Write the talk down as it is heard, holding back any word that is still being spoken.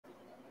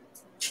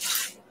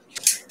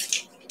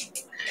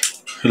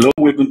Hello,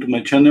 welcome to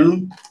my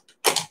channel.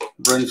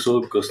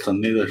 Renso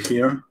Costaneda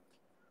here.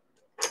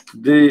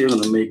 Today I'm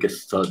going to make a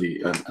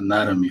study, an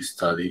anatomy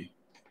study,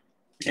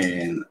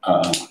 and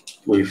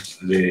with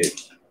the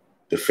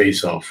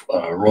face of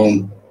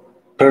Ron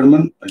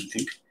Perlman, I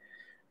think.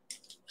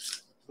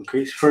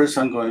 Okay, first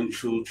I'm going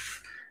to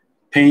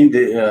paint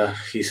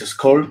his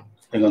skull,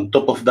 and on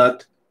top of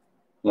that,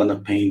 I'm going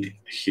to paint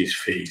his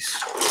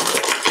face.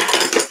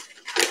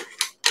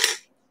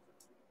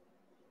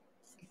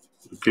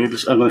 Okay,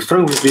 I'm going to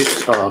start with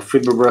these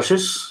fiber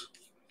brushes.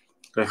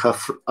 I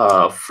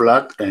have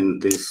flat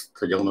and these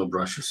diagonal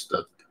brushes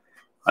that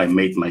I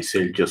made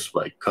myself just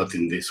by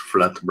cutting these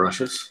flat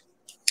brushes.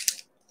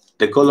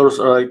 The colors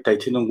are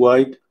titanium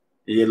white,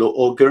 yellow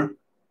ochre,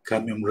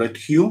 cadmium red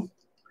hue,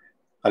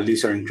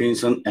 alizarin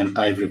crimson, and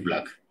ivory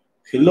black.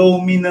 Hello,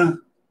 Mina.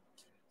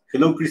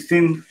 Hello,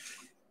 Christine.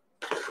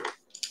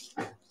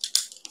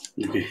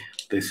 Okay,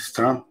 let's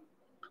start.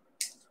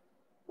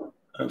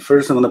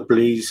 First, I'm going to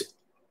place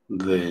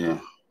the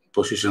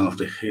position of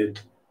the head.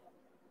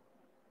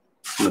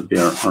 Gonna be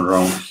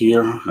around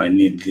here. I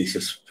need this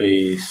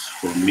space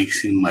for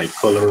mixing my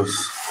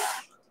colors.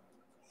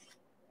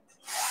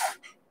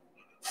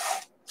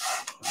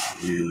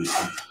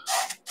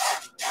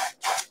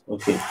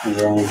 Okay,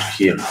 around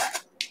here.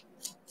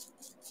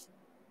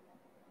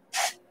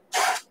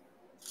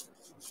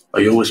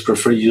 I always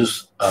prefer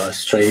use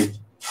straight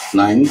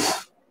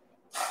lines.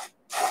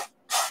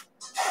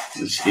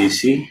 It's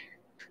easy.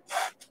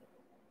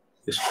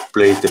 Just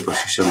place the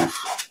position of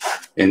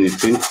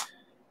anything.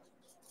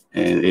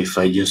 And if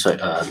I use,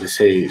 let's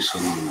say,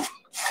 some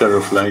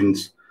curved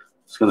lines,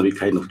 it's going to be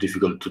kind of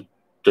difficult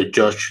to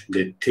judge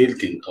the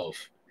tilting of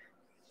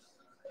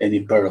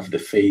any part of the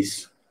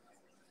face.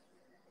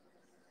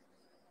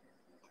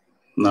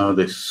 Now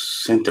the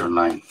center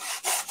line.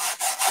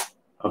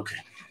 Okay,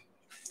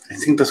 I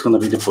think that's going to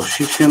be the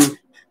position.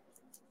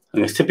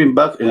 I'm stepping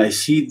back and I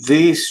see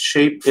this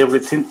shape,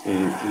 everything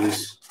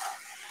is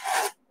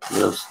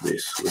just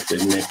this with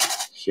the neck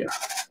here.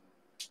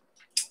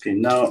 Okay,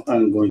 now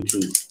I'm going to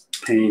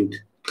paint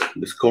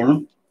the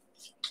skull.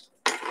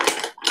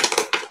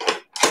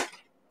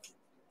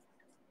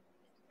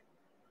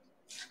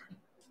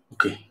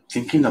 Okay,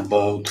 thinking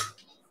about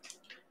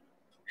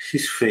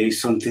his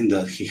face, something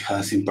that he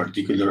has in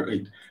particular.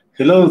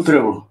 Hello,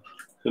 Trevor.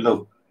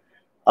 Hello.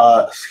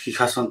 He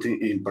has something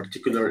in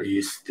particular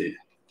is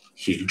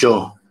his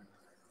jaw.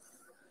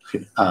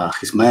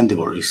 His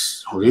mandible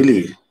is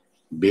really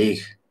big.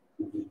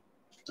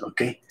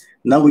 Okay.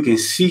 Now we can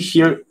see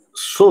here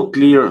so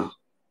clear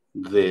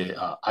the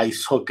eye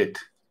socket.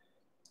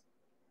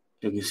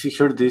 You can see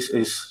here this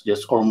is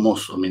just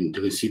almost, I mean,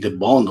 you can see the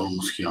bone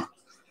almost here.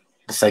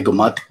 The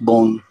zygomatic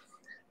bone,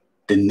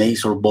 the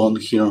nasal bone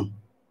here.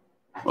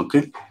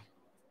 Okay.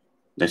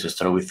 Let's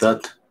start with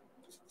that.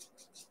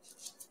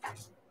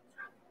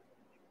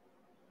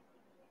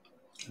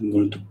 I'm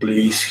going to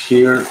place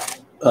here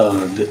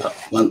the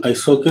one eye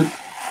socket,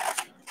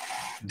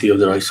 the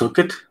other eye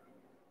socket,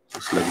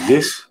 just like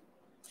this.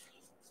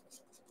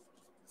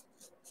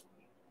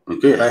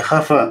 Okay, I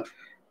have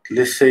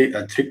let's say,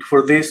 a trick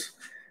for this.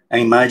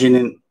 I'm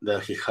imagining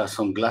that he has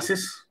some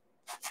glasses.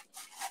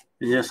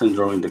 Yes, I'm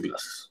drawing the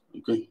glasses,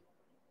 okay?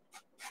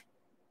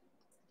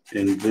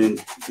 And then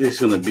this is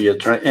gonna be a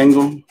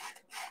triangle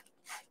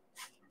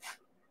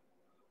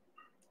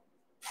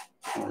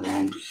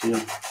around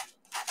here.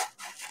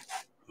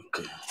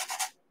 Okay,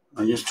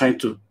 I'm just trying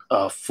to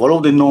follow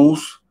the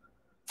nose,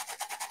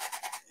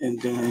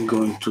 and then I'm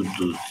going to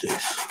do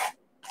this.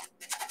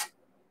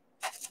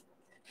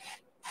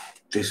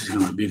 This is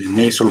gonna be the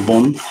nasal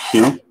bone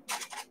here.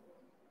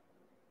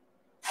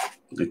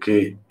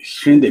 Okay,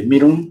 here in the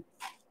middle,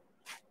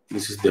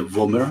 this is the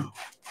vomer.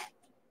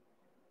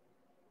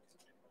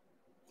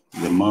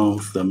 The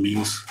mouth, that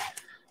means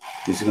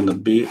this is gonna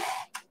be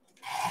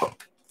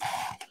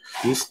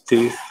his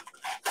teeth,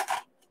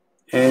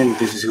 and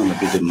this is gonna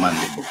be the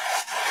mandible.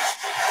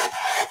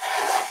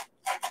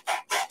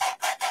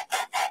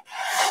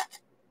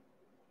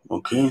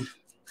 Okay,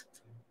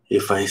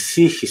 if I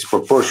see his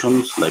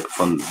proportions, like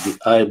from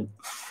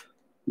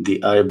the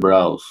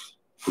eyebrows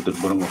to the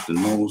bottom of the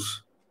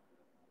nose,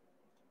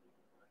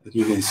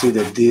 you can see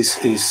that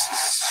this is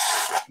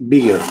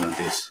bigger than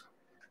this.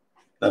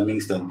 That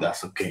means that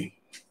that's okay.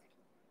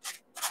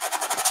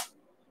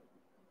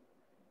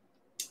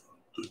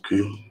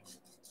 Okay.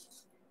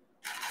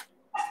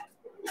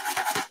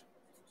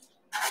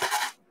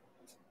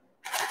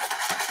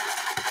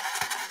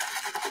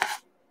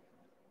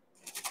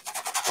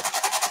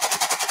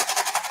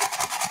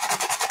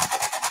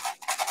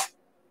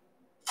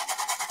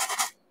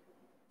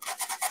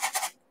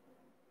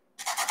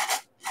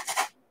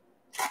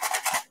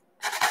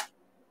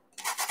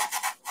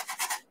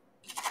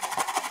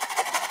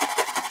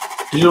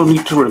 You don't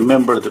need to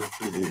remember the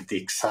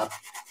exact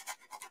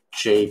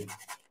shape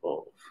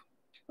of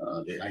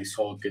the eye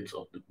sockets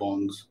of the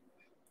bones,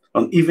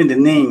 and even the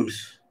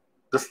names.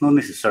 That's not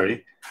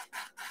necessary.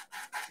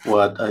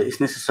 What is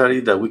necessary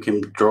that we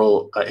can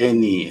draw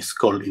any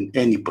skull in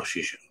any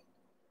position.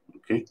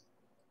 Okay.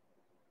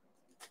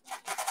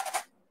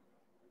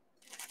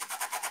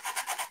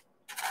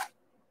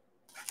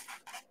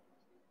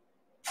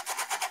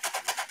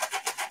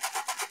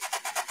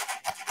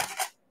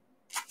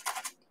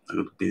 That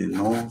would be the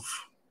nose.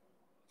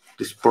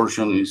 This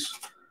portion is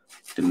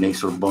the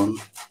nasal bone.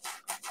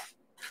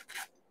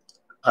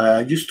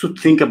 I used to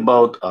think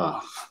about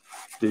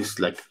this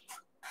like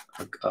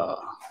a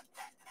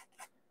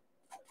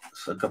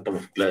couple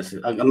of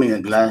glasses. I mean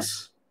a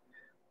glass,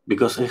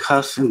 because it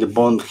has in the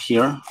bone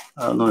here,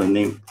 I don't know the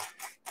name,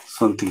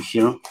 something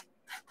here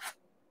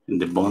in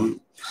the bone,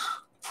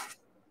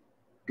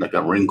 like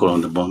a wrinkle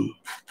on the bone.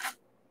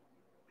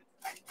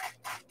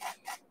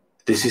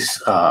 This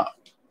is a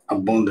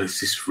bone that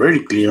is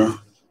very clear,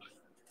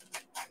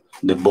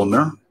 the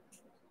bomber,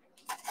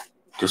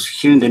 just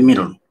here in the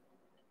middle.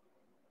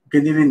 You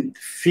can even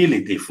feel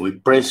it if we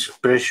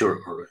pressure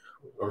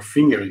our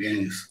finger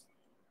against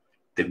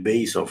the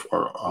base of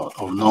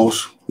our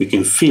nose. We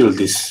can feel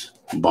this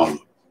bone.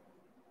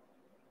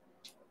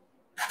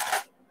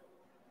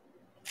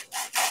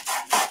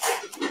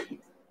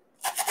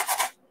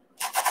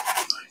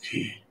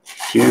 Okay,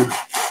 here.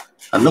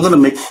 I'm not gonna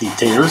make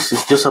details.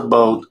 It's just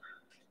about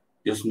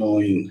just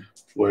knowing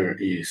where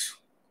is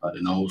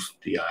the nose,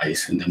 the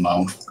eyes, and the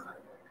mouth,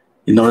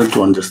 in order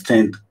to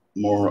understand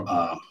more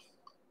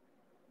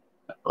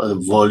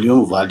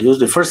volume values.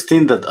 The first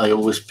thing that I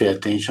always pay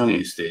attention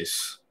is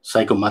this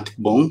zygomatic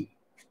bone.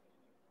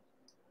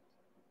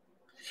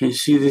 Can you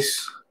see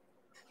this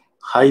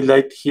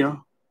highlight here?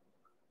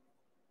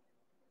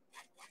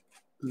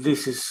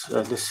 This is,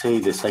 let's say,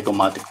 the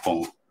zygomatic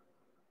bone.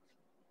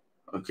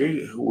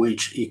 Okay,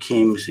 which it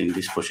comes in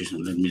this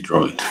position. Let me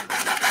draw it.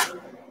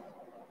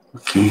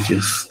 Okay,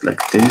 just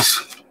like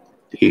this.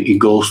 It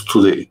goes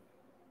to the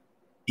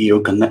ear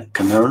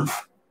canal,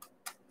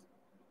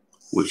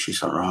 which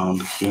is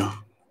around here.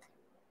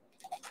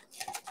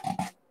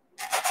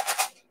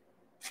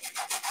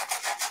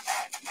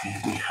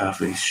 And we have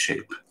this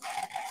shape.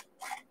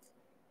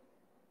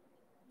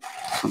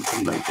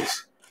 Something like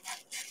this.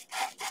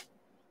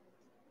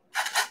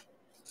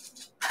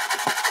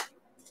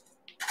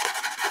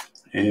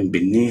 And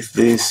beneath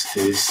this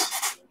is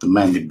the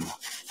mandible.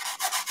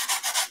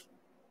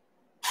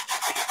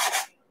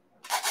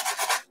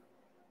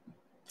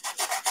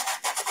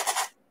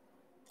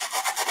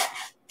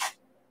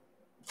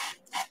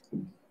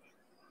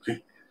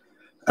 Okay.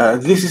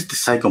 This is the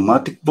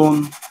zygomatic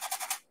bone. This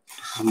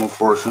is a small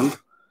portion.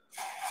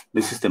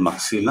 This is the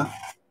maxilla.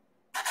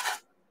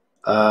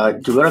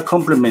 You gotta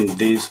complement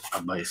this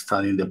by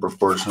studying the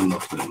proportion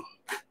of the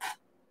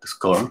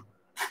skull.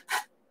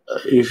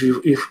 If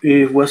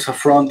it was a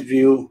front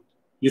view,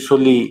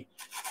 usually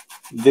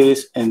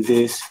this and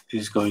this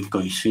is going to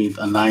coincide,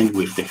 aligned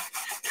with the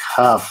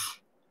half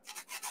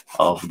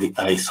of the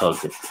eye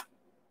socket.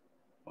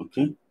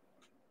 Okay,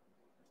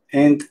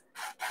 and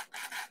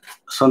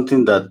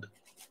something that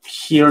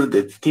here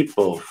the tip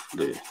of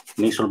the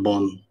nasal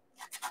bone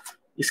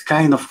is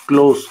kind of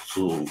close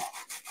to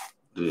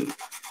the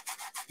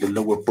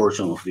lower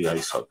portion of the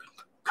eye socket.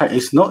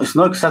 It's not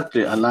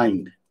exactly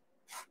aligned,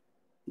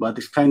 but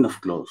it's kind of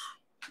close.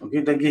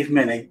 Okay, that gave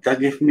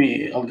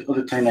me all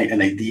the time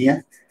an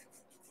idea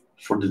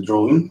for the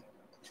drawing.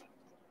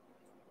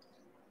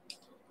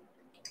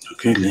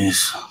 Okay,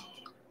 let's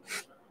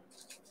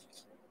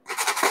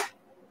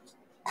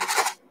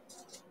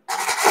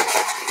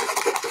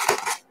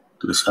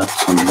add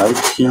some light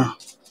here.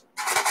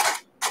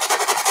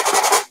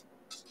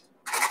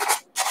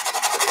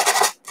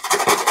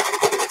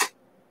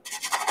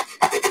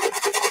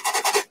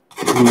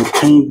 I'm going to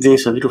paint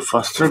this a little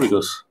faster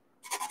because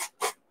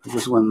I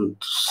just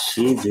want to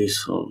see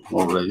this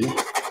already.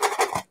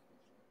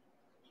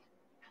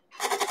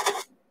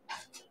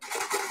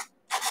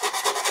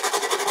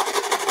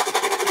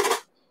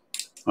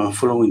 I'm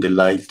following the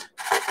light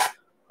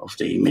of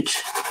the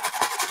image.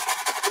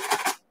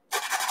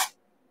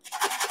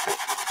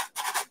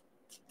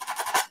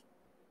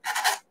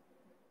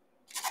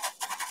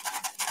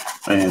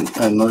 And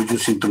I'm not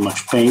using too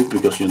much paint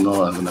because I'm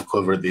going to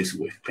cover this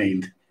with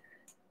paint,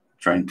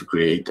 trying to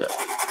create a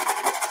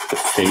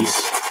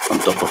face on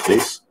top of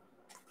this.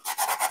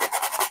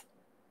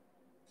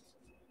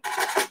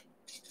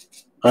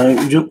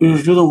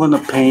 You don't want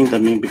to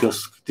paint,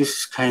 because this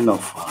is kind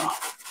of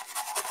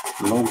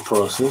a long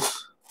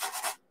process.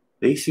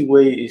 The easy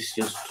way is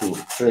just to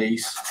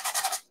trace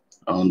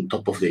on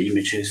top of the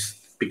images,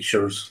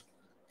 pictures.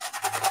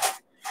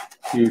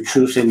 You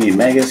choose any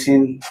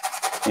magazine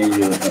and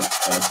you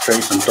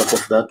trace on top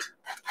of that.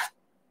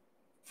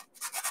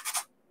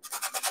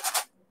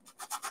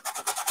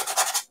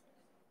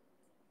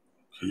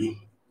 Okay.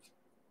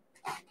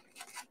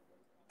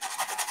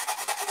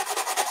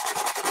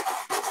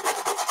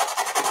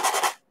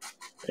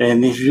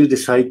 And if you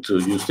decide to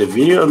use the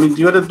video,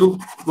 you gotta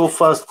go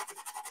fast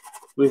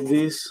with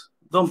this.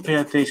 Don't pay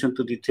attention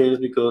to details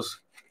because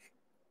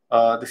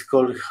the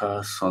skull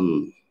has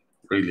some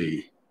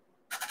really,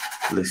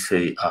 let's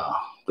say,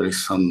 there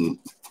is some,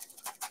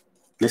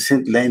 let's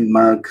say,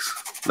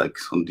 landmarks, like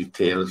some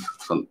details,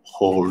 some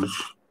holes.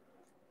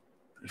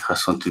 It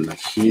has something like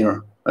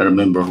here. I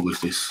remember with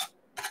this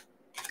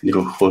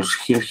little holes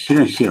here,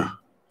 and here.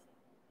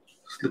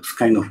 It looks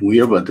kind of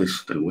weird, but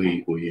it's the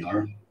way we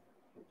are.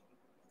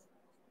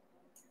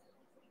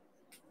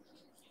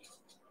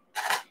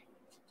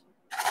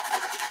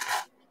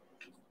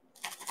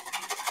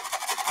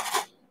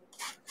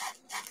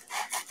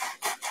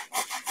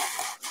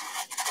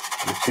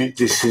 Okay,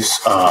 this is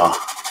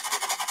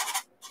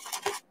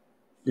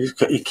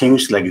it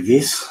comes like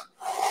this.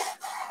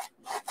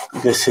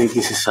 Let's say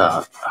this is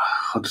a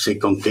how to say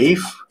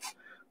concave.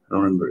 I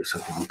don't remember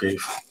exactly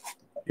concave.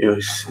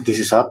 This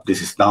is up,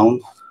 this is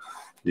down,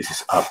 this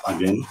is up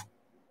again,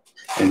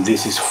 and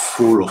this is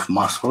full of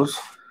muscles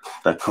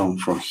that come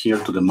from here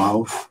to the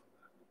mouth,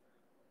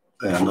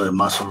 and another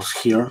muscles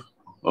here.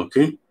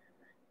 Okay,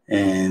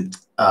 and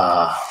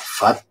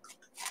fat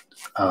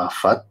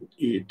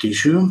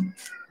tissue.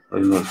 I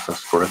don't know if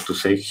that's correct to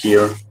say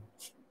here.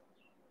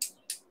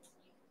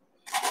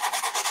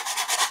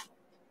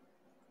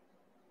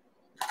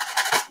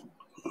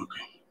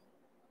 Okay.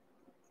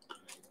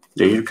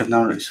 The ear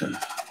canal is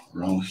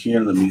around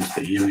here. That means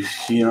the ear is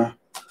here.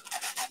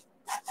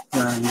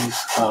 That means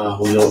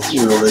we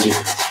already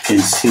can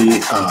see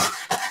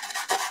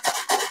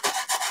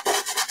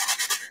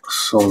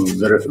some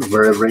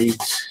vertebrae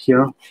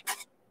here.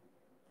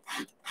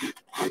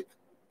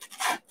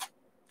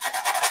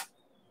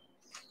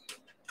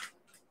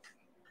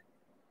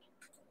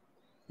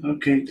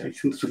 Okay, I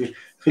think it's okay.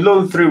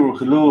 Hello, Trevor.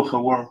 Hello,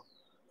 how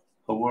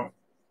are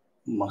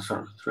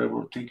Master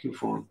Trevor? Thank you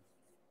for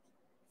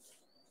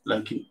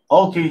liking.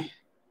 Okay,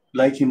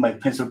 liking my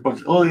pencil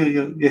project. Oh,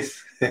 yeah,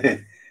 yes.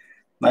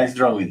 Nice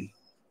drawing.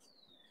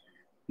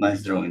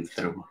 Nice drawing,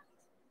 Trevor.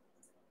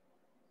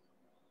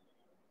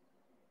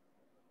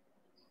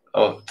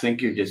 Oh,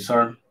 thank you, yes,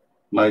 sir.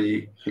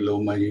 Maggie.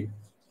 Hello, Maggie.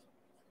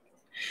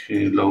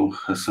 Hello,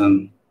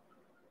 Hassan.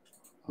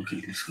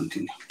 Okay, let's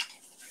continue.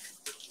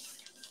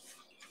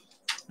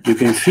 You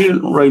can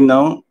feel right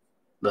now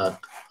that,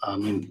 I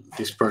mean,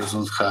 these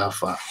persons have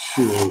a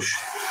huge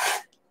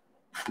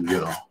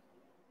jaw.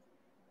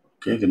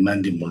 Okay, the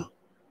mandible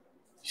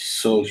is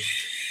so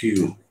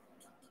huge.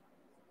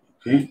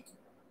 Okay.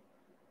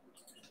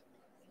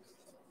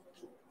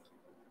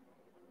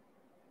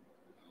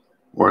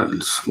 What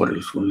else? What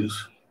else? What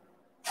else?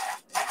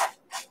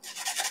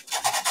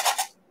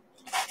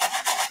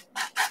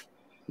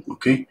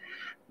 Okay.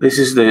 This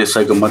is the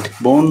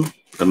zygomatic bone,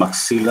 the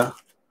maxilla,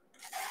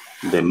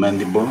 the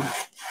mandible.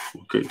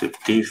 Okay, the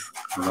teeth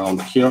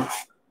around here,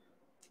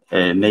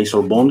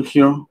 nasal bone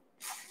here,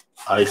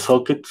 eye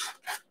socket.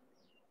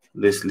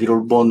 This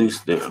little bone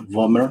is the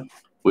vomer,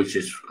 which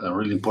is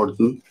really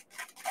important,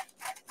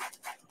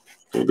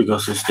 okay,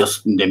 because it's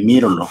just in the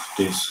middle of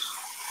this.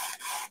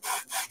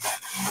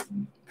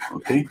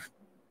 Okay,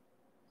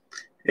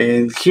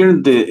 and here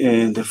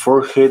in the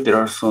forehead there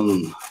are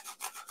some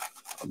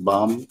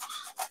bumps.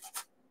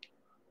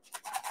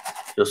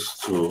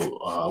 Just to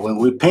when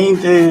we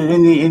paint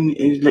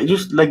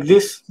just like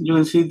this, you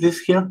can see this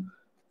here.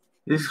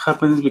 This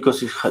happens because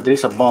there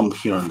is a bump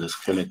here on the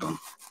skeleton,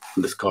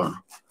 on the skull.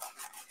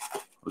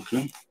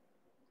 Okay,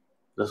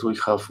 that's what we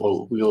have.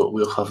 We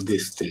all have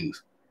these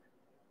things,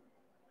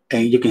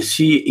 and you can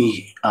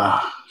see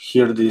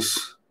here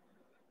this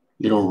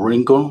little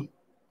wrinkle.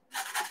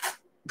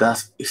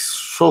 That is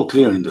so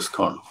clear in the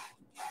skull.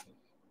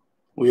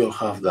 We all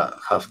have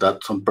that.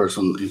 Some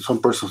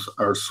persons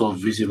are so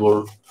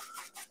visible,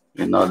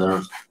 and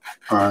others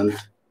aren't.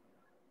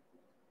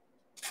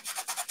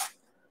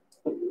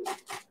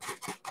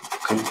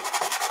 Okay,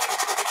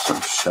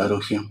 some shadow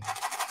here.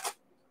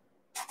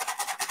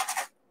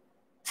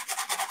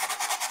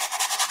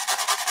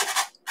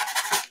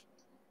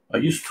 I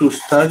used to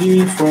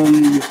study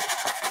from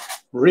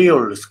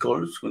real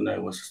skulls when I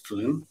was a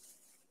student.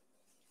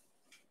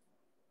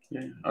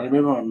 Yeah, I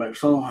remember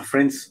some of my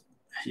friends,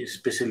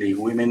 especially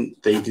women,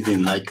 they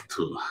didn't like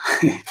to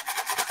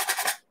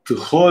to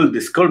hold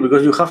the skull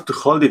because you have to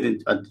hold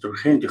it at your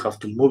hand. You have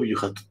to move it. You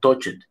have to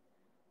touch it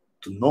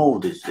to know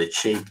the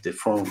shape, the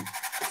form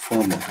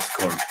of the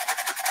skull.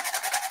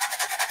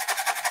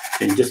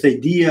 And just the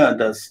idea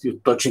that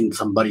you're touching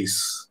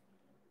somebody's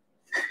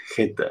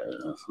head,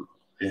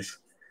 yes,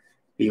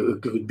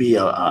 it could be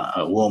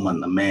a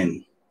woman, a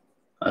man,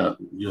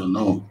 you don't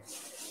know,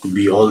 could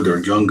be older,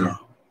 younger.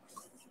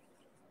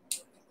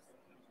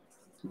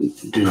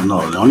 You don't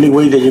know. The only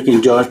way that you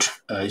can judge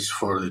is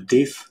for the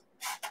teeth.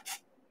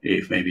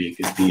 If maybe it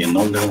could be an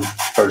older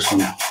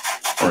person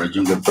or a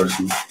younger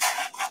person.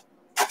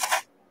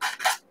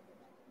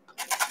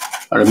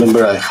 I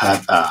remember I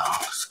had a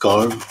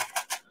skull,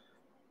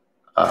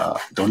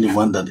 the only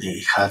one that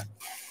it had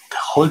the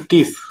whole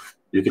teeth.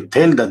 You could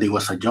tell that it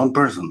was a young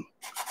person.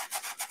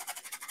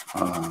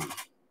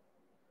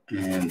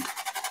 And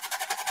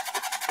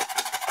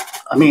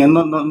I mean,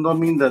 I don't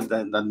mean that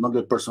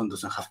another person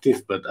doesn't have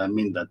teeth, but I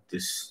mean that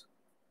this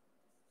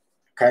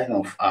kind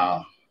of,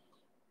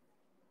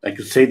 I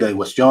could say that it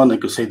was young. I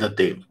could say that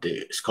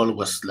the skull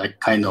was like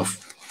kind of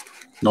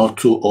not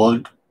too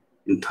old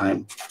in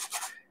time.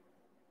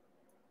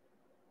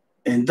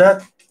 And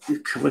that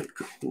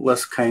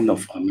was kind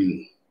of, I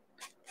mean,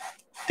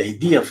 the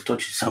idea of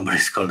touching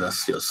somebody's skull,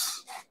 that's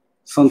just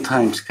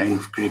sometimes kind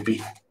of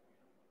creepy.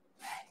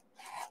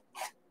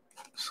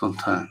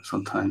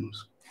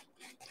 Sometimes.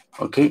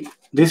 Okay,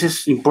 this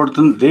is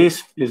important.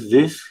 This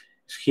is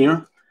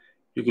here.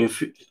 You can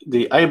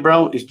the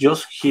eyebrow is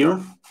just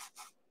here.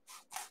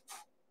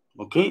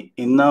 Okay,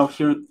 and now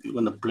here you're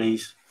gonna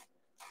place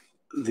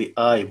the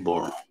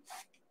eyeball.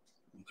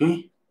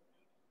 Okay,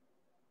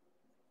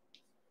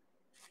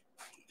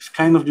 it's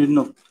kind of, you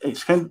know,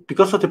 it's kind of,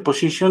 because of the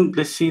position.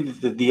 Let's see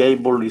that the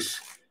eyeball is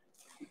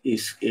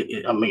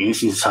I mean,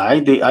 it's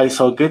inside the eye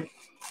socket,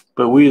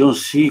 but we don't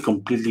see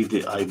completely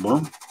the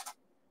eyeball.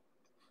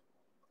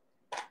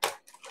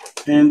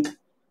 And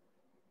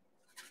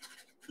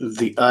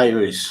the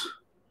iris,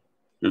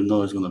 you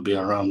know, it's gonna be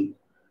around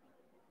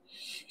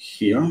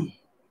here.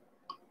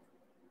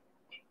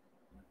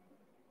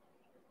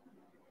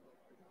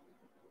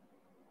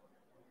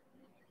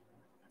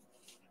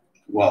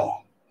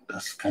 Wow,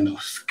 that's kind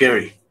of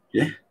scary,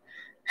 yeah.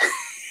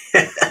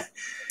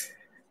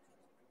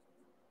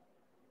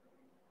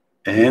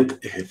 And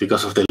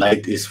because of the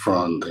light is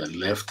from the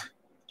left,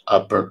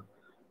 upper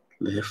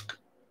left,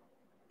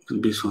 it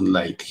will be some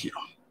light here.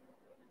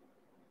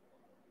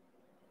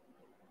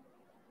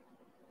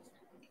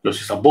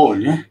 Because it's a ball,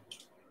 yeah.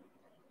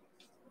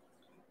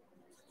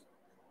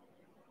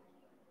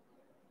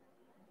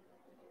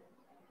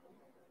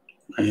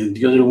 And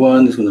the other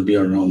one is gonna be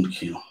around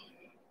here.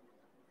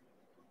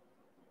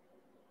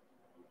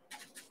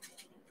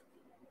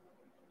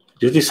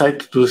 You decide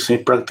to do the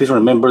same practice.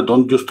 Remember,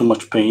 don't use too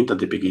much paint at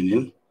the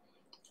beginning.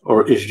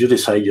 Or if you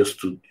decide just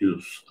to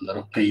use a lot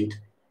of paint,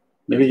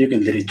 maybe you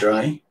can let it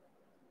dry.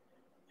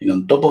 And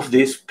on top of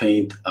this,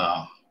 paint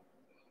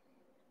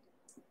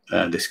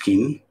the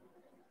skin.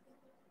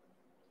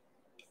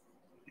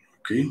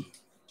 Okay.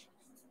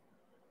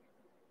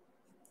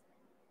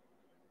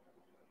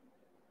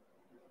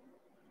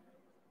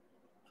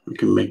 We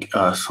can make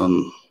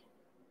some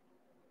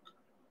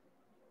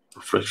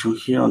reflection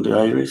here on the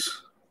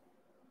iris.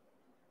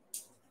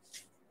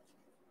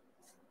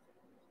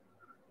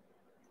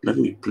 Let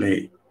me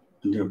play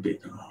a little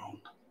bit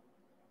around.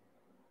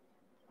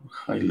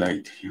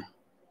 Highlight here.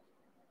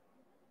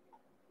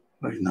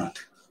 Why not?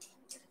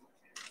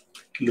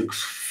 It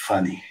looks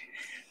funny.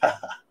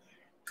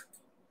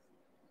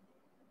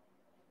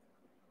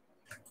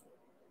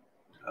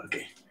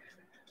 Okay.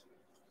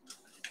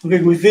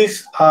 Okay, with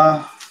this,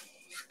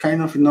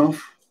 kind of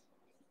enough.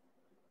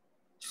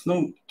 It's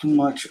not too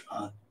much.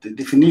 The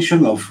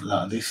definition of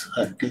this,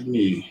 let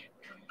me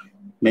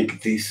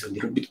make this a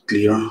little bit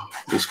clearer,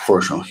 this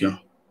portion here.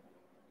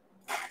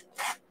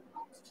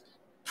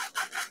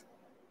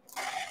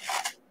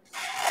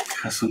 It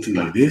has something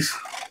like this.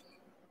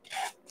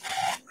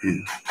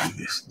 And like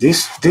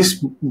this. This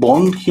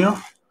bond here,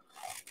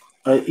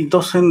 it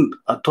doesn't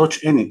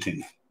touch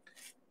anything.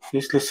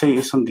 This, let's say,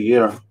 it's on the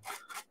air.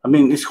 I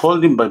mean, it's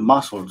holding by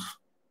muscles.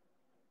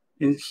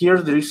 And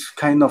here there is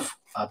kind of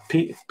a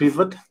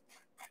pivot.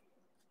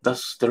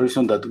 That's the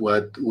reason that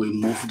we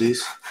move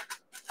this.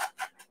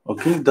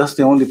 Okay, that's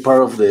the only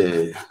part of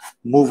the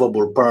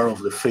movable part of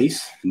the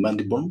face,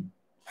 mandible.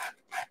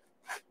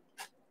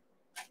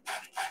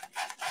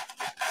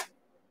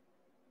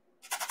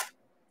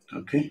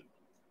 Okay.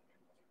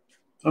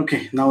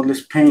 Okay, now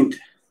let's paint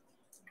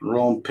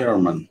Ron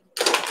Perlman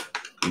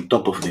on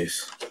top of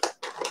this.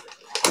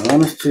 I'm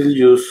gonna still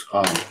use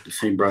the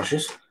same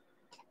brushes.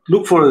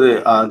 Look for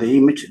the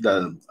image,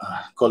 the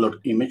colored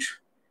image.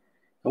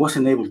 I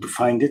wasn't able to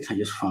find it. I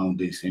just found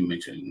this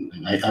image, and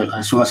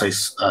as soon as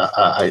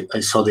I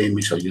saw the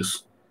image,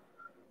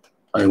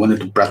 I wanted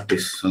to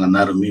practice on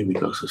anatomy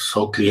because it's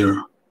so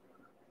clear.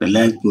 The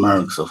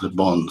landmarks of the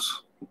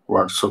bones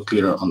were so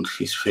clear on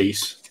his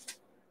face.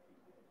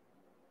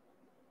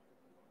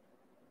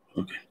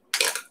 Okay,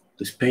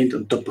 let's paint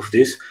on top of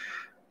this.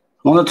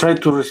 I'm gonna try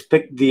to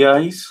respect the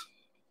eyes.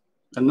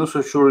 I'm not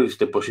so sure if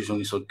the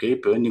position is okay,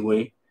 but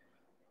anyway,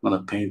 I'm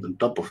gonna paint on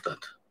top of that.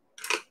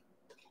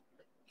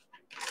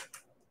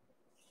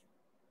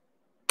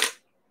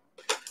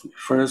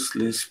 First,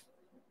 let's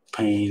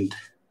paint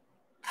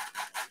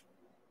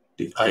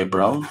the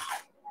eyebrows.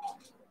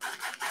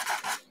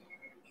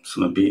 It's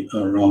gonna be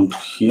around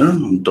here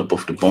on top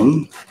of the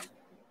bone.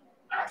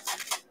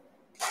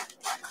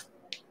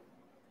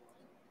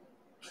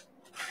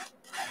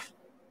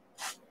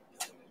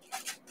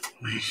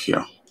 Right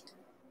here.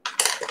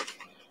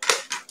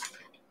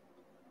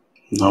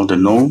 Now the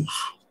nose.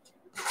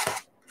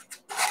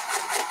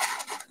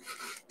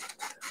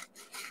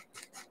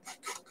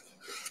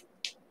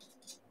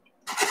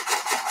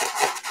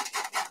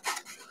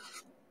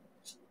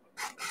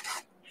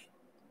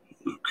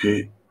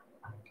 Okay,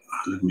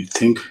 let me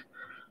think.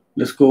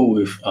 Let's go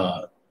with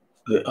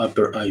the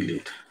upper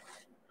eyelid.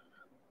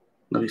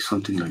 That is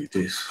something like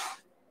this.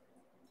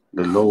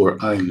 The lower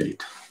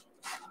eyelid.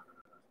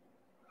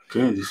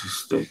 Okay, this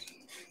is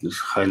this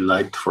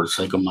highlight for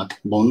zygomatic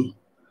bone.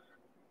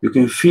 You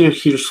can feel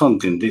here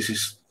something. This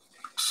is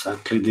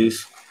exactly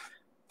this.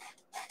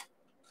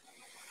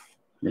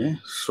 Yeah,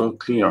 so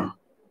clear.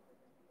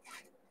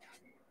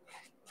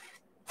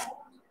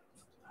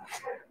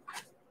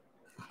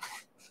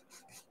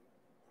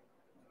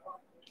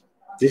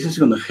 This is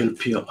going to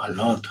help you a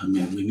lot. I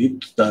mean, we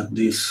need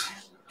this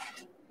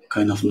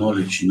kind of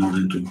knowledge in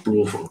order to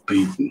improve our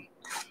painting.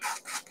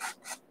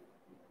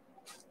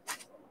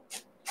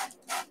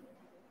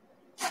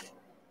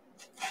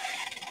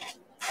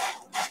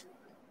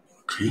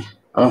 Okay,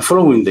 I'm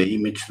following the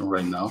image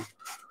right now.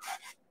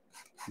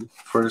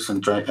 First,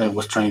 I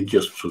was trying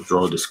just to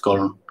draw the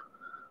skull,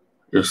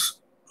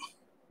 just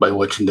by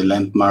watching the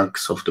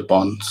landmarks of the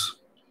bones.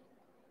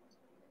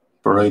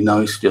 But right now,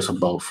 it's just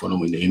about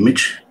following the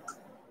image.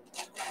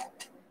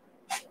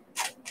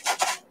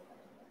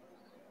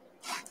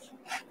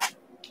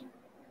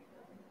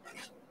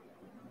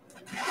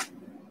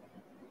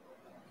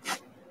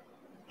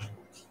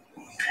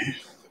 Okay.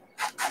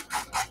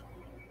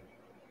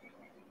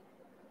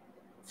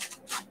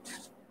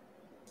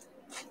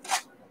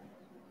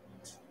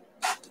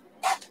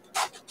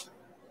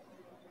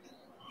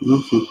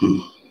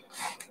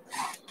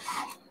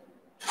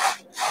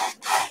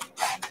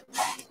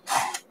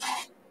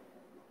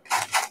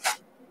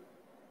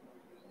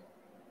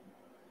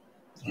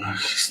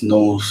 His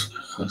nose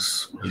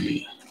has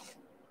really,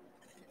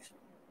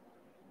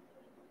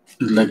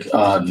 like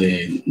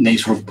the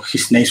nasal,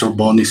 his nasal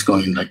bone is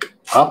going like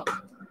up,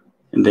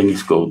 and then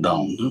it's go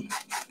down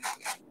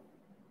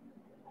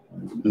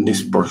in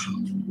this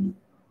portion.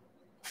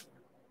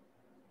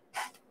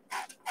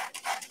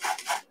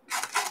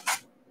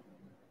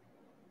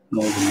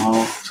 Now the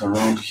mouth is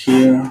around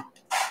here.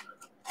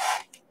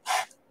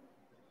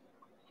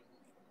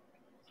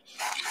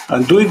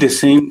 I'm doing the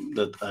same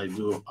that I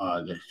do.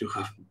 That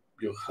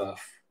you have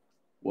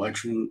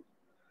watch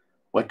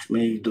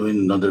me doing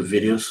another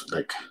videos,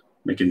 like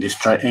making this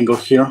triangle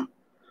here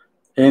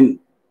and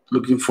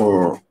looking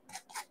for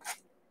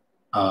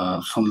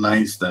some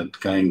lines that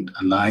can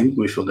align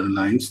with other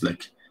lines,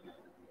 like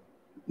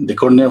the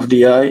corner of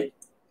the eye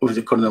with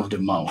the corner of the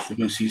mouth. You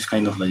can see it's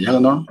kind of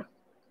diagonal.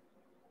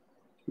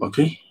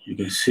 Okay, you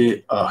can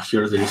see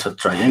here there is a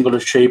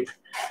triangular shape.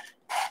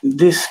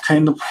 This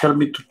kind of helped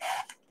me to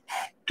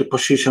the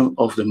position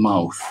of the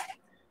mouth.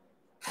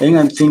 And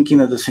I'm thinking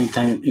at the same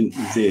time in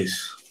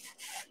this.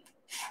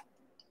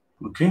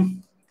 Okay,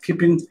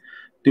 keeping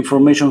the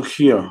information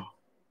here.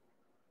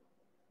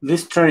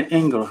 This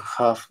triangle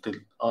have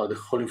the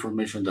whole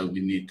information that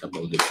we need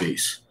about the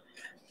face.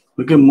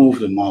 We can move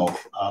the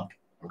mouth up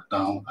or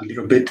down a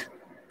little bit.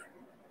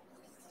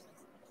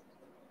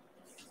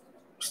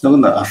 It's not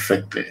gonna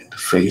affect the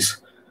face.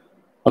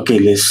 Okay,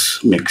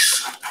 let's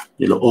mix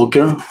yellow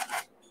ochre,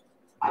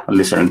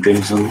 alizarin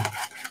crimson,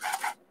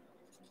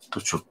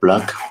 touch of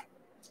black,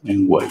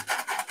 and white.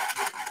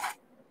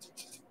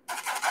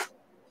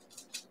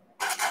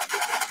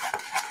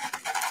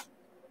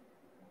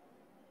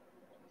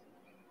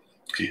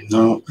 Okay,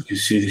 now you can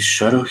see this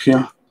shadow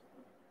here.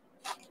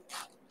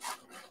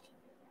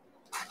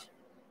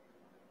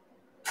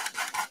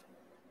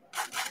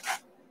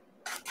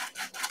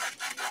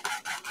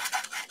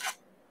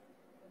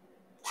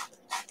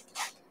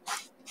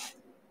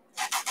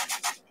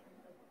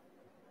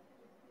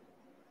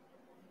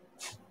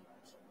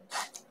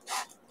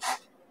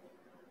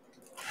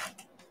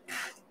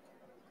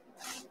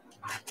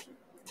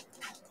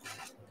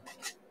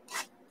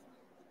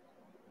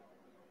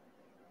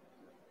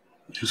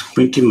 Just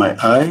blinking my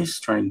eyes,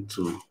 trying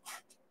to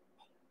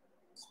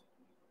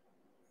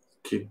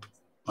keep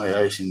my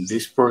eyes in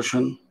this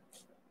portion.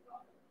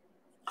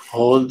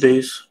 Hold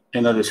this,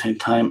 and at the same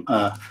time,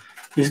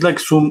 it's like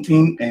zoom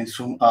in and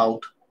zoom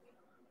out.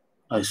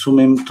 I zoom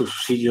in to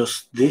see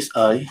just this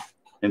eye,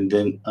 and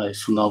then I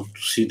zoom out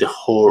to see the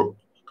whole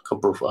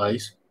couple of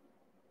eyes.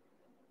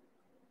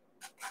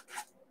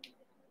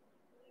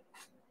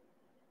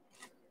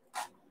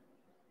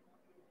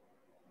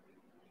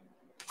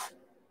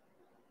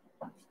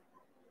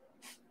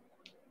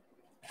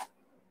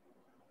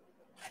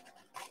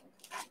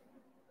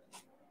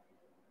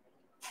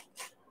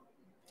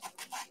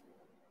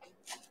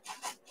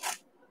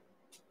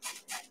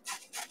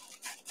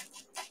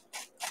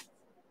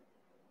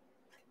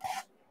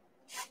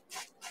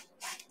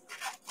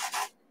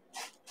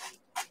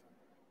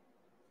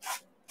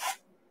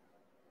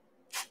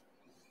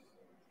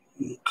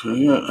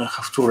 Okay, I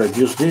have to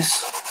reduce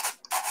this.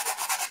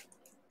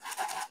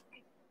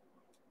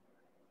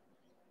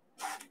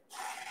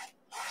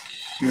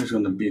 Here's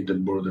gonna be the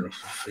border of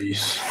the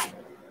face.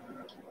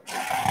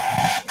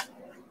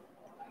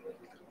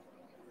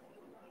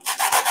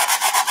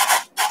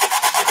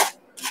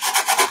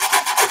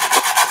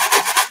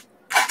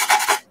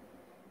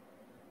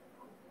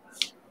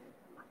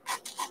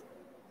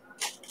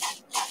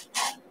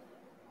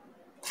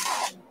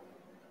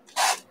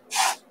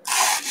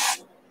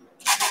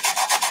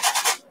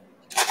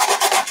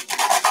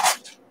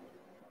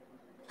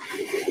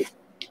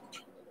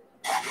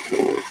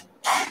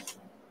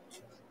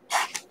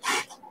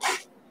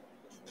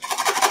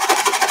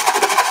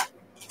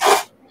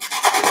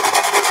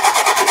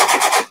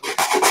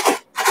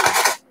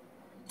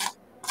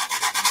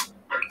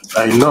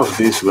 I love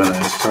this when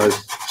I start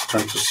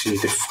trying to see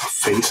the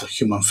face, a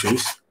human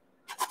face.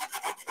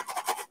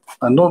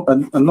 I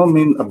don't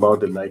mean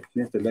about the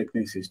likeness. The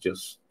likeness is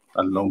just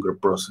a longer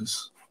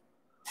process.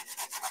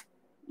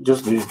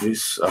 Just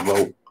this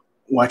about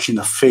watching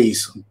a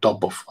face on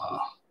top of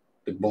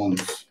the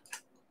bones.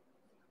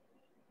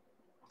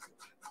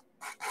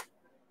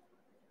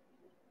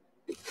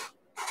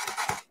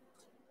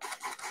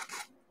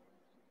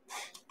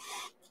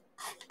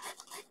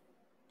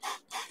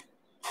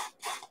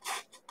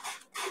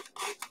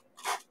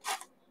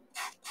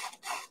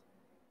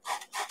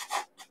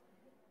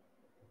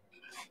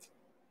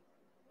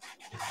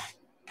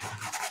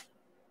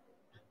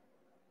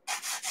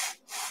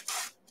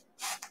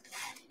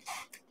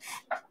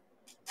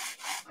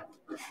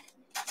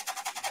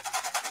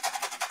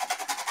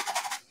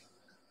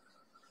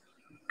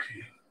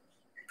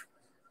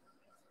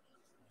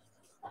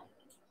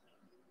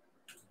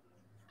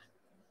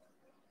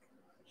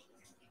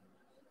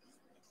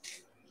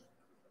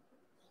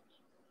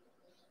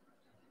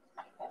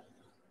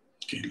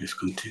 Okay, let's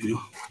continue.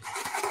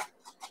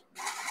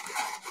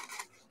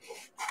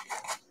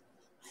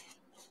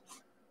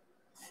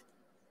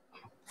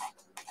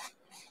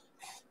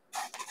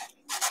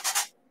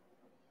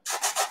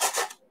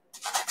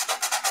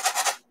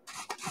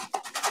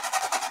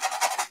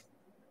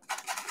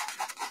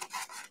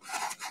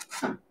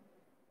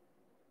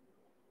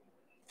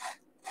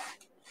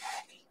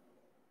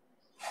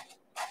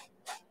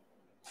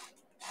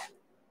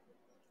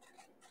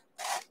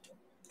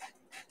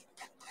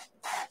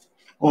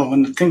 Oh, I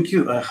want to thank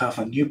you. I have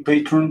a new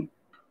patron.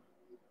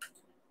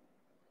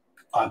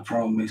 I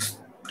promised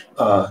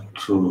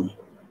to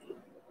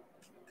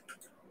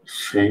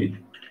say,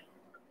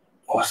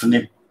 what's the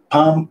name?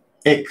 Palm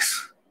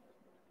X.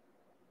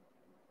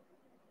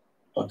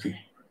 Okay.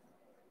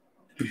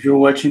 If you're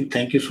watching,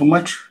 thank you so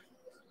much.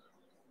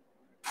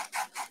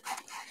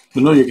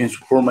 You know you can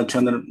support my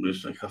channel.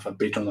 I have a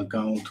Patreon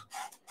account.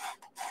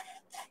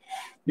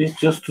 It's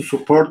just to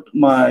support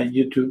my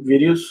YouTube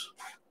videos.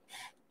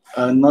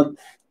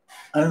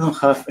 I don't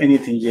have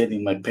anything yet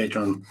in my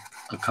Patreon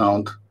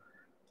account.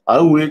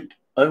 I will,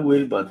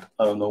 but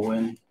I don't know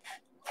when.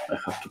 I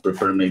have to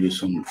prepare maybe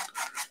some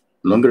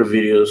longer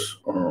videos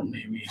or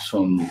maybe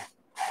some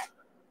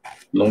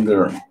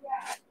longer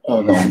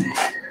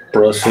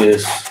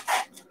process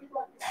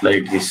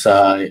like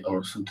design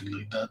or something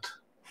like that,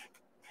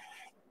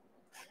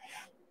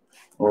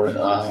 or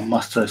a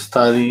master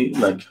study.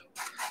 Like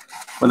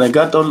when I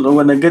get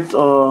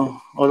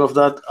all of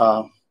that,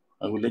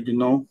 I will let you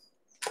know.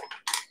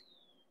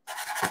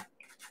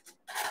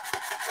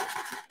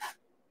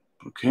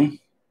 Okay.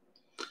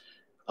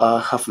 I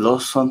have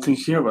lost something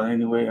here, but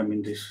anyway, I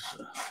mean, this,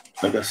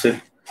 like I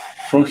said,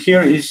 from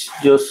here is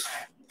just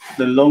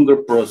the longer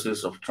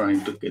process of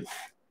trying to get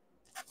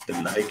the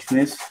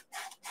likeness,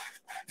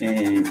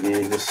 and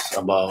it is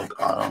about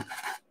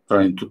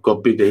trying to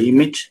copy the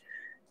image,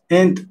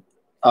 and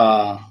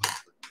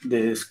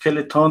the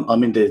skeleton, I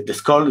mean, the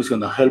skull is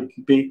going to help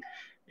me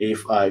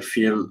if I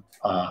feel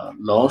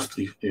lost,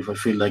 if I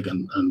feel like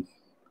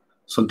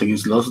something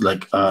is lost.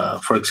 Like,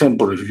 for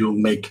example, if you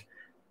make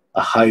a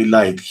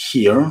highlight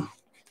here,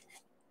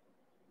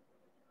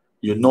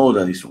 you know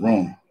that it's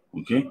wrong,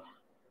 okay?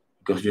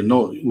 Because you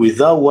know,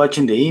 without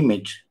watching the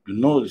image, you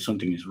know that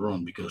something is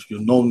wrong because you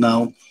know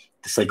now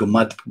the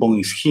zygomatic bone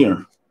is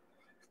here.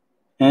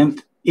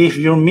 And if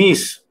you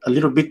miss a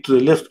little bit to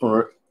the left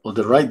or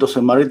the right,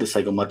 doesn't matter, the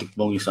zygomatic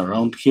bone is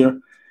around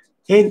here,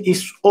 and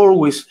it's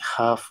always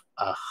have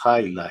a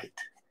highlight,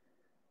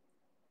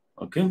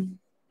 okay?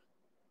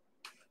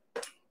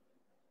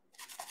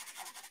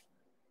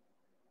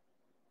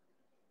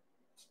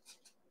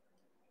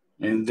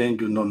 And then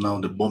you know now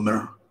the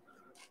bomber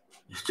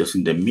is just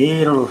in the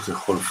middle of the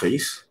whole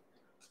face.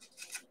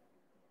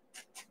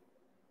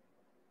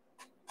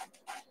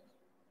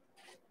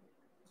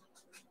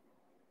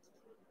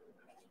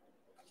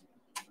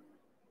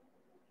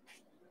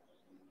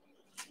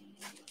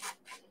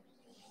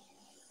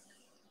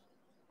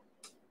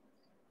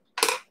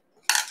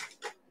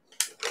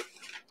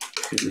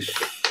 Okay,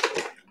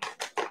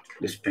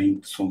 let's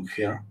paint some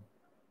hair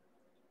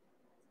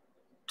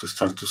to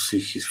start to see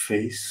his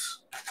face.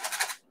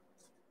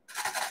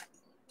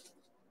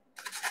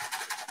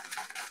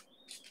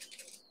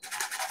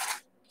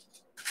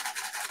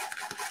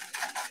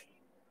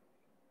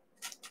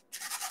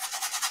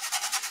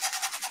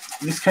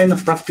 This kind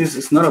of practice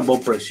is not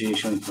about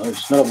precision.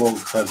 It's not about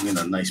having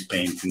a nice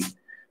painting.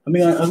 I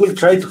mean, I will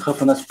try to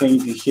have a nice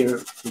painting here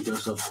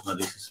because of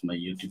this is my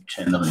YouTube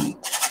channel and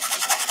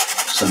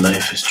it's a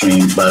live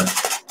stream. But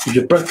if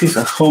you practice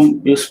at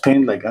home, you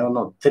spend like, I don't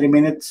know, 30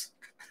 minutes,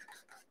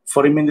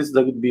 40 minutes,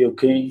 that would be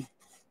okay.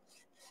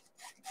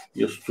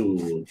 Just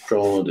to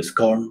draw the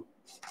skull.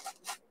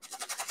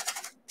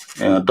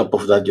 And on top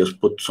of that, just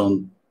put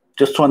some,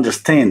 just to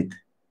understand,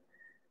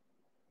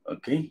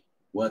 okay,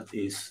 what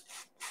is,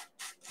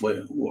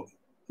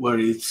 where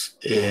it's,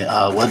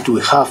 what do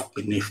we have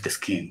beneath the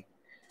skin?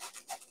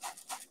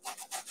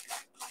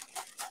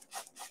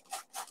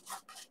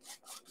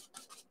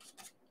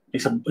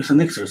 It's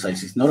an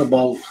exercise. It's not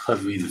about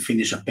having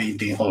finished a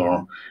painting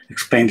or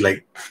spend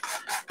like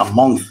a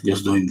month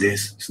just doing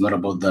this. It's not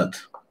about that.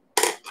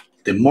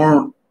 The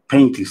more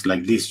paintings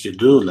like this you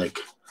do, like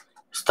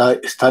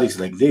studies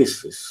like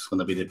this, is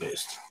gonna be the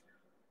best.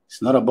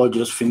 It's not about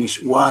just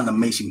finish one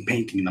amazing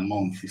painting in a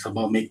month. It's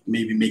about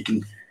maybe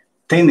making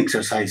 10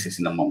 exercises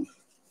in a month,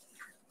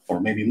 or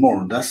maybe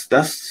more.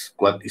 That's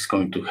what is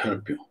going to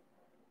help you.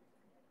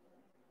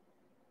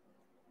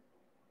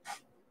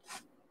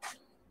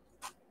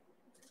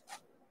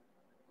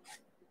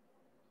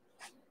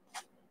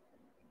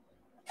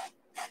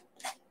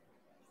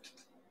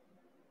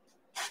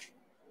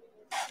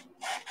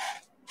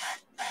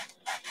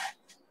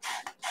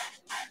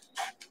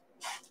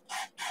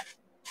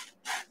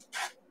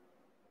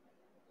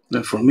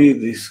 And for me,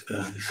 this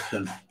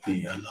helped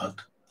me a lot.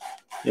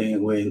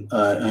 And when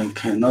I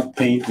cannot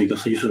paint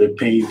because I usually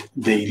paint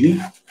daily,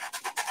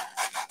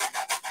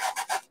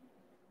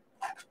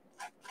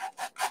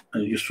 I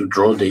used to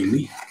draw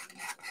daily.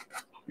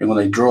 And when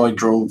I draw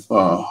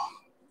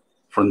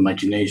from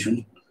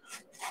imagination.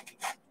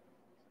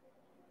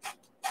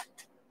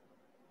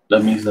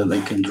 That means that I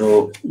can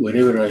draw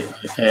wherever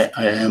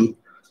I am.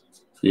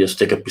 Just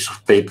take a piece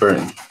of paper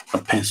and a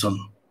pencil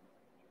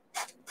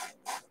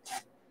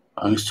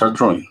and start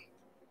drawing.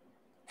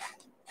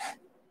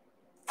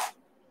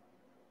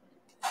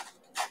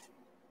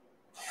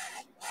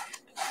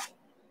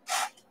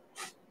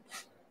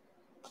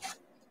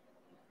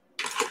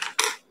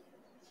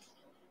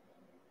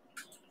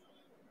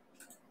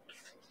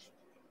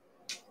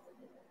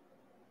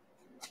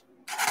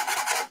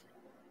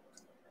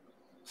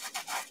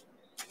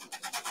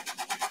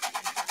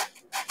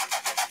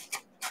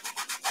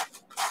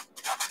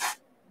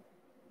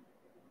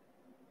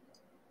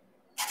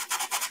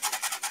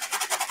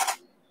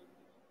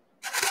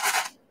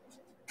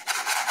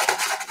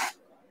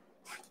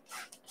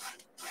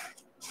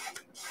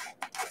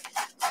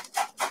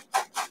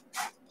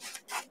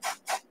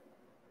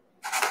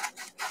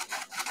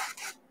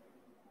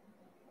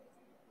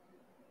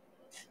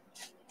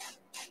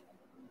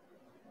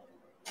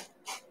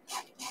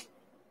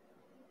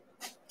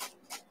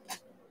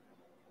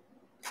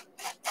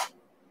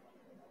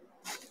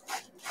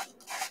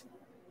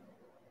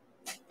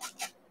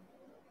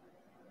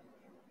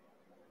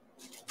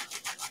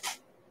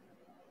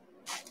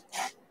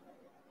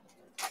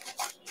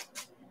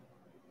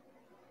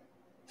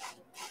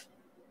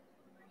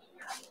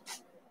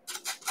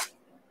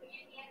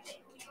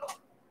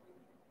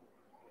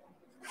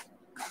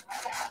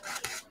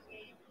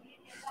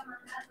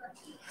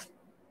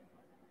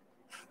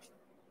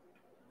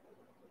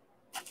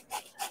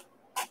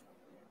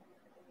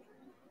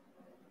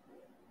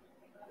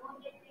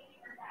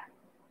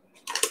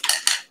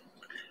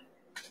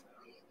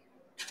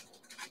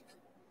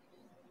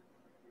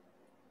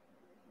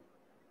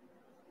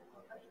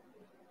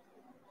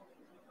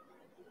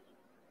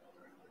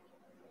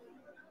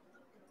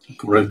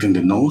 Correcting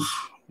the nose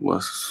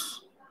was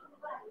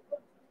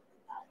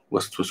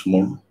too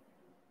small.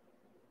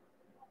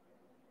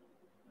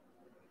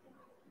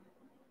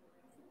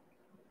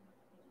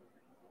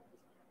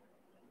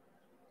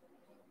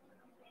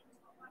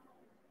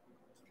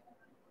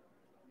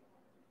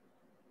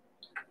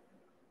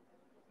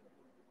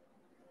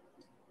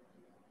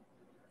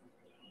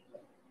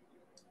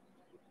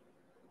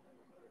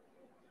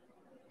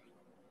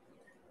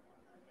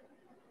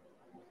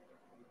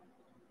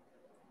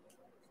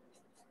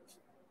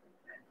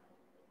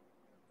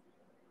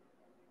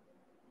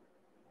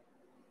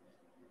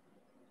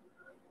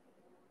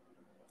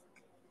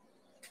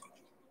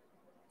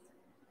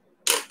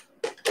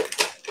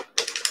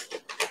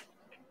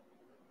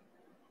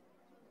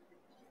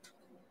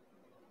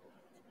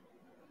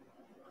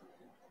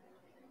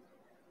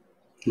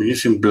 I'm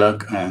using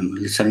black and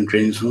Lizard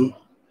Renso.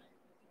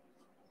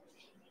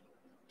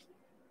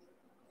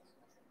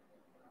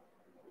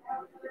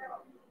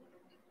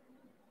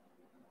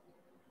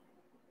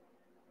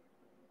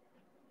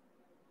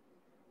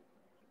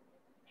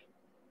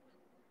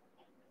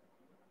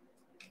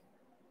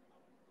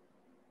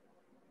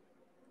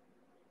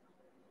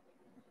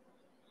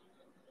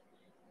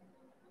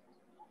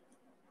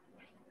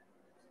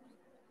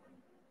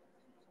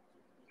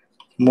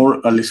 More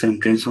Lizard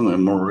Renso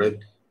and more red.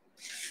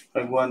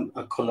 I want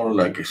a color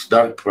like it's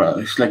dark brown.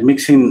 It's like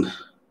mixing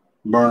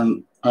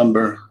burnt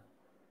amber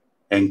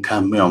and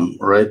cadmium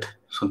red,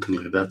 something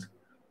like that.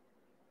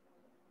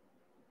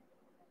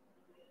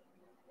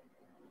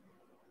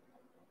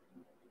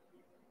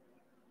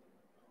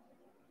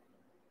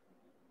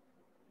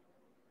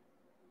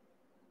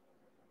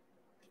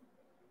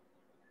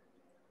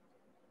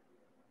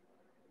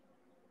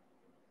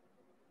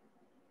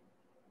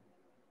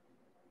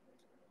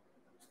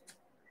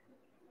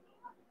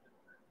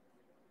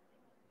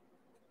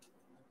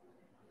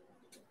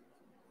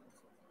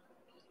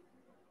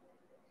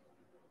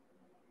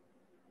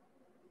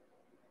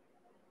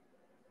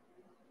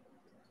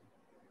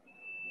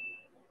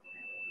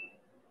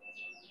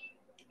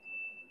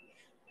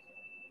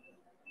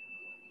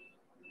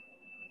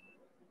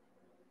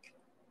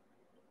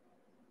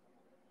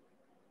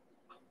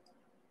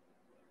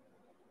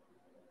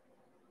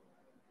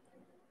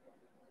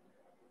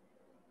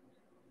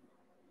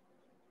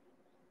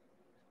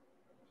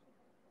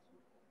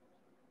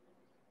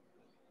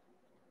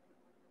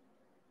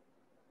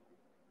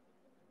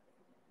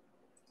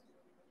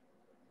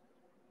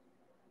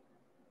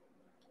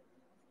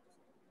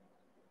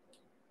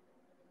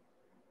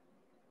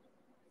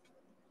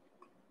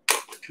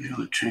 Okay, I'm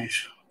gonna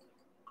change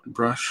the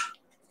brush.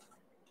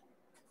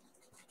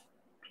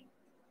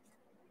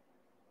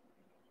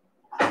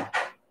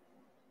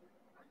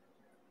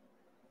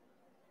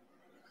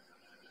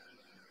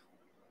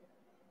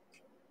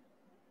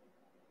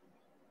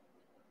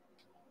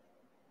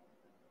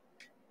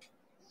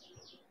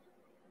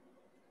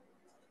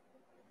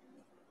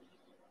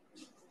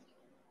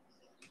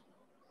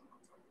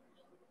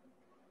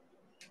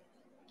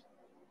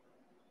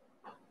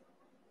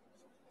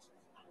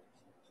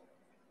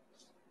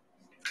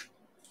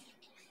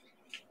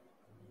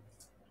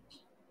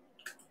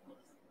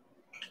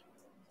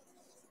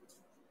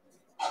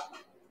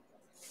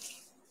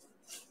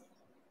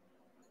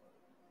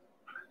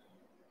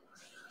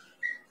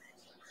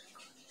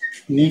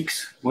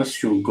 Next,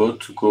 what's your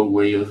go-to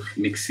way of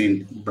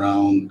mixing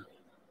brown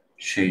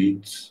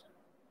shades?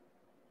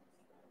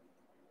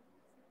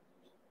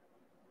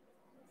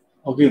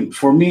 Okay,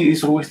 for me,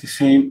 it's always the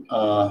same.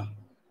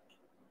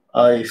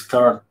 I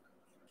start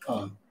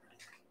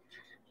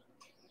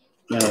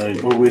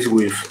always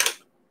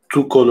with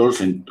two colors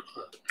and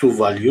two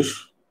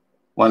values,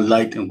 one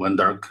light and one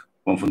dark,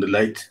 one for the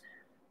light,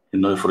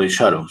 another for the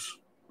shadows.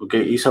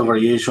 Okay, it's a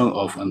variation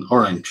of an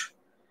orange,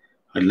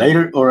 a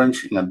lighter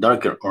orange and a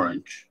darker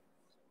orange.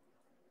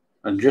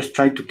 And just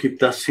try to keep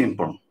that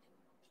simple.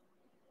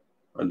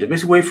 The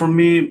best way for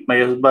me, my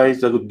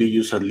advice, that would be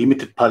use a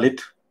limited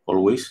palette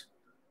always.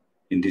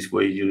 In this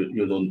way,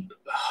 you don't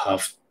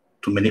have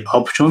too many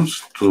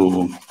options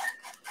to,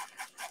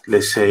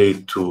 let's say,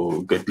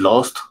 to get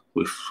lost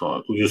with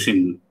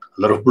using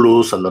a lot of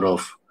blues, a lot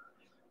of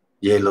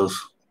yellows.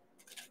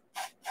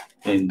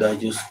 And I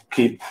just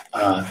keep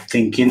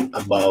thinking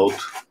about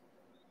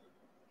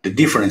the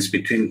difference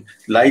between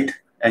light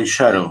and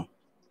shadow.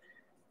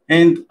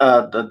 And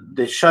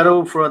the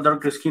shadow for a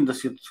darker skin,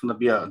 that's it's going to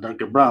be a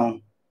darker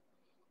brown.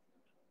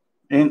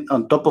 And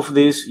on top of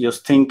this,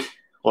 just think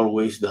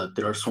always that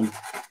there are some,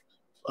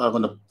 I'm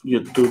going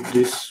to do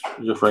this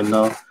just right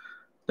now.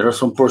 There are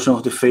some portions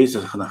of the face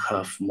that are going to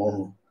have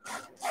more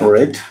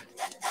red.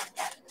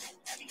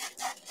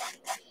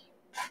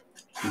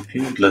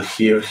 Okay, like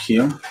here.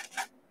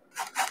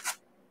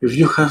 If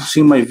you have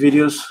seen my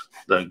videos,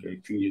 like I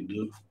think you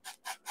do,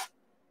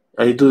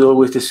 I do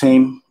always the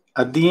same.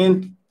 At the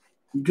end,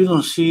 you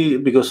don't see,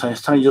 because I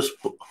start just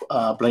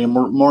applying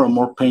more and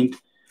more paint,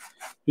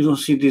 you don't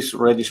see this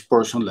reddish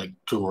portion like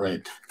too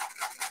red.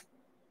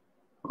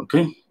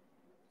 Okay?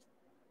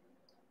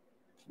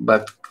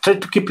 But try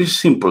to keep it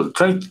simple.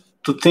 Try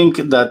to think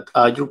that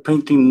you're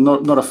painting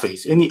not a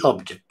face, any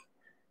object,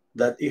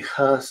 that it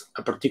has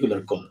a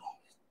particular color.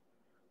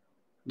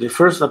 The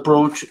first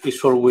approach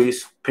is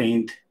always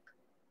paint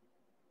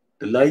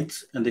the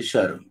lights and the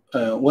shadow.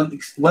 One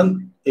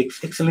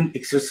excellent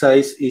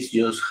exercise is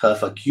just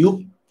have a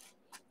cube,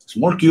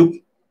 small cube.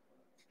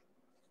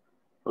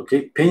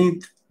 Okay,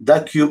 paint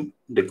that cube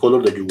the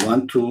color that you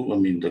want to. I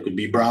mean, that could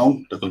be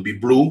brown, that could be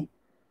blue,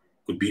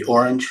 could be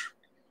orange.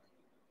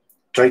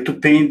 Try to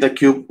paint the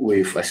cube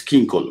with a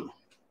skin color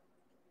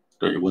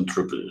that you want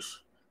to reproduce.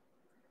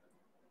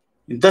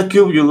 In that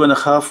cube, you're gonna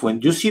have,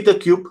 when you see the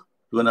cube,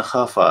 you're gonna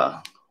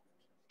have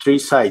three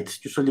sides.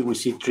 Usually we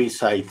see three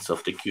sides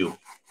of the cube.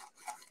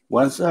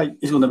 One side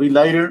is gonna be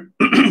lighter,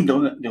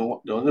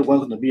 the other one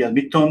is gonna be a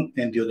mid-tone,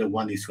 and the other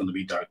one is gonna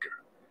be darker.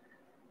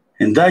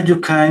 And that you're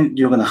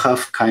gonna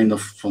have kind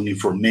of some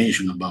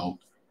information about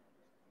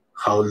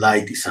how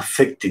light is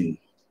affecting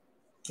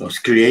or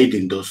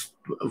creating those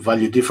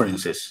value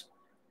differences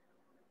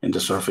in the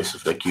surface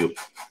of the cube.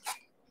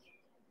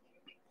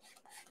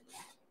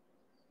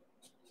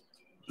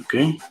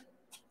 Okay.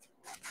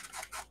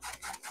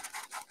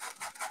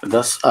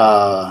 That's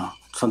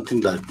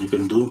something that you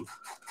can do.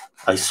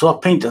 I saw a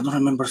painter, I don't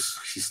remember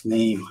his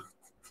name.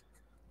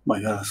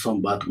 My God, I'm so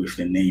bad with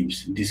the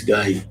names. This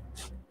guy,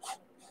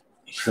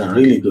 he's a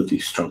really good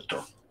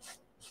instructor.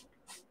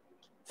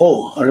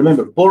 Oh, I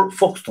remember Paul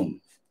Foxton.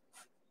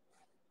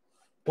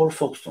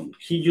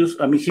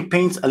 He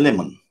paints a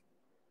lemon.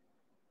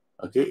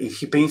 Okay, and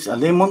he paints a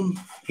lemon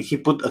and he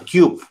put a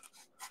cube,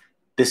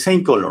 the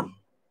same color.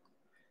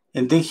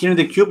 And then here in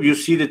the cube, you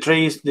see the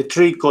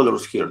three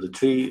colors here, like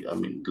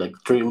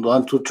 3,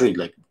 1, 2, 3,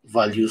 like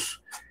values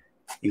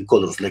in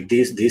colors, like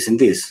this, this, and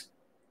this.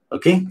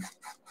 Okay?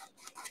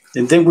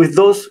 And then with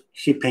those,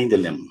 he painted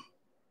the lemon.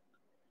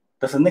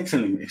 That's an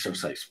excellent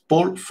exercise.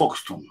 Paul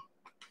Foxton.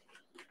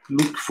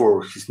 Look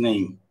for his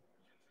name.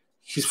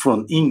 He's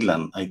from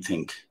England, I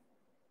think.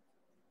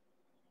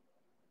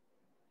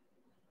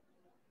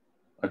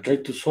 I try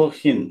to saw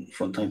him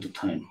from time to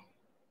time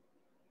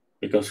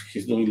because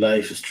he's doing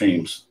live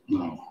streams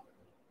now.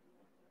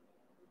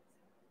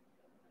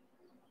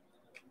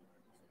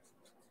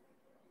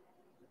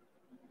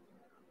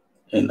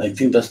 And I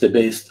think that's the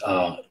best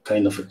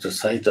kind of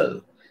exercise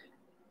that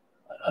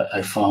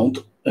I found.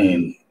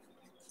 And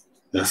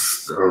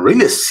that's a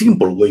really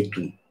simple way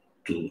to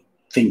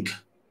think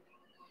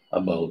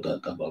about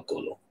that, about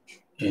color.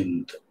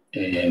 And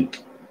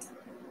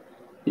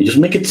you just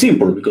make it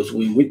simple, because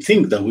when we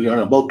think that we are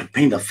about to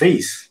paint a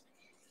face,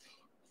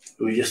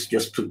 we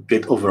just to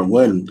get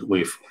overwhelmed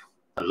with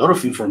a lot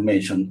of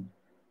information,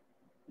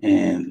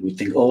 and we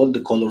think all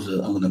the colors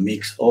that I'm gonna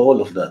mix,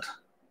 all of that.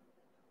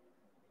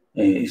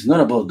 It's not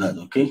about that,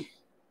 okay?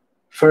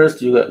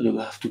 First, you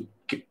have to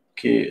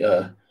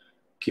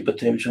keep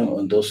attention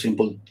on those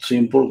simple,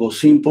 go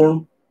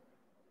simple.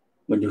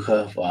 When you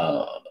have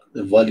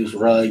the values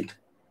right,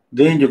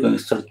 then you can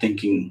start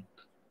thinking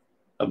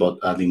about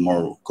adding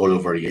more color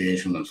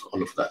variation and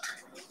all of that.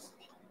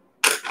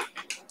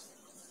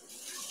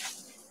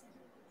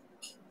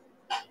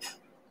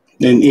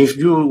 And if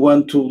you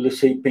want to, let's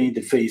say, paint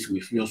the face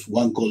with just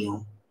one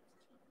color,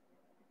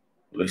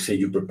 let's say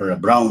you prepare a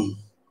brown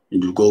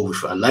and you go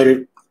with a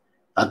lighter,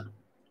 add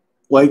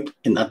white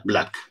and add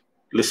black.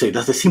 Let's say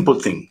that's the simple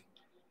thing.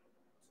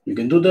 You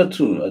can do that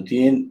too. At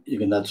the end, you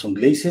can add some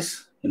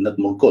glazes and add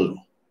more color.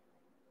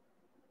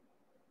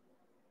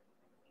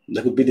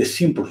 That would be the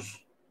simplest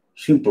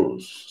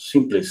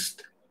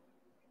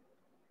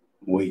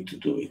way to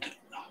do it.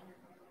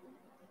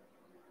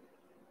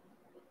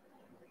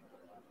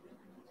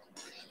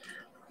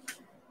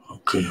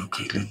 Okay,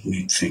 let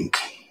me think.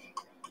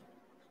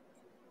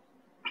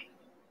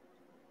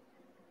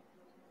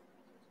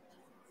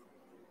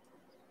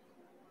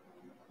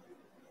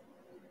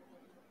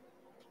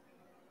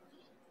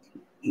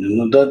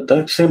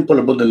 That example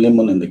about the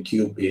lemon and the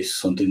cube is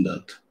something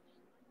that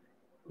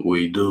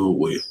we do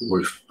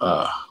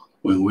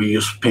when we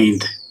use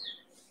paint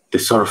the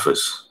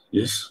surface.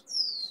 Yes,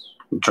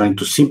 we're trying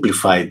to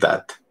simplify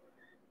that.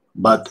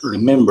 But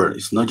remember,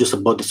 it's not just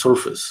about the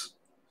surface.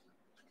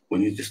 We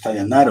need to study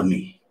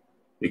anatomy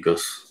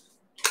because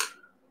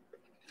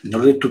in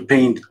order to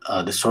paint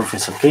the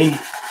surface, okay,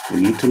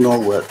 we need to know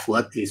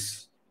what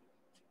exists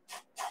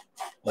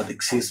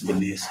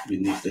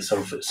beneath the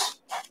surface.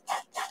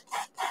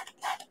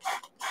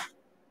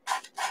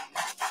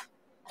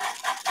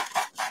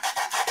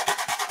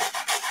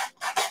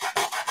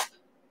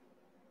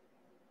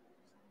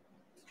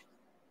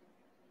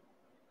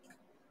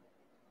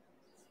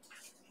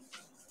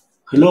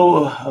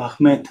 Hello,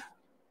 Ahmed.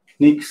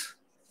 Nix,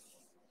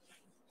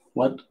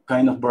 what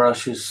kind of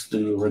brushes do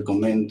you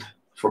recommend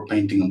for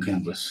painting on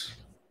canvas?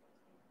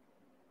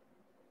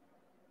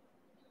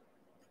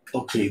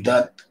 Okay,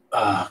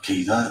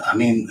 I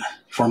mean,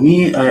 for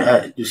me,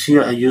 you see,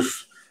 I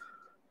use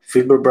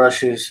fiber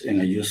brushes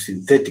and I use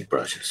synthetic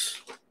brushes.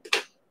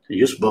 I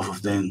use both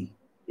of them.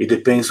 It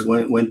depends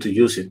when to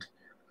use it.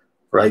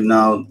 Right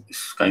now,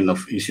 it's kind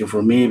of easier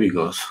for me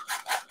because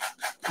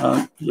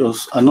I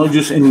not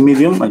use any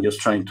medium. I'm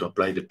just trying to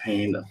apply the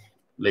paint,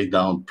 lay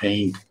down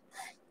paint,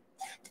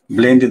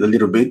 blend it a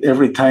little bit.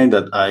 Every time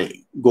that I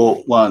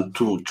go 1,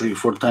 2, 3,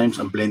 4 times,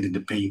 I'm blending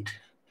the paint.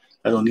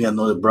 I don't need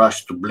another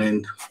brush to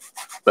blend,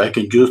 but I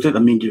can use it. I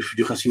mean, if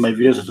you can see my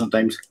videos,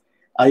 sometimes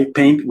I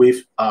paint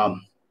with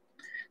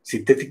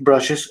synthetic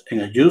brushes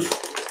and I use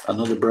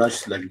another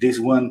brush like this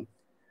one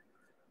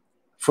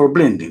for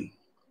blending.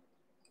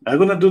 I'm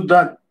gonna do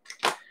that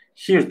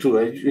here too.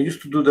 I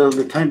used to do that all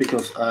the time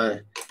because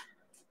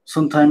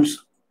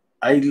sometimes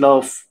I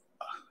love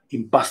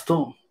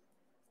impasto,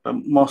 but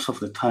most of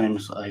the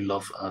times I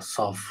love a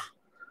soft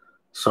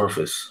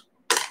surface.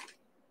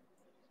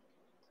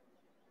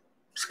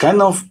 It's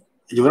kind of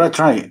you gotta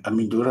try. I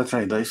mean, you gotta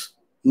try. That is,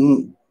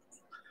 I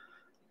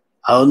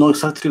don't know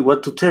exactly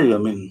what to tell you. I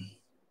mean,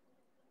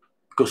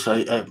 because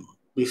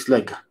it's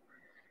like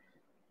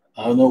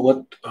I don't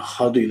know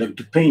how do you like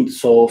to paint,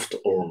 soft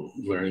or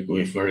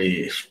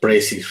very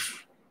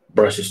expressive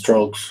brush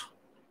strokes.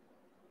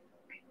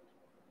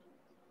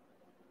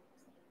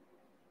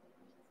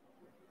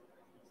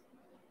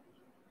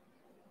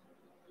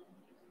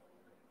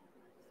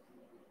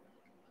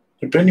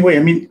 But anyway,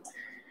 I mean,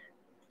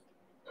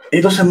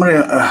 it doesn't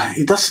matter.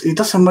 It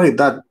doesn't matter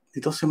that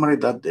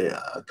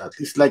that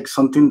it's like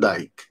something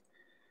like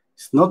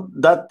it's not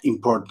that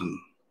important.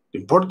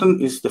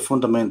 Important is the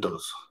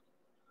fundamentals.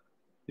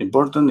 The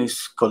important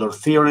is color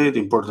theory. The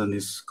important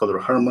is color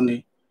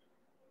harmony.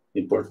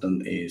 The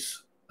important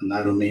is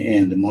anatomy,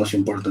 and the most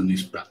important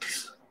is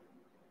practice.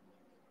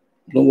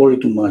 Don't worry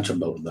too much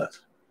about that,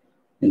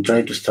 and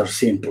try to start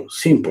simple,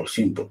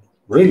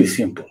 really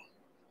simple.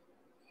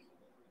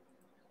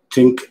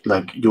 Think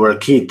like you are a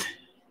kid.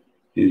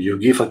 You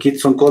give a kid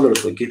some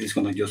colors, the kid is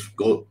gonna just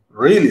go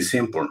really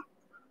simple.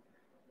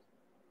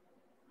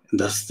 And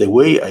that's the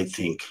way I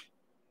think.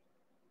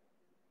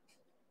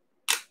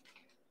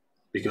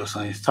 Because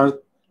I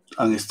start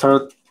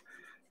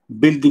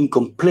building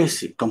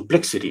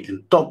complexity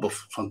on top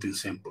of something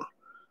simple.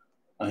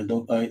 I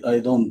don't know.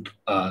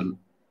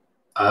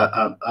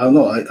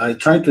 I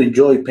try to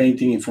enjoy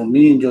painting, and for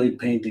me, enjoy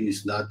painting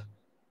is that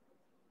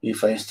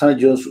if I start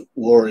just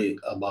worry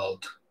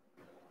about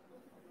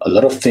a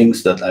lot of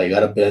things that I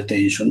gotta pay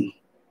attention,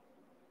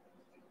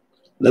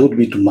 that would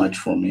be too much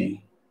for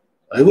me.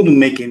 I wouldn't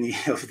make any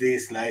of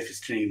these live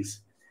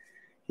streams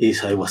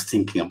if I was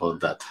thinking about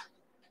that.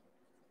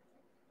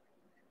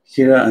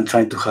 Here I'm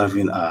trying to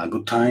having a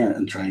good time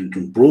and trying to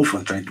improve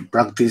and trying to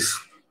practice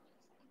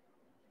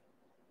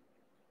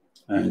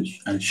and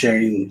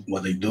sharing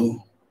what I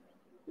do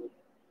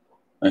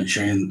and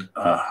sharing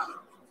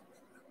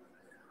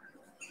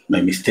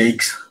my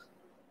mistakes,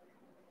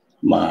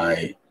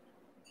 my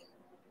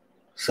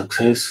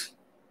success,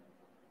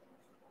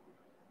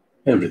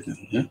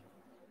 everything. Yeah.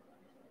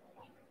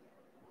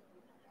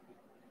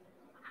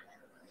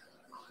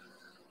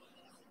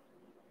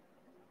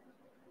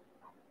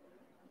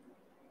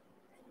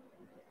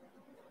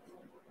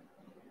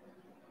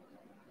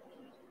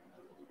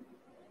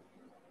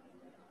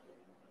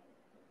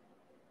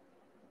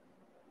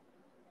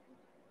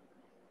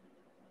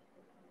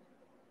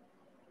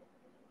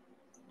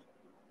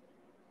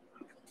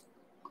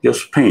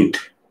 Just paint.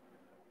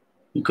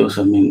 Because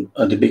I mean,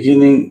 at the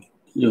beginning,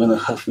 you're gonna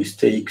have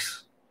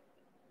mistakes.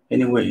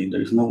 Anyway,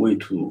 there is no way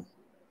to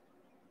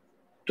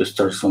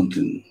start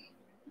something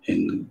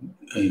and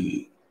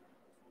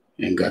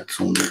and got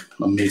some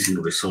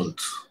amazing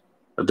results.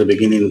 At the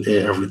beginning,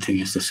 everything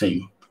is the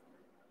same.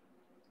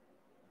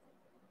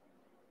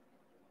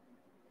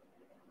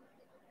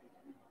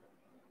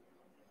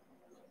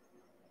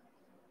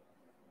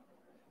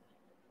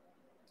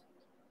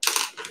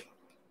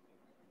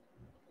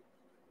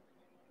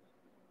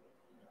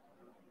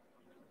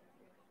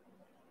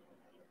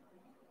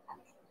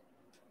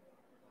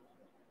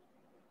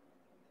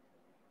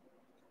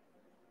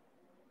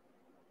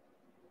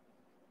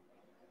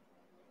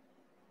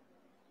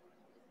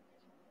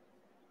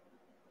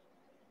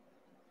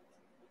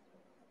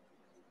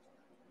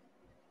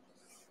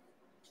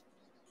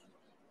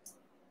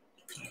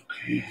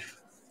 Okay.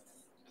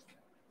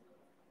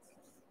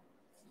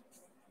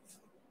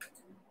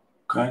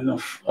 Kind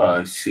of,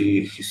 I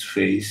see his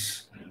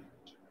face.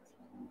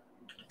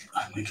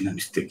 I'm making a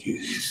mistake in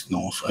his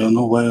nose. I don't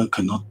know why I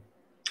cannot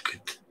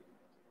get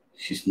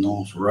his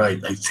nose right.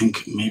 I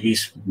think maybe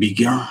it's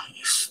bigger.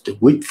 It's the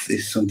width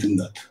is something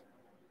that,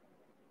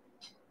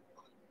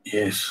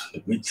 yes,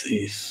 the width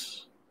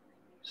is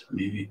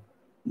maybe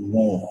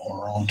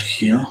more around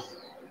here.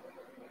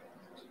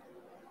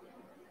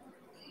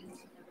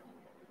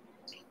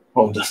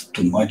 Oh, that's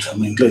too much. I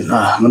mean,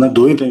 I'm gonna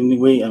do it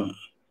anyway.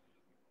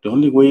 The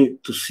only way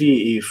to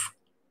see if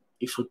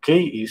it's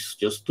okay is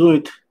just do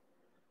it.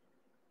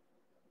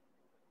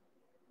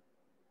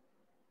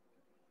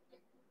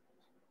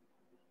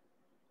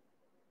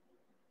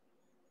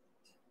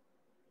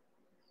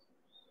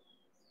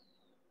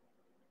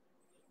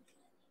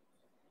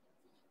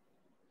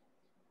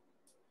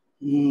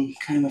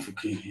 Kind of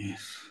okay,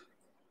 yes.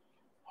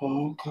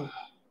 Okay.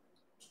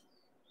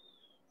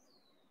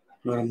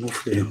 I'm gonna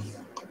move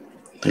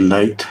the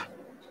light.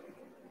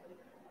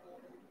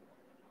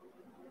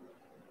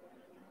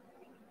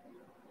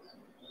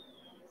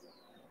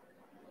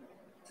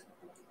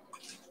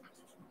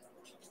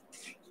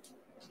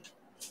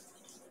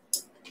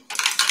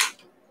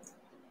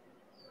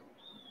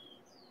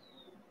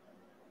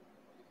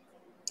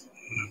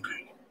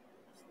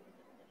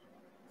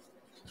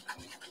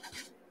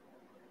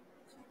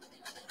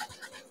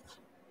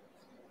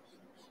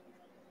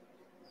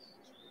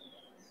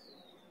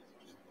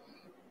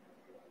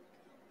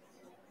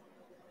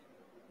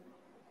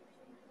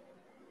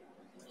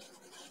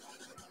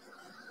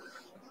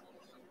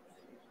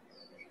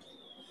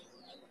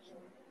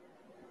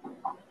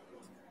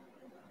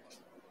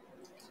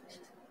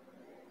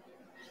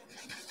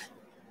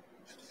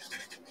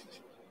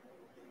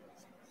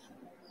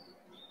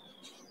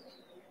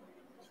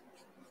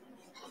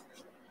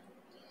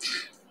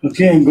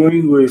 Okay, I'm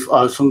going with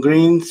some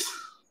greens.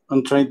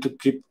 I'm trying to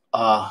keep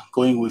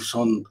going with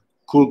some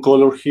cool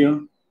color here.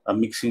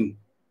 I'm mixing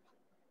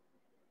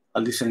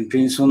alizarin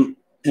crimson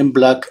and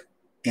black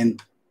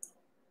and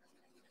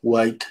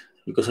white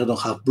because I don't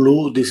have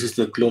blue. This is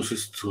the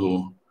closest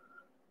to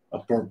a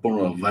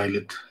purple or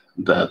violet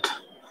that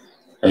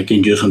I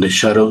can use on the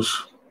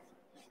shadows.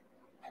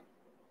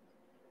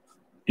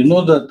 You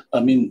know that, I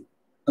mean,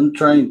 I'm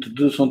trying to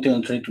do something,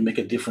 I'm trying to make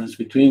a difference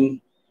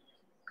between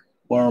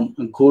warm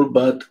and cool,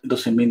 but it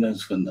doesn't mean I'm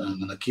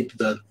gonna keep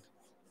that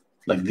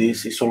like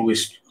this. It's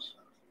always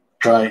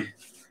try,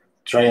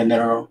 try and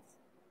error.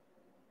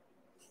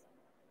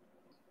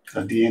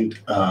 At the end,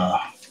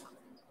 I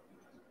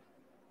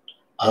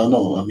don't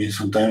know. I mean,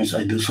 sometimes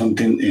I do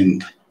something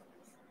and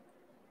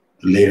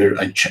later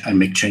I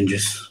make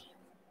changes.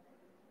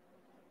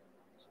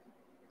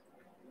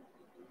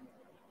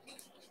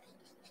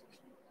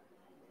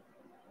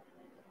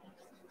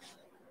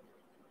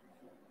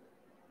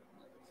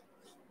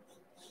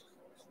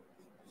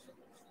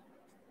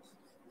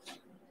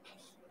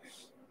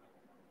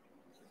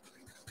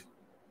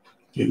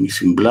 You're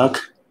mixing black,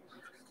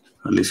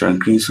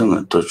 alizarin crimson,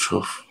 a touch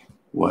of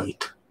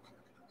white.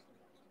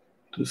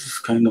 This is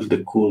kind of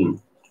the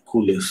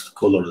coolest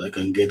color I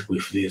can get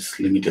with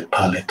this limited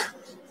palette.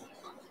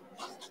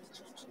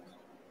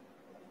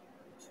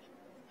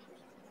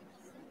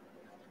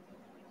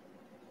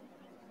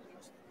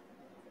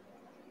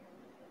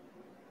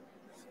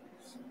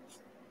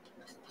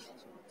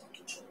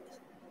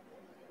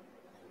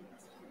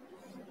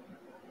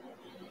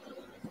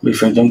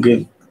 If I don't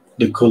get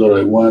the color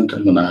I want,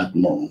 I'm gonna add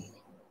more,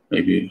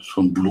 maybe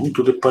some blue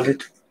to the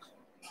palette.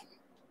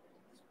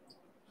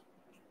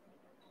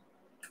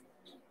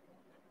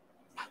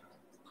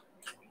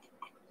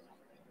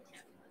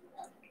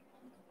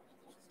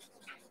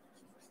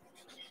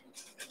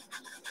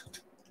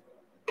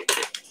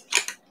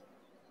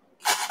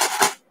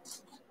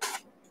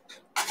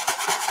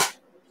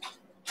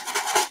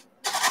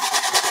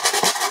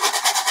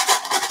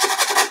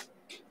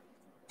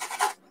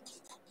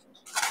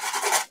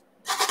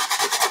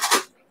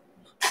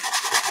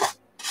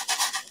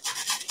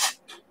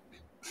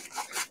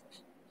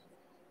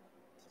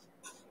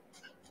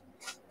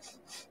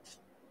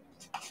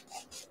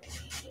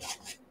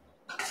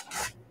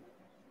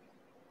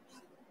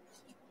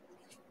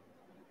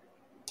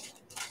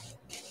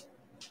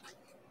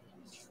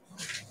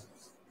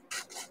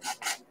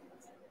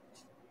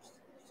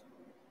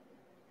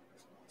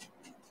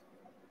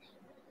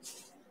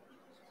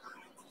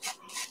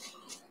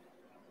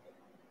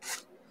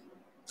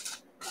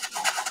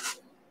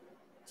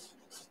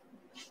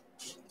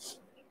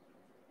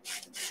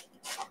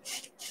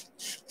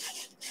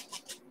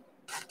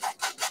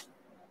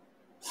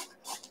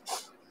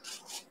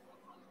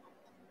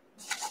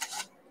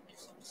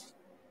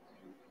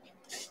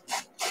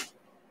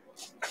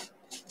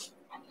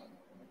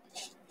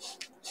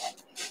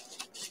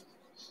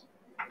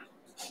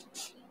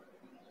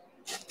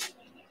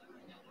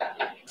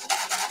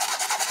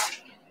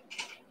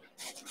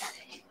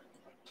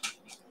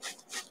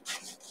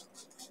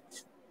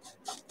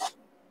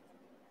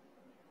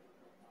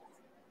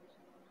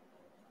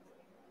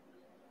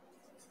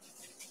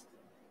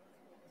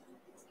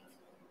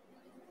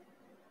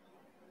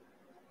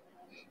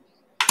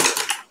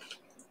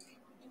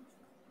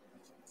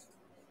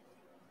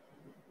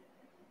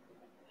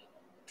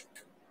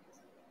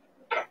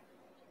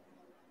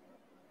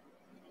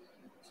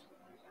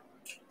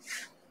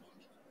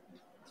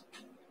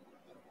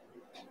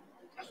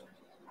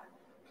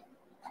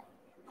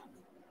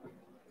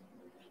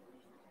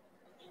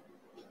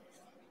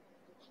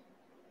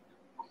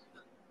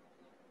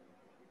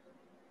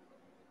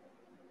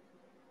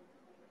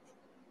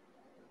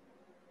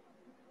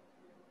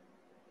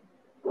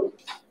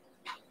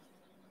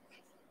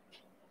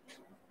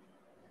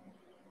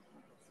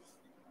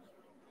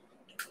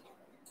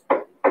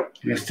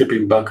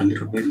 Stepping back a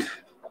little bit,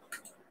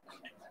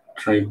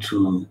 trying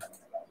to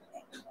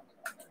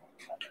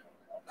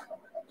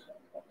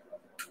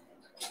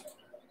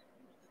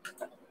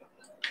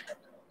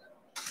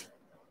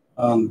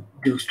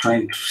just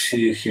trying to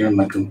see here on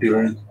my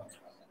computer.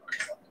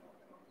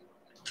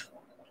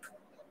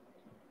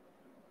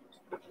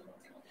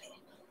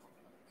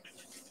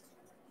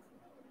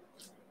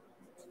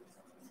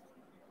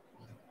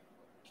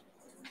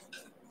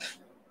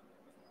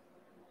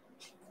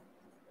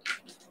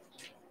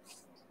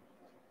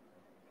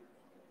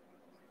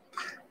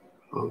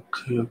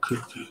 Okay.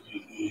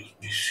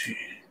 Let me see.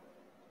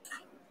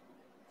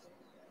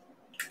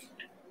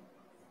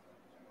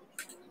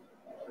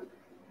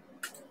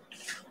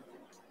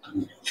 Let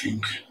me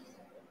think.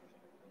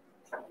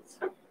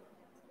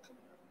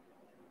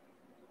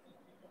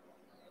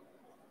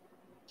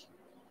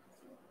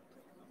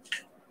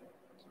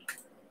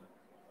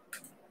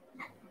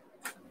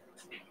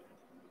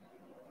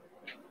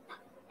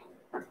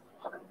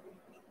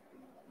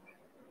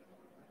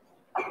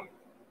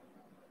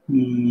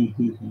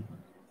 Mhm.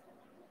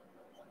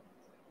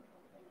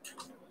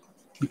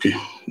 Okay,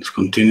 let's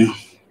continue.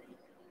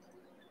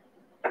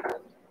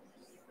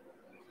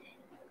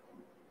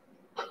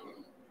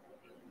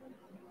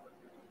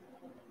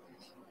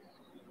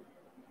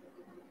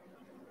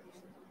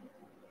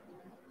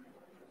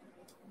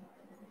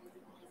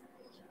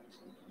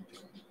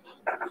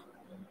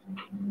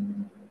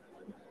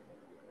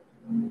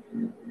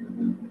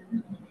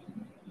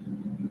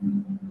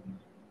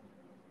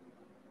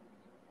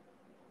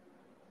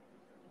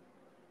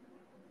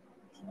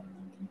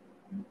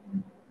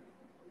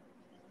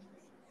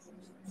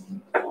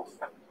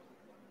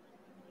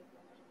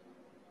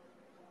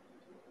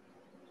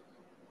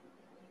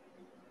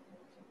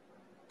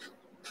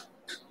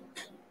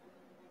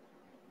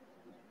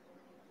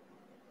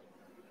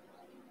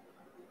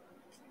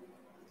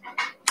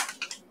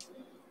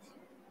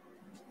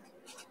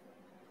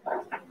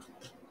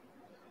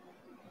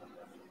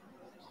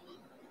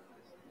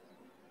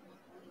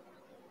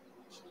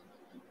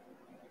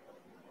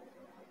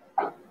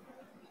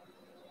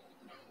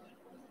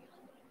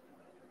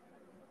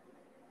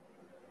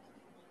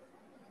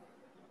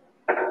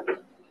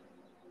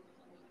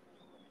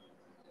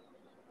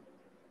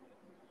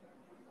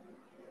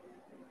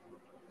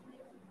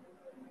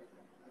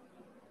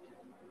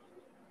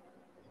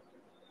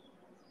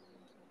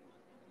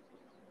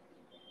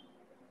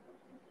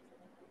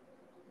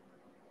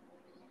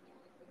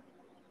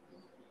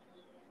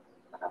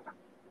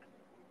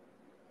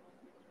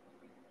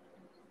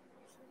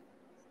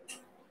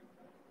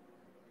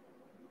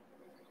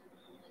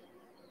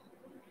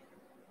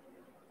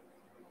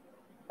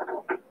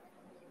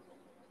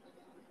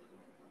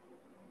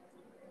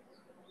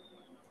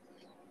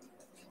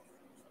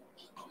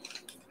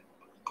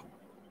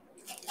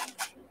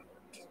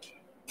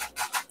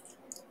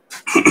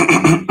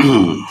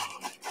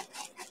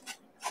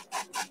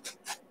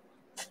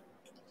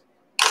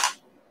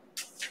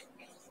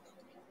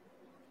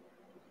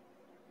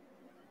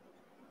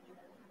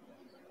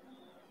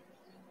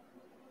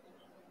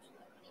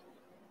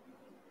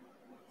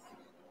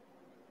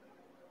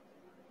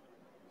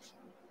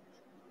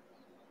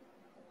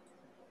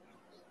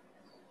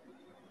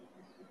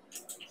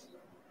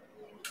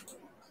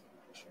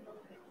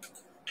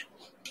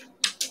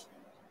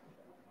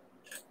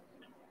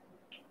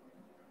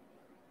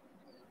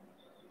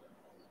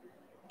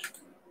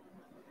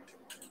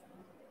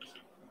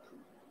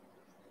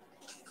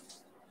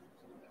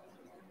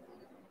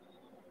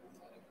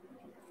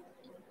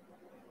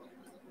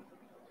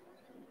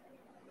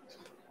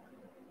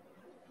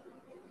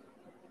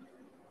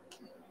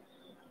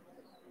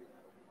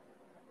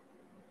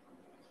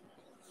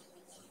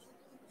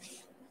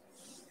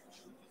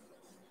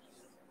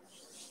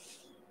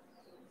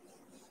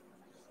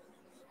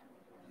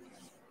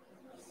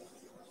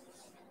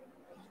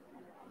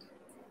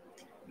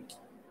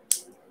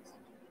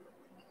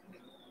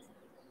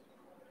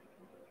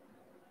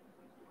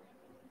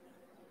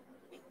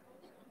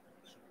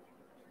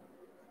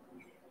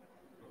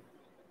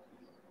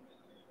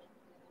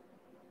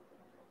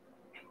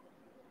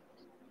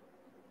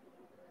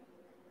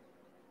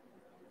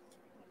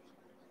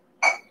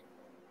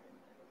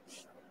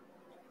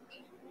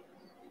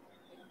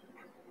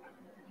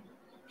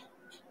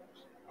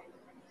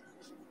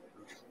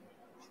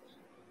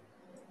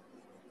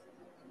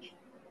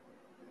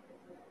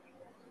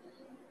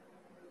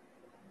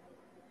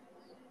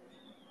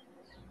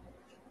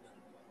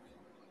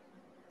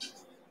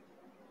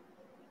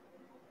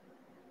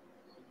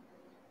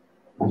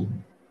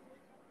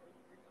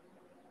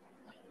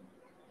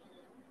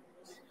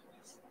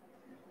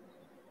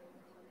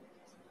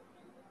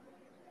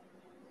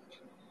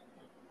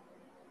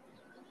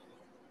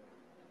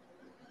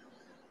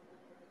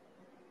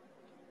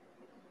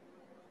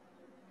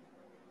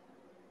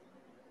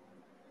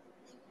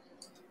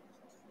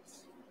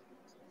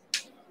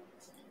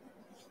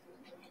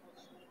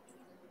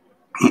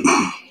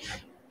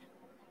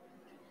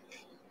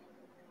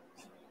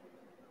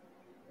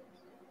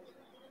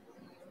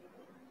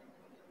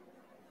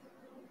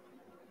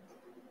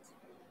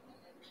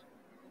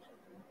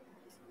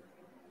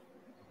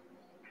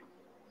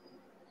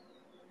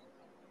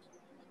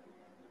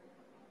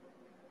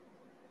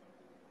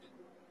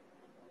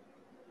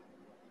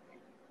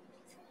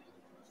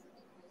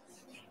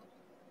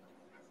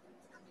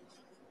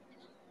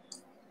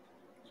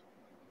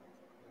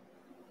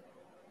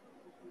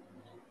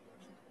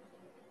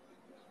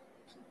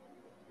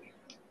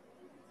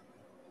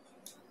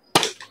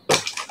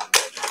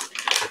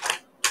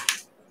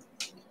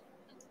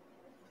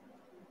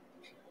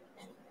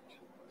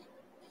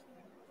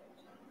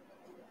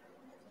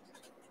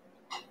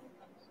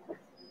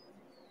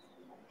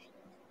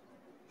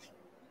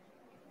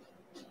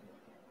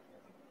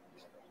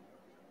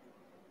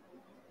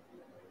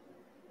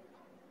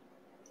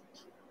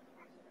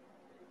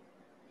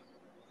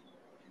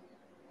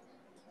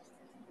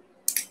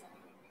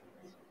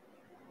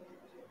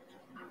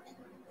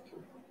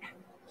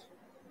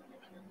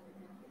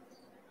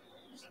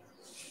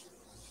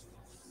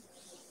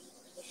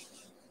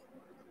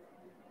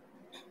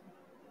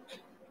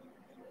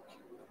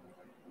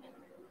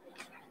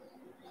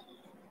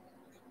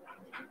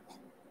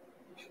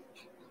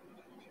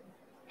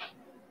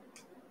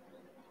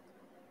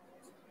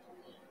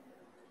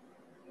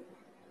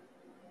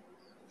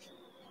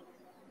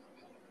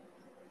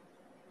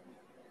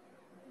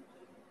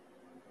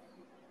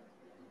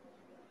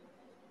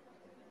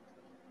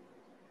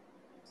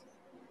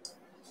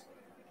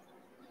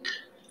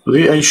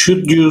 Okay, I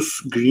should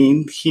use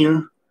green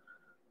here,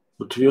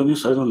 but to be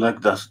honest, I don't like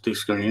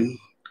this green.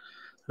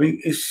 I mean,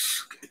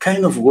 it's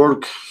kind of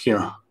work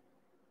here.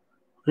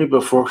 Okay,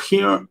 but for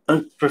here,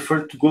 I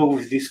prefer to go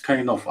with this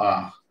kind of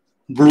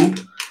blue.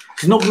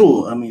 It's not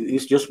blue, I mean,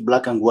 it's just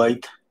black and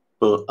white,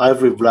 but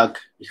every black,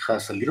 it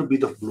has a little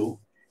bit of blue.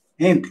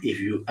 And if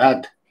you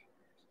add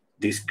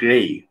this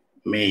gray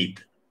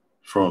made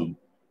from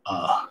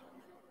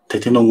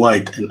titanium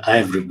white and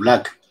ivory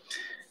black,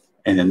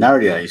 and an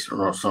area is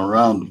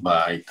surrounded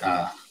by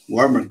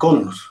warmer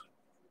colors,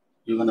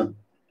 you're gonna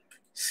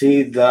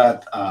see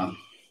that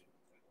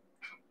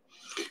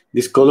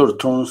this color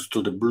turns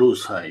to the blue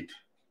side.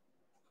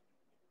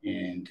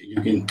 And you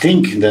can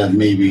think that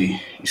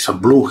maybe it's a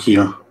blue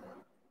here,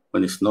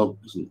 when it's not.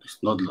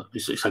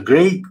 It's a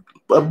gray,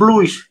 a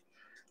bluish.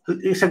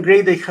 It's a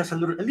gray that has a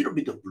little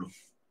bit of blue.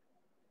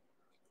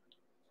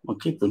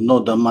 Okay, but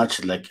not that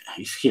much like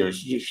it's here.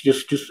 It's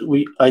just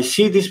I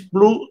see this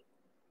blue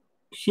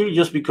here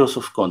just because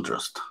of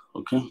contrast.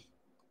 Okay,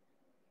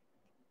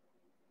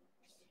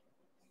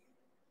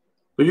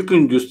 but you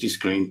can use this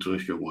green too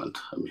if you want.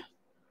 I mean,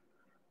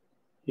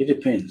 it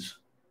depends.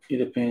 It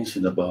depends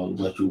about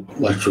what you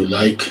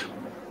like.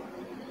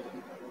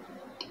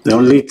 The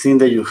only thing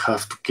that you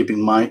have to keep in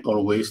mind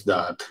always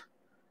that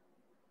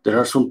there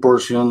are some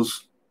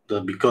portions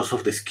that, because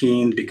of the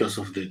skin, because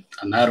of the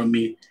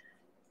anatomy,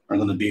 are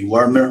going to be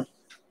warmer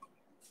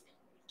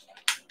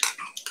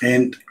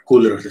and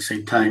cooler at the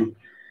same time.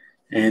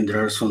 And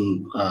there are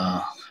some,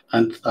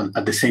 and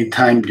at the same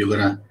time, you're going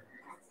to,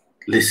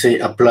 let's say,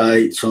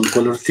 apply some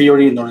color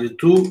theory in order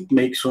to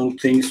make some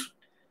things,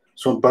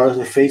 some part of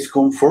the face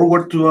come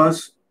forward to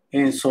us,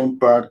 and some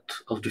part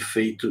of the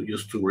face to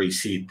just to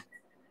recede.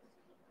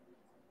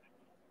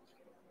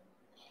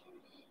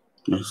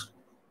 Yes.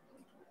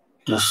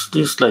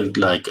 Just like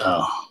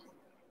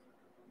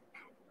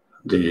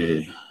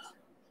the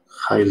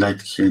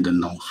highlight here in the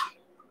nose.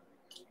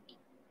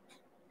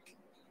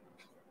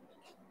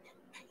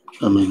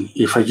 I mean,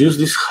 if I use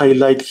this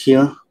highlight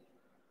here,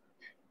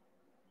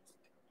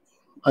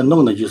 I'm not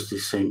gonna use the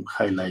same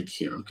highlight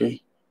here,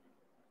 okay?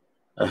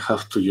 I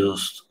have to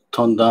just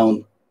tone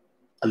down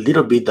a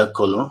little bit that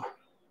color,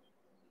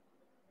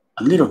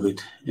 a little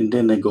bit, and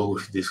then I go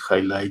with these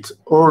highlights,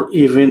 or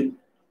even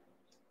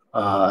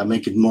I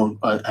make it more,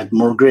 add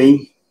more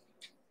gray.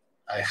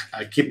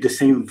 I keep the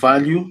same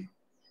value,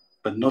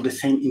 but not the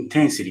same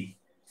intensity.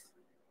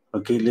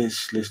 Okay,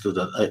 let's do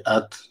that. I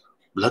add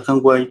black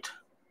and white.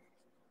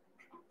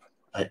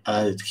 I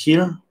add it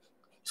here.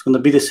 It's gonna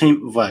be the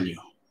same value,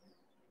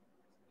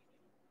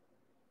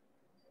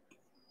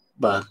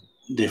 but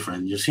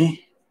different, you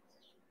see?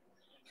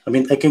 I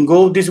mean, I can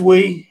go this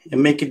way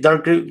and make it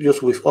darker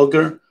just with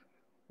ochre,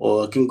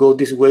 or I can go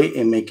this way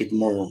and make it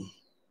more,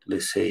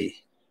 let's say,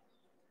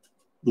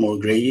 more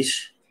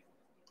grayish,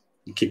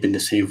 keeping the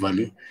same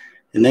value.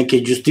 And I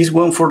can use this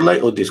one for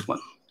light or this one.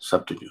 It's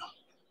up to you.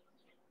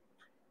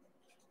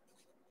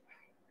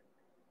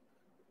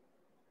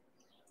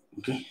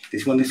 Okay,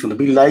 this one is gonna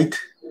be light,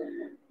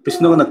 but it's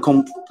not gonna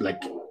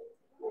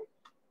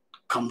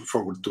come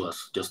forward to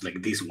us just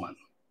like this one.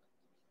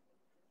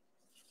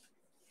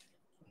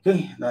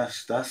 Okay,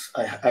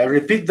 I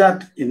repeat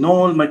that in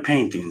all my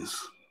paintings.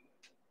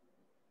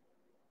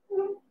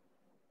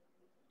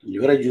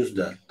 You gotta use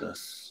that.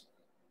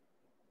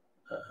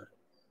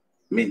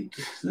 I mean,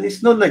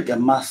 it's not like a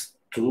must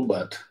to,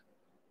 but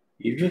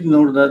if you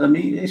ignore that, I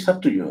mean, it's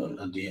up to you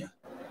at the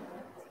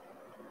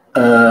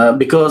end.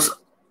 Because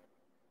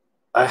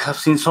I have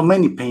seen so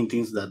many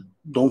paintings that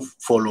don't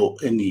follow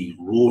any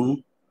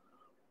rule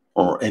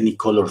or any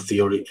color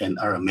theory and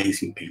are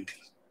amazing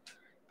paintings.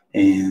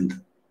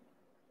 And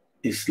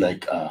it's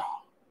like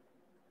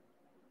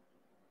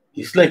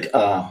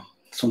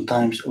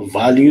sometimes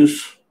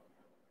values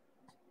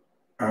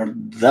are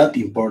that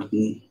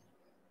important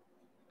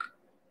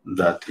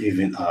that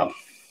even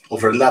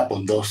overlap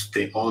on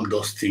all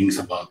those things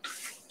about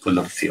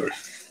color theory.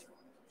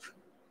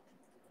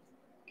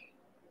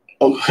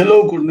 Oh,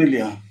 hello,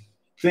 Cornelia.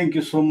 Thank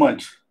you so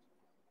much.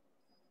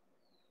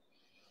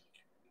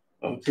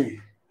 Okay,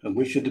 I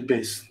wish you the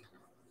best.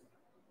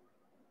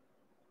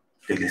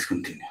 Okay, let's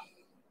continue.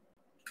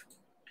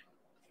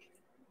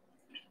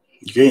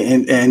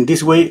 Okay, and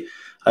this way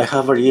I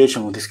have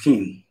variation of the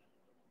skin.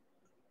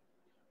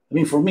 I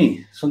mean, for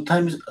me,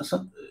 sometimes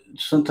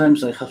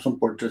I have some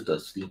portraits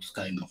that looks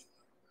kind of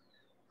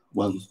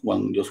just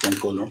one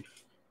color,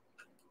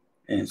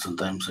 and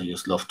sometimes I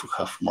just love to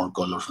have more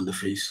colors on the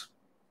face.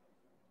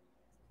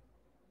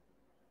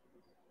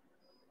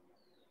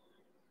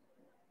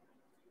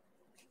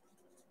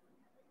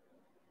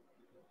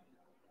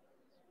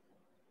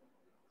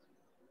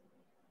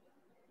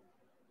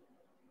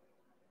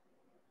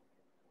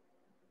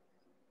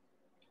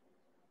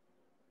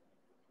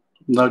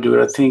 Now you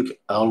gotta think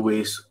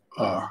always,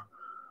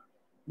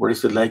 where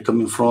is the light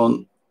coming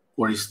from?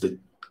 Where is the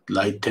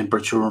light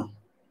temperature? And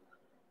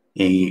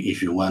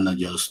if you wanna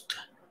just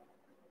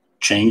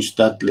change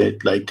that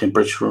light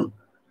temperature,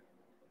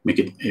 make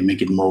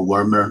it more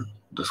warmer.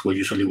 That's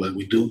usually what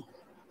we do.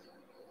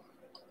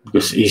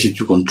 because it's easy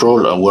to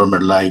control a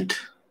warmer light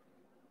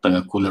than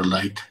a cooler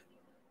light.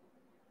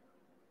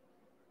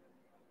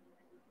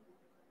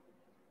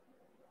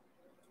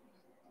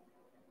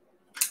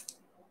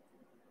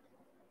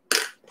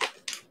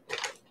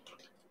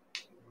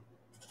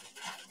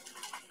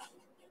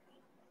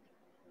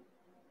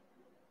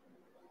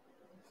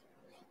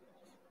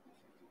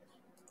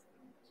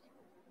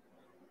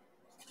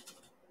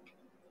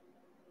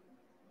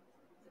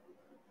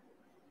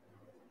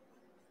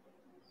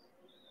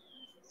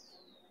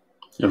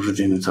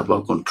 Everything is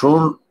about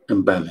control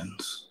and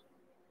balance.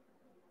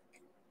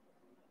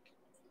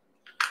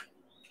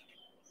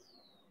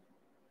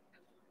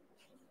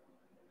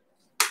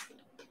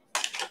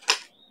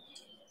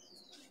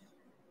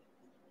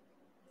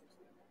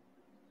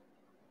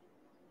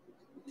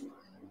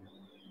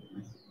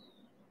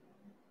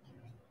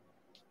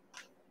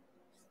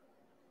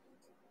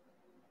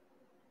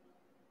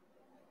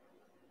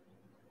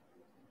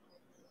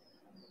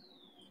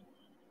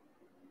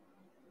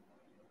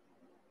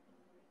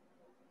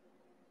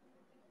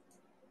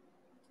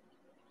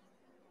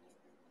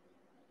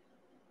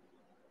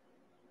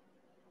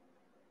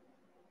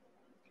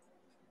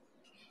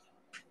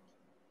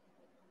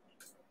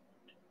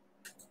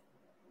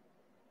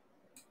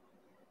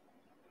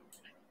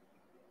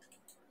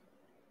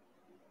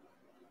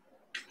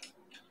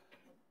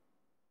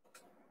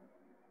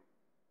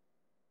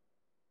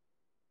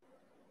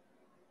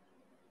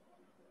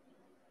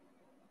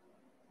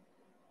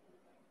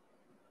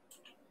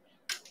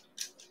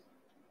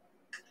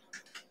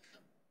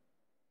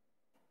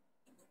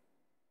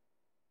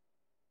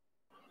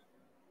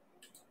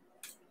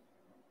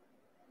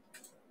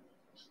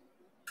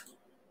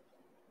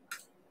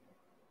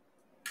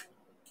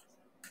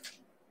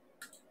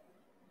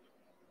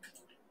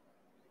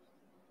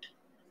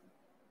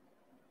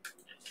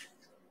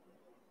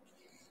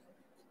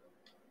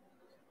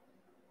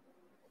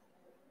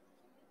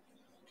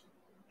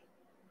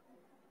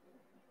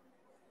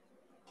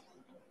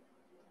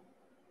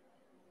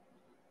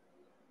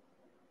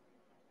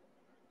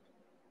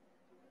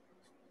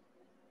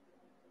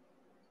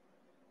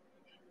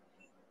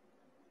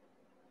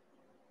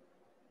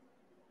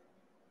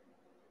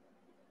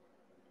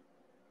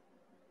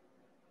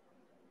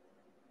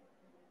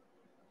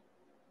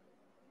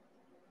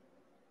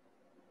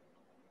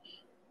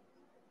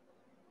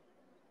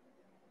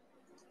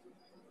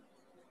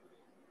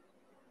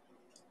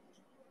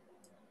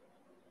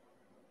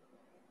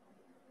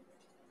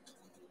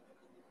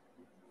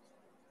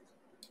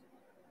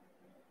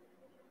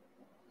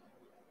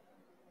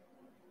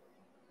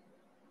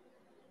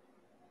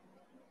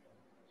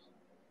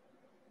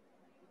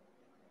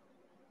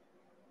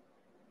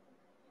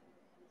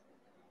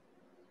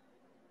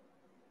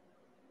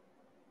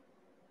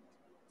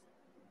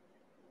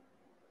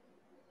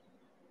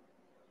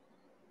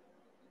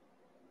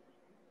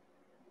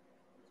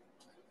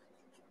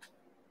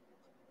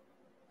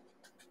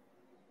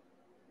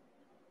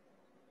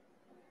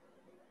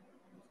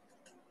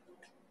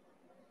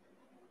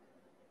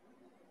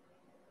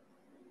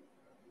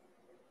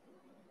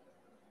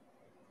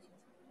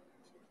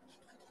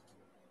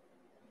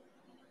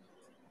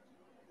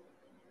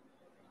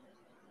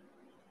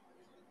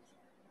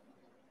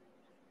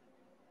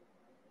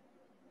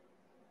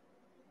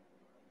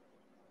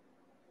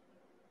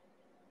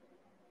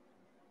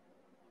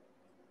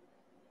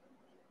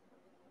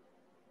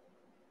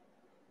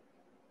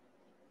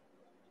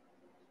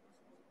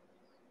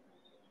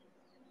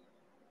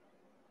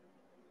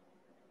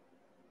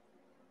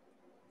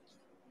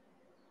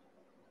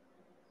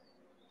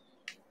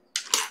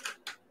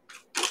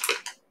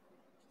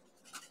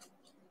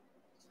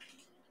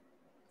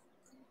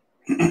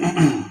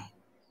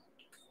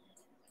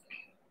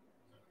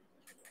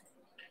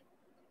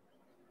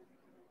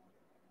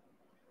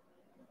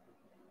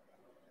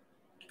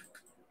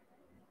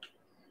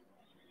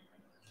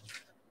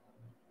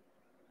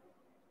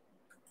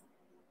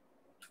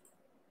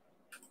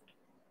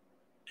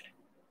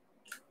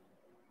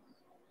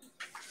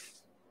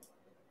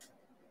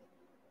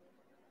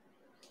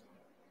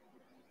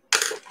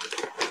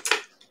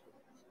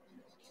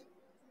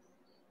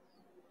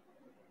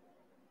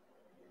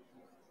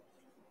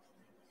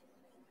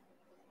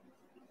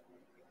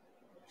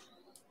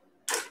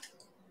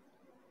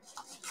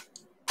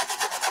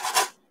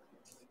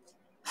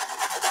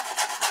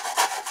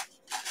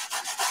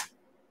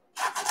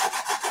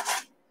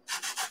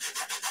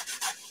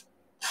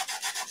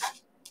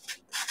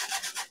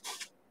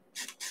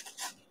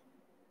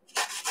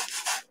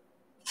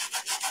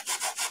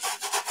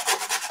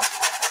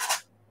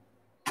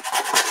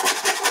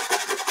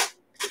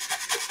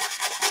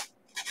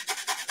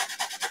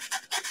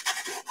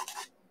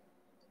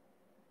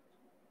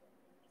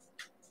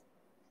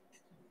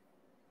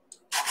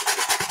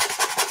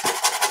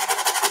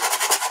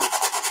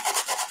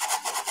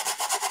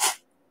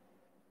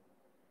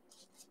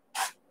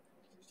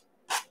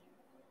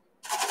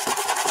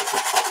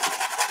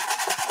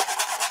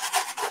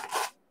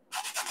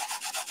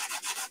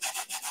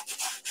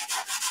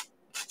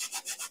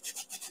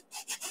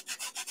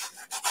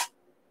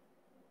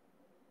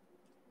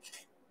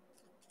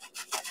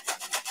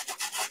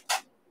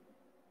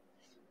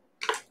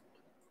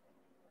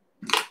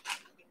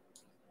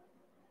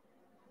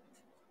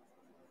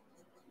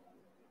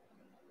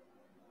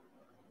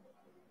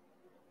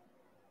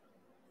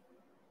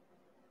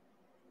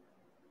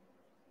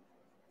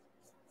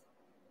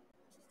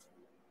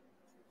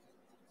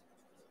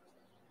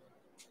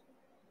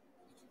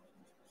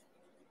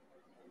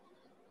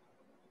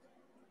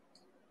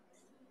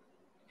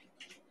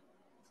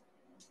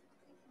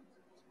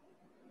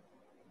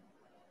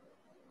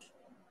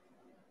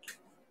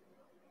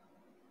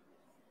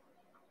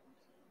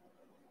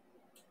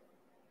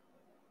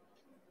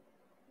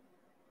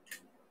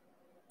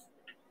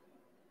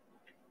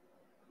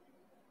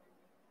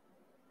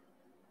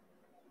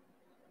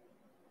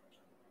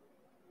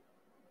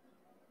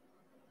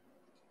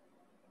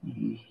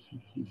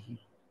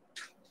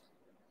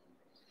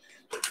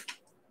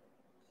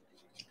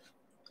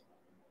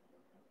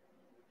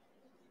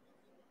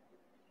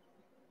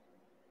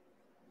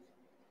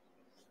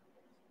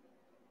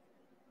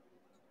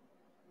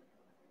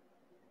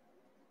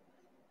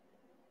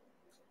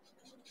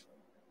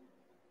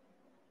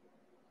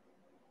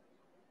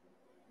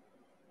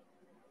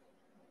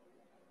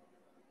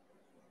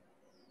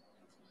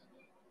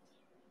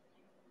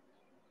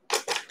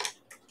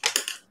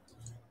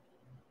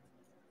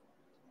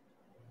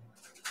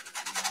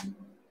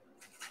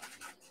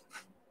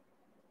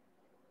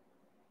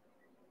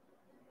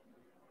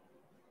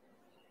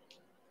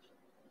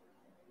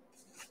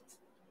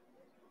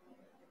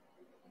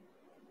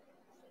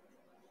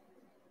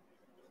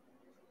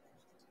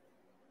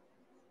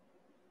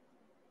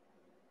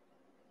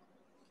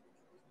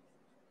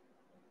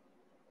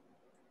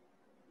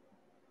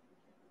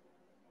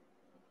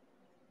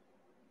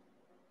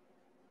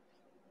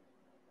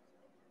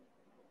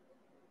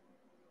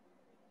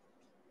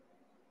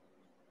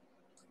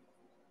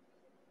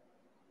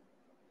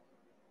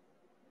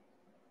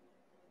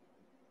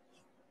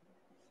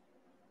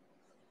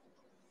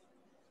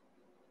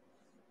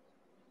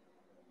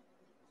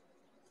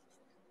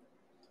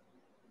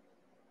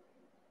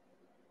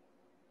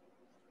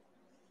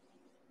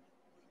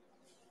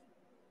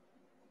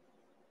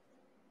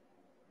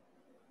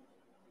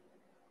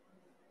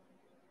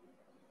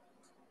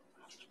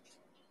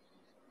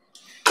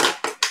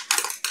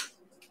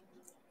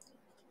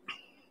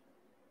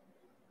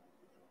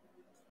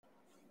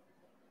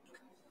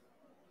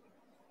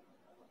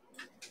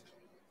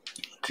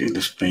 Okay,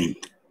 let's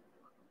paint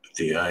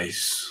the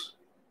eyes.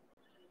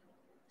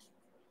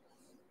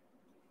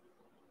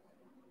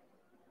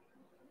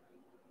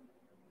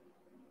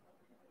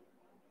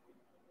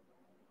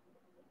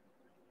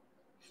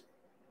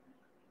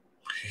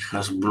 He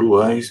has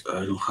blue eyes.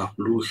 I don't have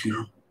blue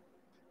here.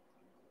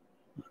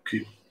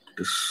 Okay,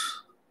 let's.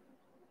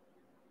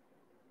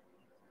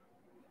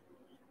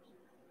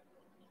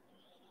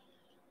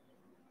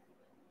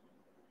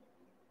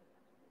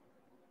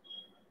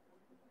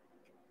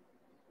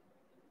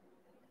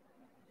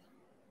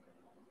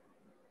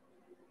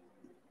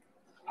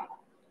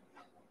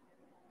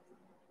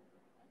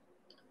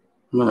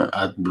 I'm gonna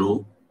add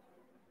blue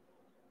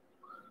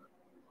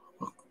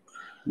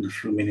in a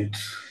few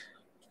minutes.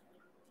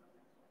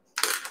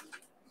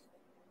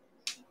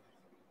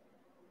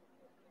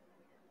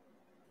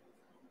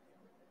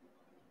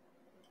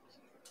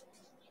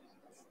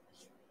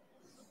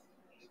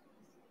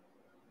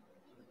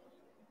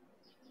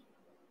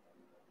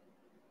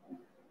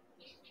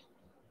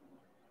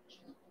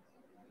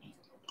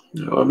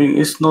 I mean,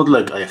 it's not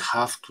like I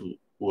have to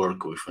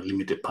work with a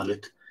limited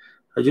palette.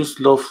 I just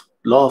love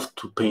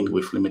to paint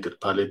with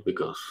limited palette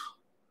because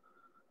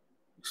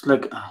it's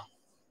like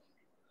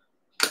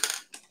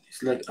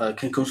I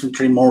can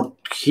concentrate more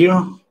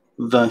here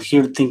than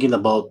here thinking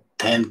about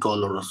 10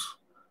 colors,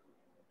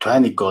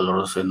 20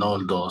 colors, and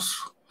all those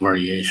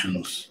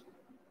variations.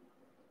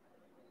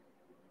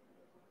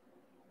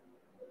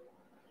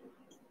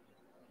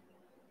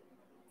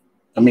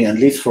 I mean, at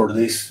least for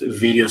these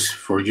videos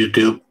for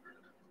YouTube,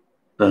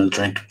 that I'm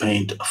trying to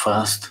paint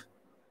fast.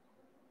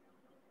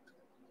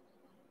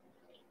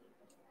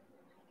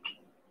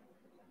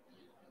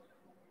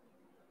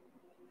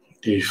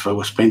 If I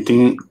was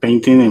painting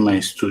in my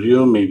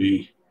studio,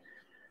 maybe,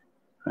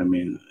 I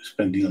mean,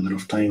 spending a lot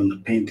of time on the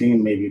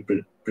painting, maybe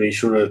pretty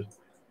sure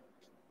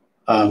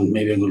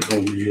maybe I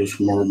will use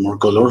more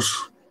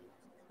colors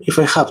if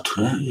I have to.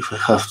 If I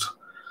have to.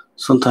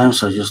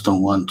 Sometimes I just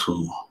don't want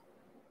to.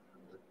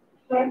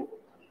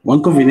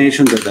 One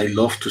combination that I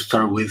love to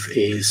start with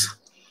is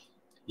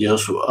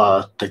just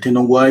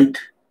titanium white,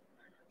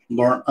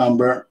 burnt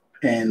umber,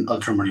 and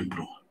ultramarine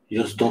blue.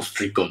 Just those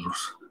three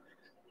colors.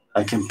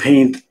 I can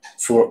paint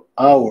for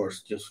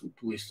hours just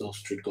with those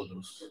three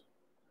colors.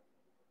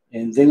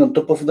 And then on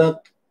top of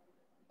that,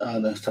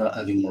 I start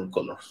adding more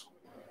colors.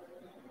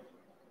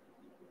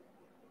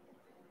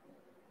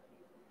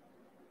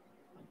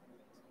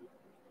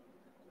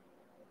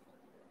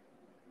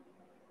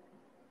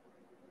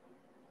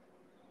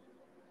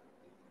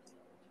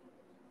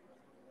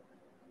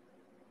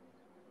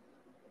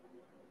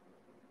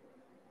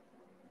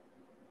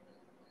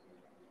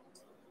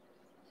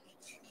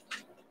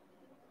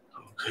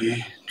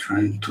 Okay,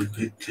 trying to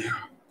get there.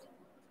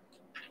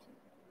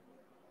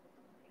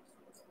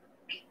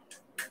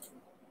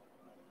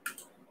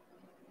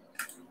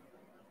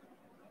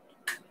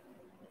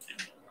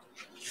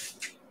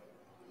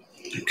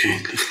 Okay,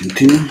 let's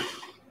continue.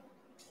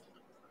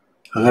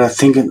 I gotta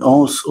think in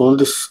all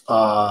this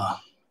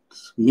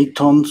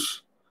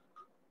midtones.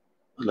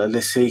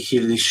 Let's say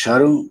here this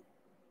shadow.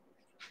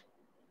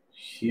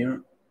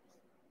 Here.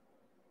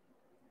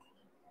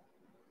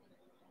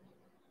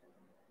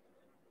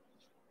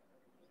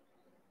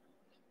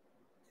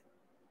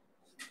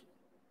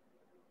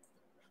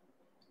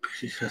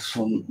 He has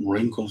some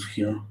wrinkles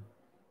here.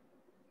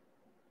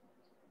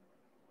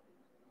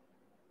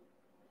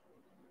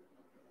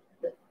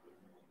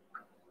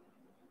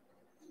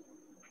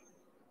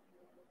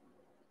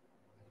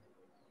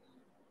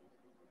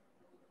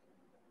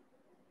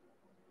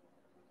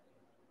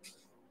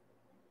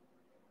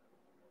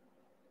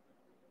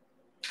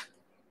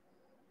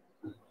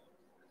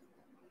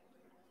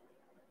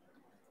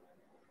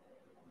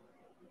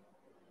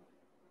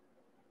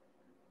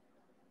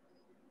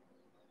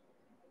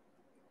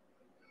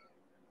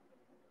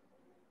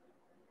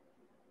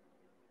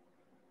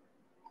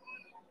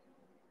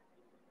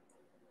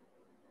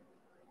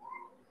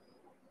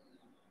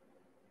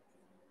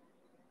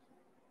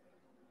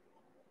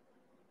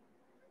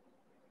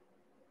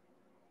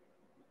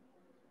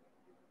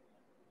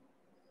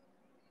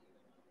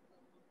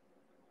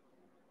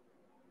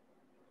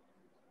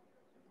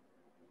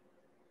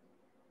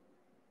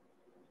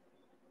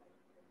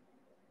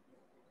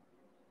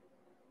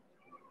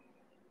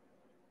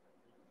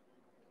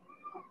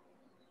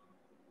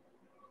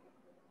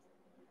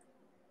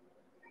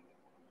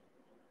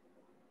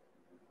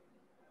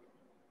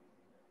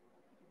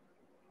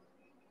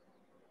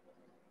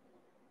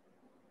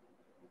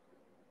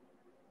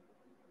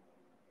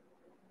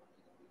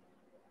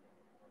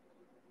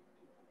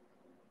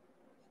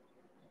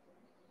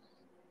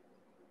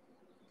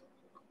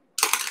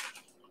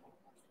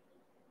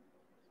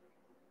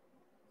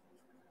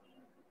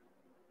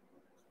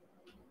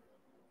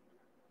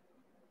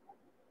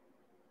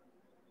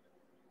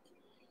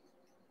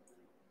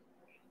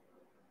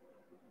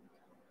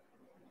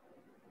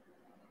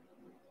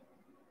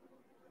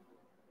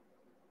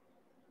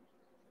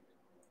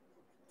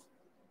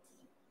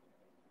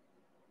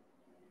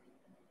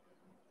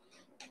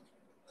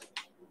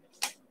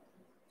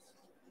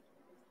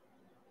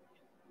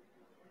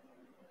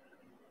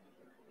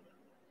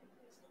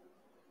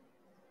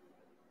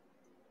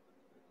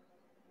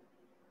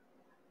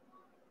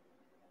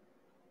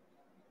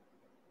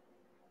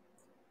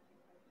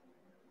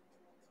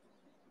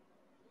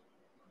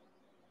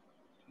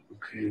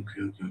 Okay.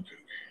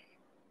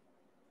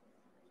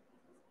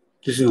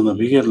 This is gonna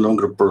be a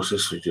longer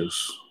process, so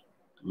just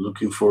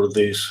looking for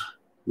these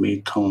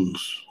midtones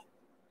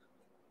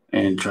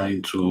and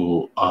trying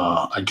to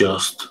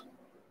adjust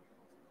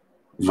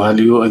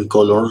value and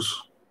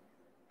colors,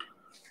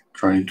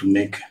 trying to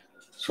make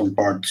some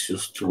parts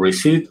just to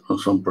recede or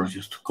some parts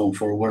just to come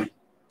forward.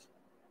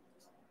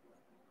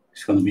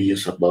 It's gonna be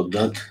just about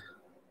that.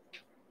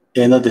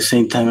 And at the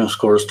same time, of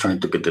course, trying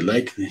to get the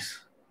likeness,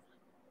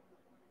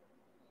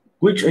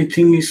 which I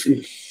think is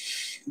in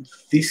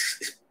this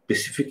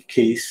specific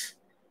case,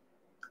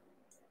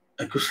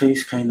 I could say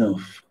is kind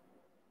of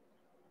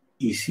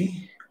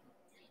easy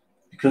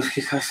because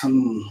he has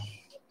some.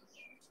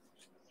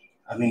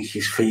 I mean,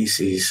 his face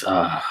is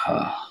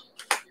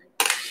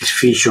his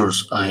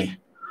features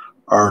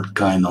are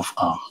kind of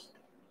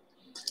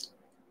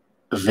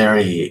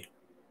very,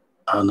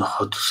 I don't know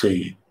how to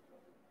say,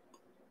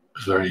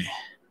 very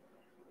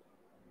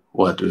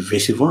what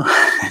visible.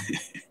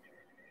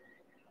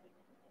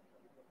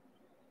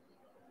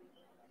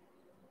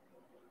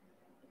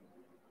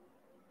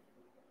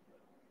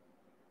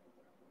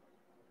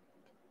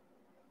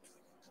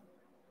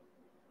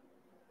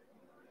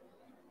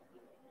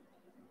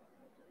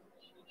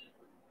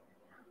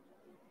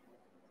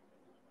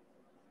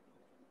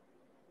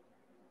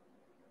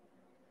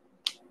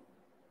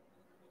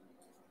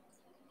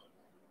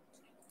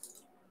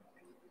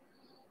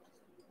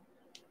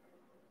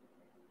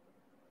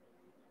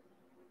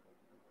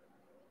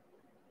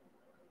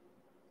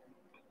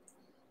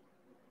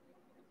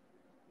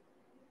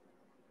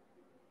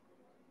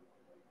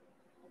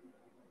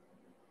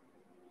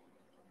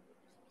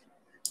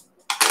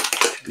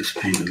 Let's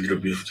paint a little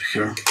bit of the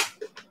hair.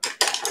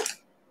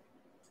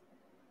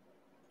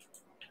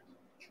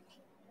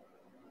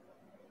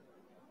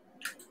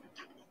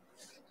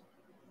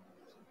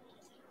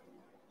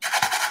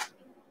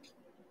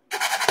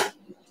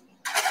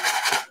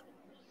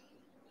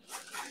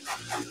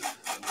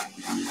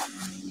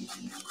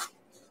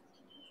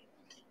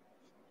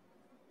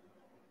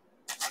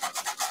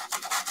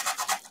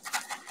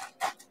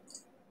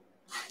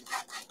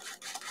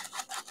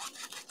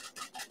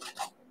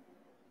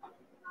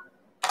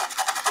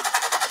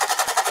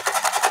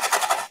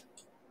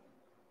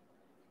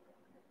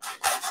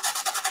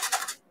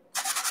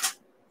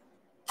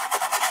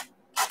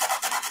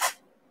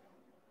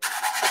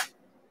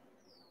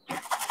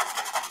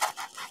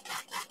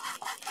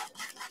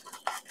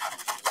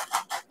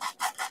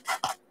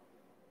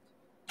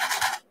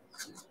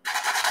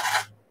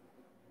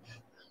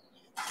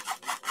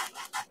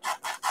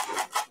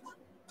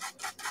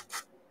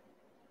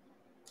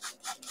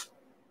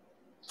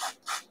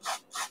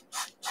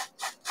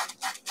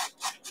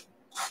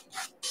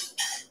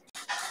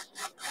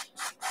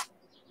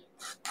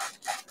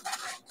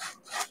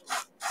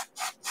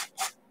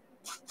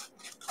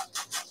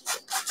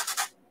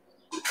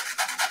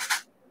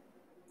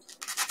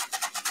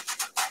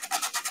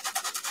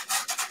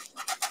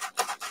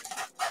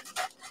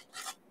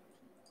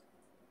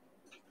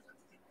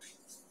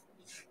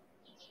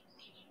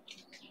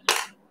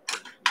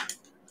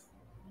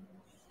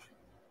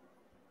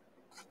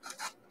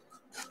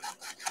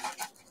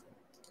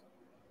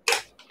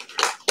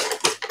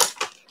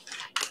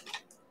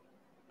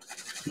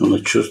 I'm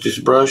gonna choose this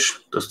brush.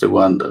 That's the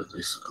one that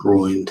is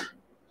ruined.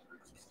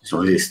 It's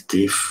really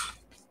stiff.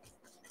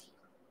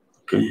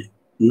 Okay.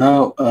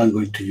 Now I'm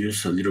going to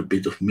use a little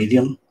bit of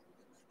medium.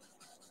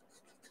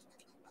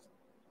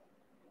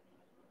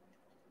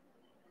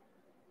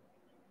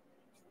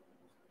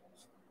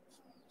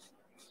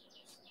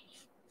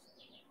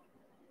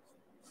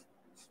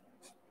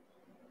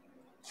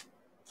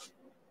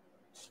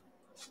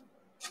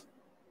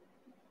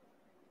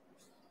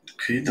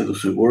 Okay, that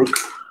doesn't work.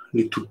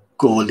 Need to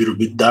go a little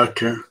bit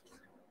darker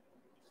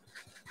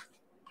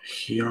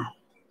here.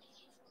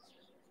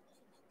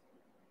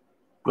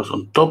 Because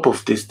on top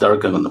of this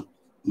dark, I'm gonna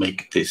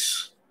make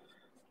these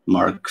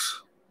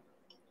marks.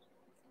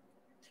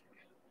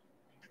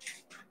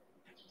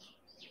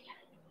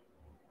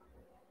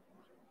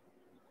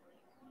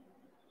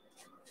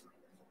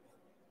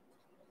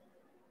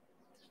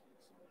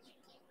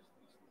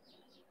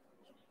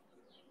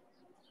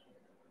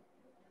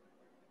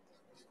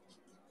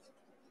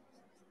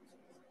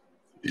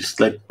 It's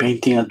like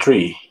painting a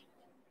tree.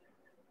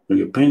 When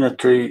you paint a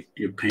tree,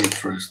 you paint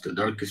first the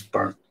darkest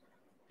part,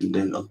 and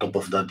then on top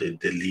of that,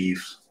 the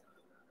leaves.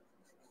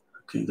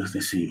 Okay, that's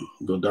the same.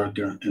 Go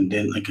darker, and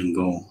then I can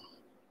go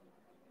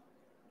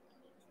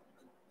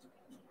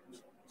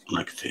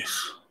like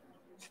this.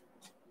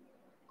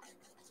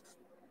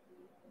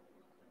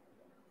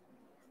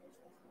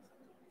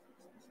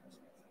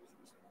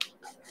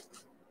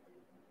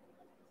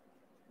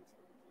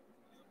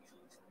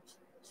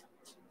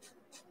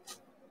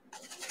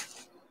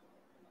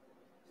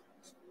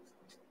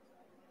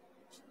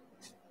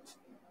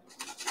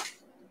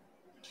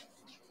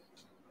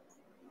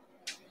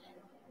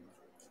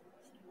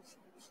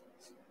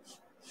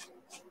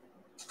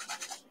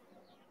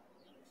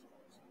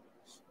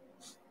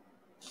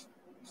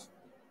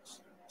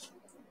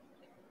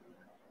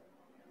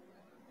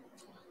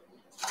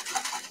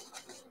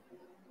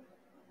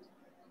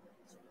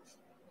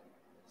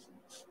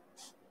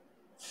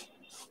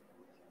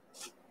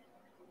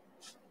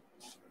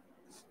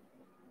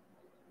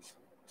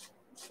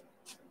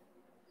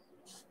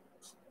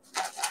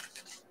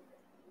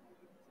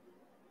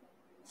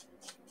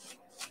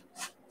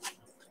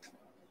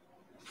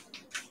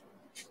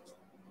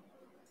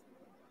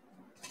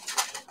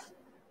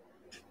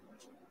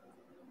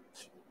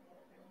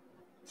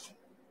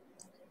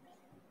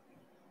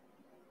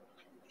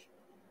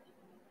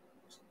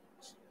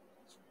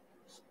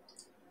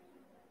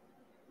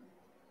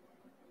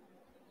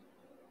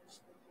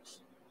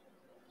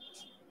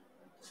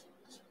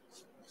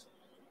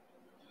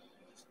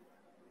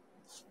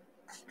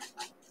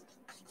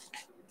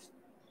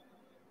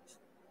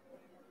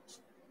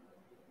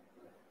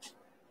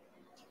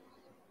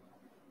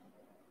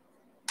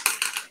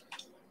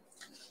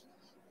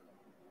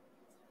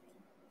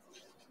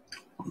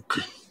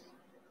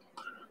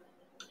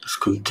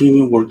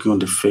 continue working on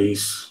the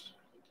face,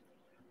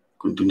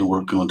 continue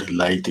working on the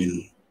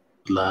lighting,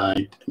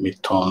 light,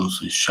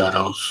 midtones, and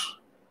shadows.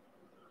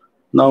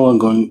 Now I'm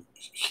going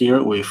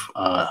here with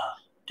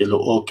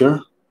yellow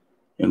ochre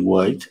and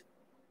white.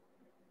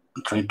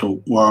 I'm trying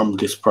to warm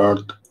this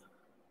part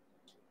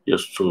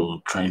just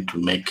to trying to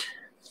make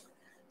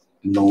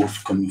the nose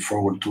coming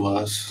forward to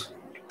us,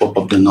 pop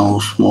up the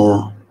nose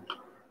more.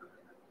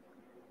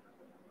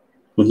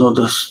 But not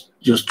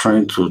just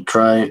trying to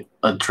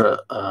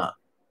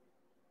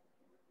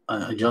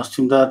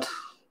adjusting that,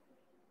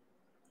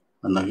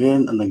 and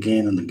again and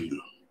again and again,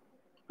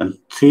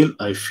 until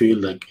I feel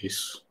like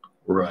it's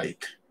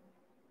right.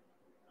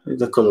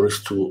 The color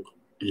is too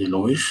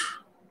yellowish.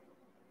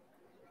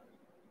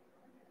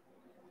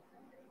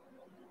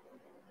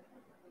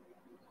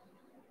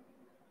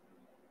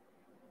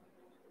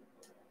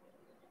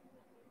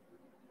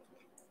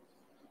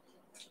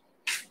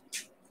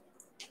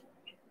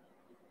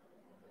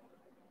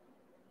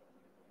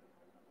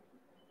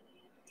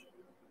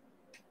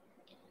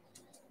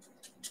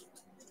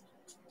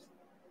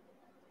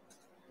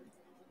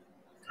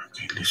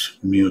 Okay, let's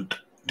mute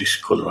this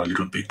color a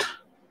little bit.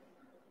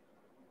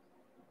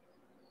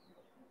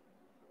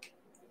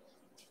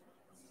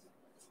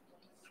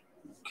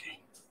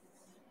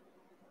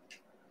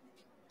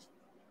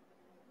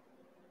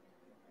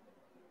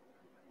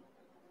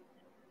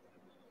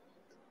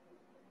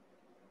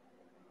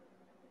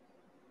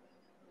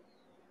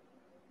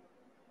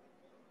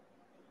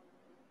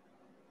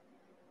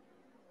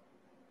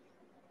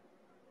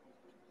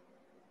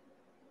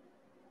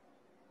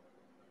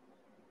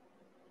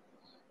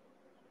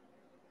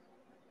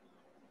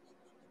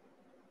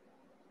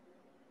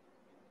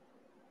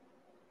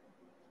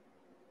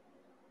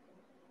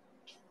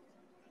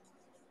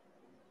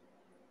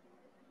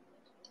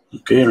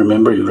 Okay,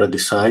 remember you gotta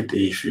decide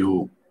if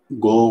you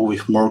go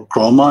with more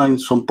chroma in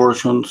some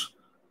portions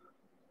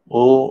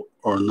or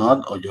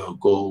not, or you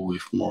go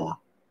with more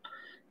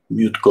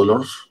mute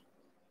colors.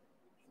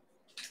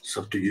 It's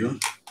up to you.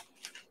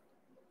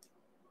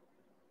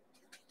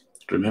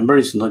 Remember,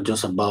 it's not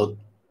just about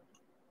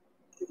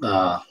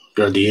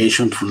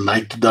gradation from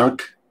light to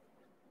dark.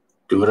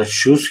 You gotta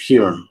choose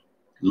here,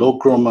 low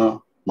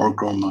chroma, more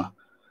chroma,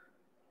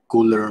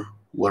 cooler,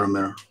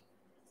 warmer.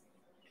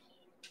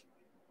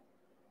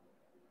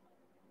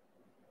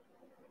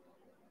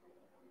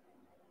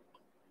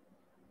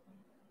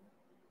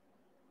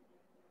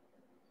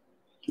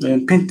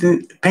 And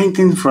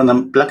painting from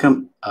a black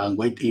and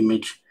white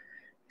image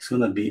is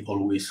gonna be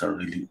always a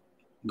really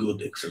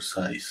good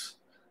exercise.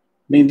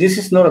 I mean, this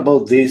is not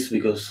about this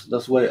because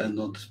that's why I'm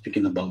not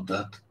speaking about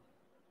that.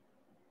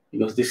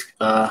 Because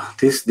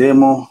this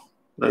demo,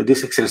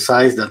 this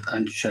exercise that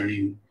I'm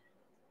sharing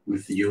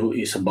with you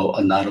is about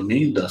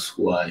anatomy. That's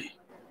why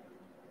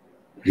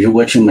if you're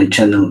watching my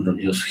channel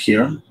just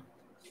here,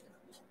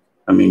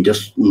 I mean,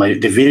 just the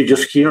video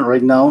just here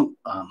right now.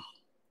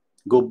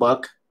 Go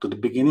back to the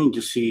beginning.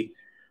 You see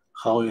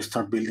how you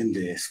start building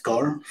the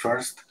scar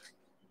first,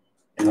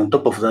 and on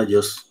top of that,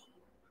 just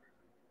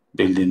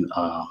building,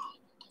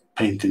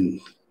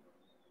 painting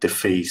the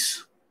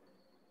face.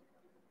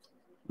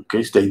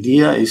 Okay, so the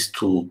idea is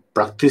to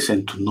practice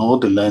and to know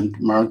the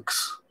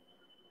landmarks.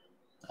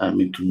 I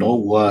mean, to know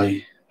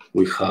why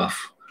we have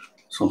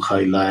some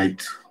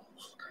highlight,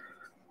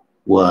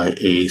 why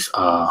is,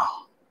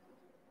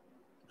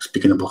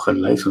 speaking about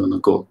highlights, I'm gonna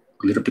go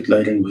a little bit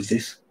lighter with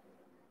this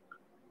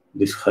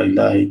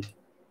highlight,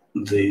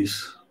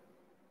 this.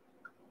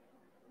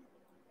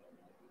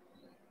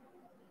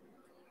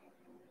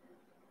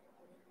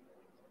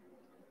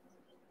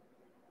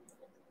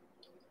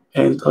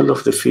 And all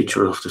of the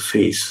features of the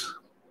face.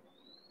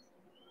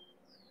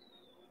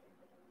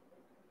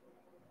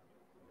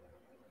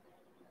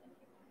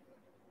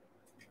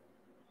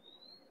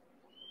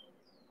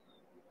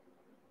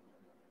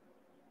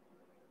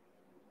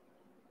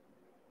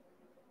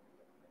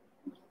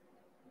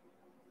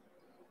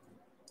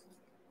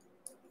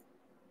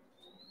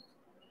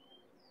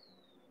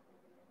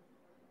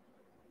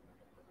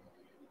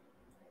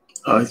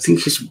 I think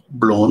he's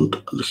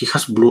blonde. He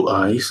has blue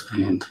eyes,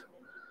 and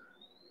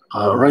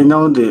right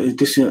now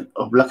this is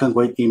a black and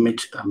white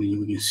image. I mean,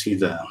 you can see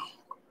the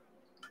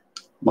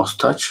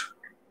mustache.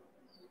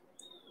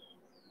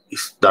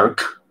 It's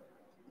dark.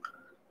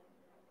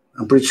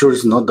 I'm pretty sure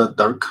it's not that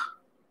dark.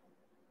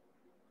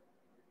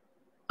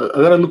 I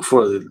gotta look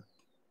for the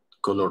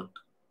colored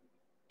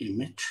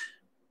image.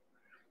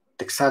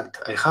 Exact.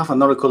 I have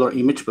another color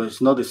image, but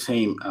it's not the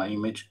same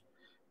image.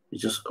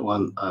 It's just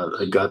one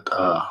I got.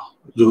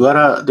 You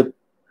gotta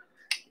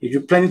if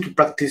you're planning to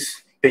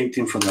practice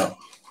painting from a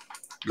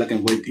black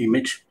and white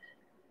image,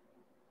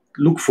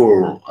 look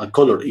for a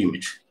color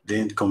image,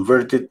 then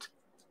convert it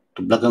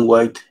to black and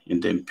white,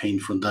 and then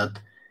paint from that.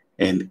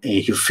 And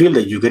if you feel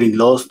that you're getting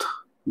lost,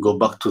 go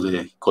back to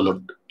the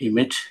colored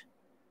image.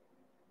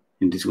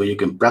 In this way you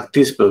can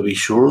practice, but be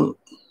sure,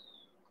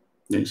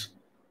 yes,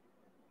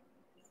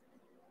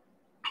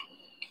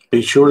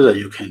 be sure that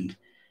you can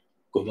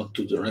go back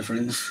to the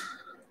reference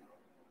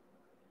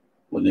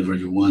whenever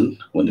you want,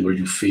 whenever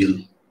you feel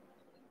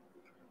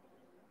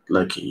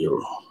like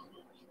you're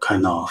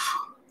kind of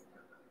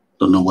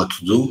don't know what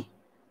to do.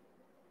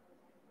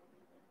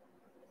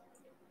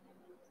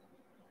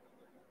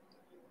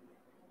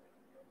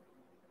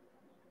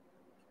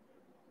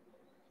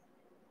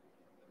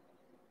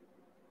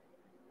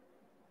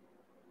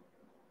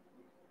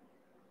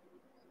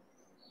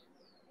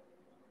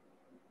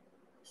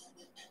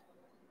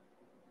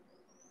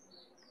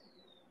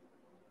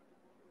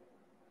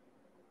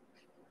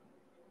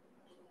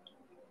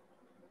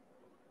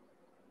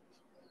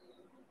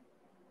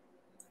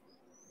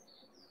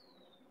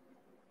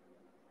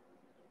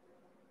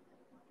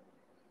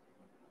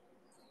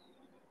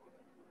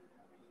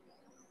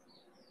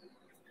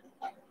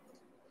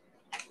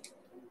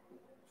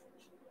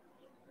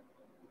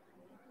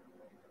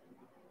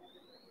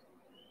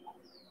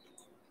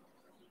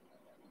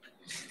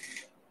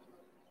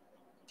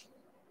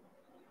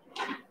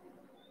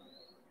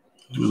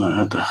 I'm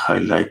gonna add a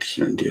highlight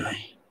here in the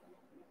eye.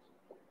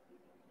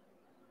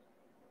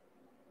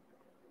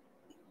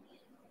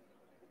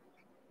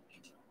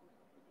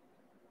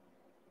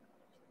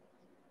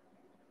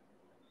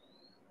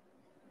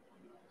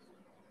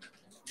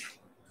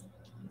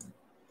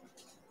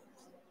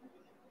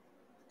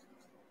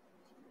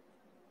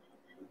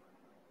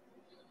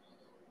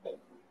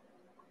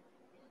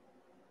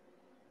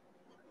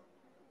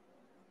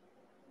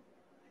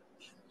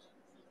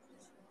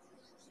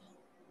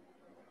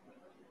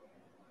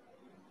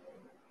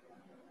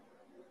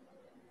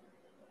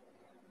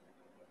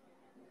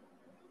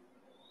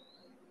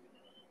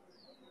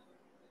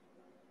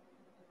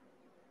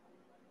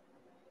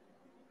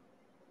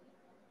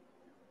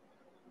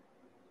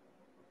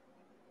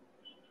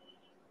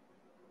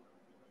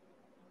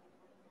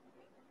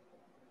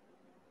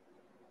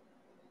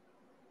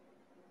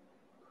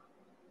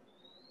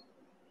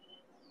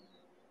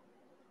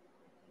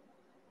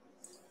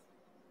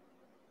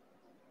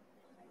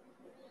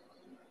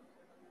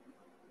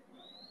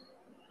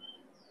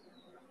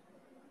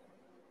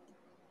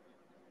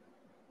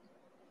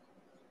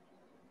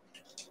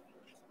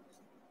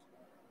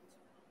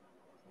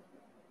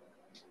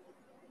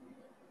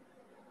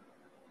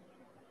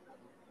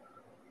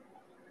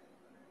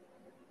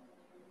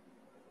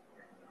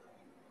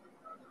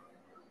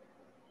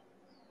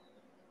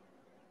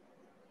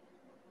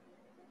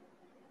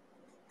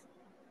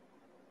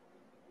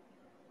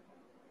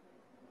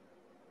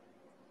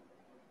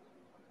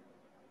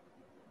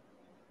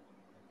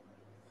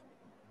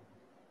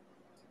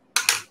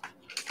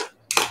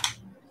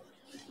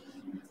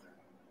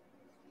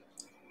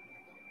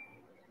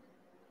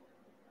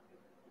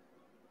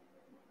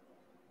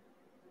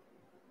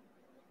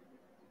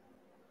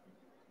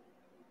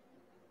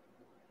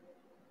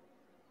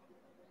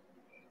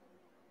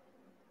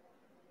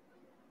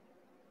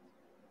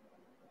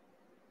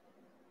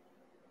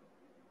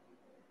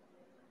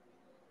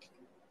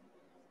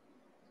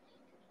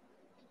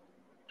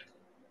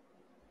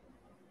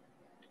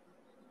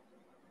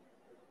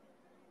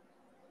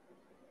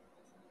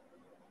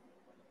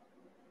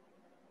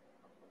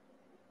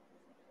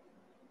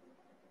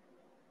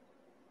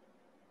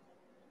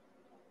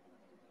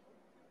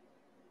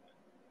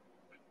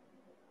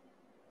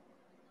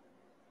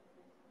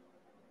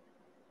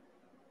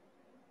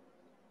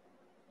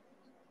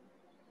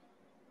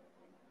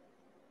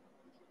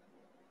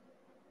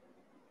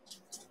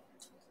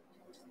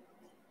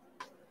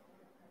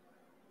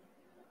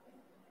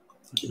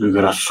 You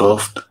gotta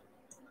soft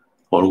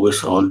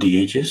always all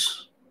the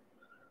edges.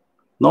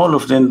 Not all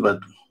of them, but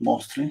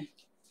mostly.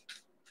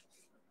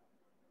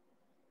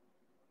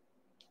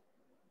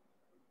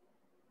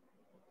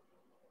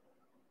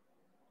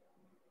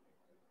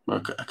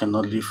 But I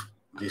cannot leave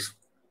this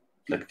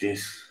like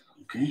this,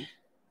 okay?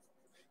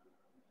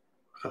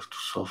 I have to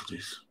solve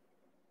this.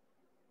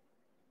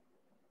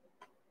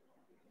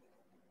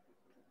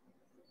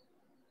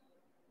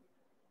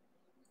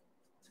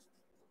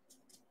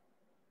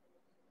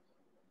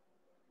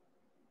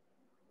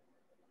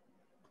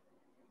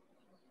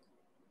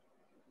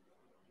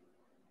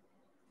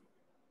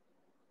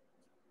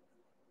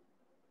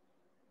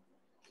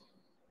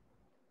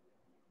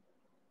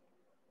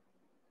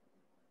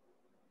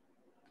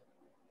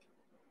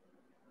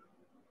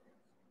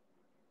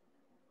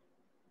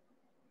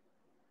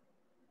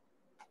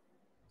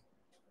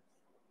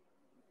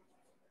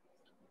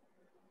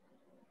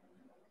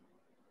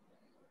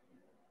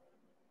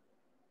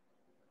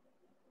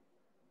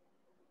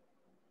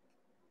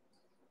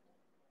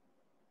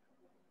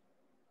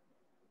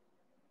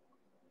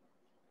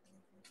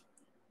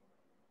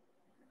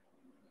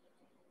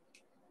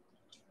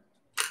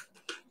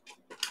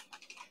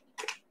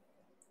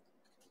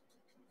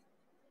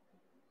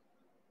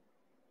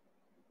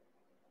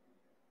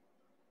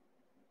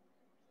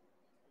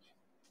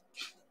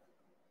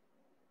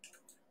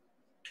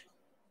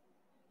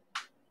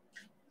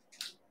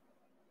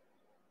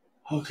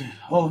 Okay.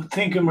 Oh,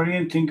 thank you,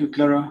 Marian. Thank you,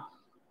 Clara.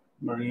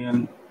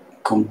 Marian,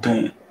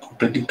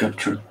 completely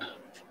captured.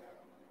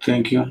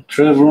 Thank you,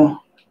 Trevor.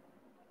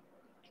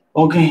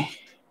 Okay.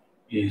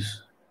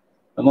 Yes.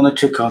 I'm gonna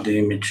check out the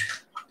image.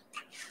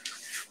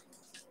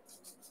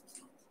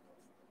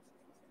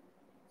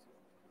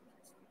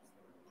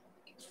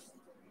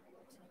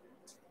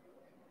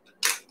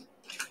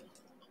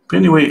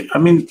 Anyway, I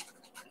mean,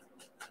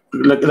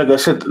 like I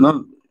said,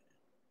 no,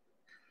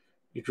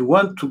 if you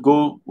want to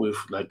go with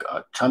like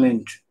a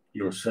challenge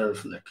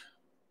yourself, like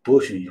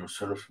pushing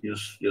yourself,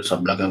 use a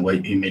black and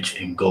white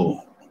image and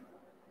go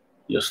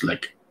just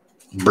like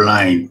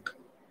blind.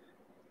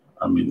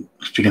 I mean,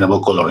 speaking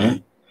about color,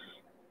 and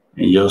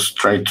just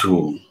try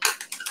to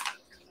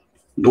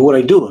do what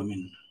I do. I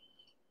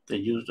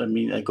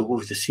mean, I go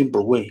with the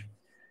simple way,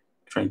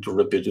 trying to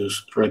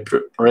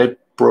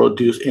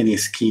reproduce any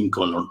skin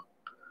color.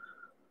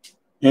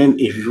 And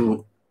if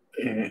you,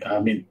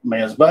 my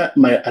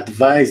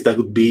advice that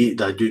would be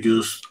that you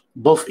use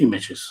both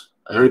images.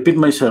 I repeat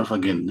myself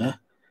again,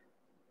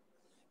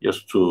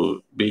 just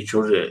to be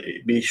sure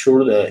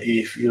that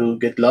if you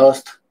get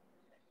lost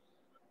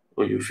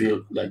or you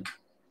feel like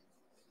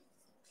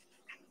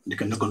you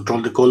cannot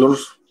control the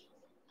colors,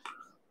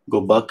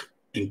 go back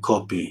and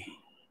copy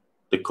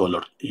the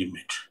colored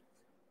image.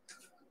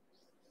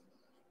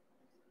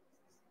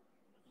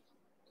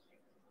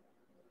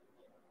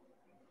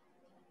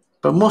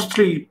 But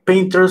mostly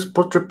painters,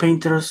 portrait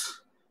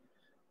painters,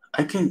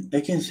 I can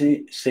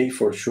say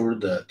for sure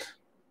that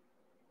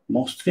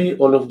mostly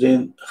all of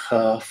them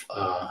have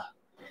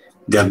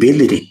the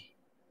ability,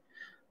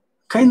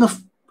 kind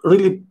of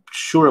really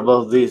sure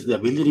about this, the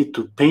ability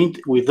to paint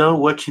without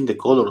watching the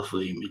color of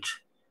the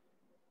image,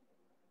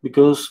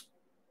 because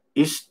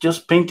it's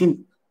just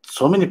painting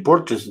so many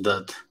portraits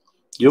that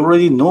you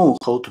already know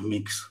how to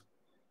mix.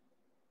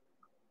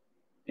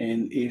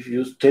 And if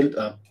you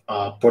tell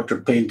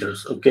portrait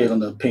painters, okay, I'm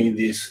gonna paint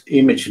this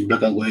image in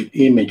black and white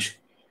image,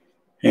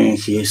 and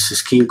his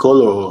skin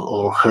color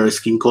or her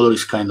skin color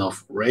is kind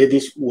of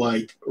reddish,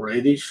 white,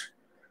 reddish,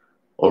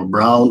 or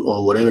brown,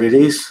 or whatever it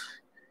is,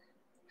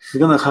 she's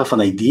gonna have an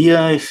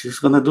idea. She's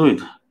gonna do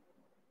it.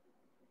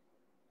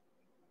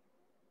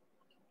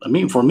 I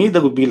mean, for me,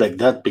 that would be like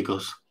that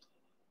because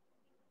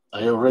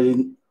I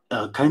already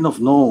kind of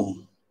know.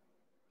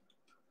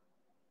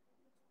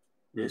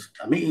 Yes,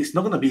 I mean, it's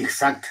not gonna be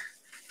exact.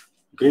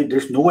 Okay,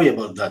 there's no way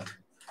about that.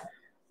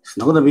 It's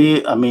not gonna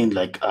be, I mean,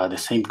 like the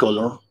same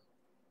color.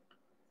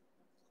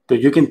 But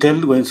you can tell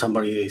when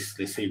somebody is,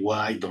 let's say,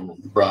 white or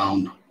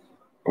brown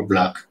or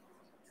black.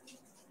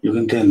 You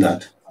can tell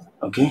that.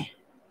 Okay.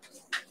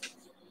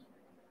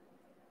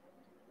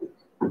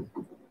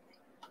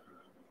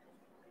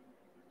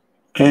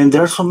 And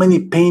there are so many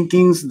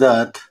paintings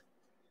that,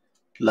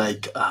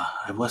 like,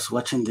 I was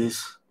watching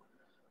this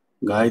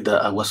guy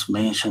that I was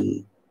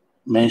mentioning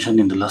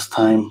the last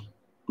time,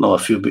 no, a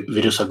few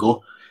videos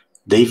ago,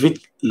 David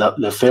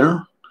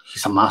Lefer.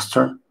 He's a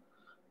master.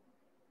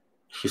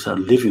 He's a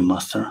living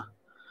master,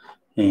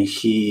 and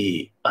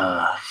he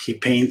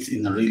paints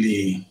in a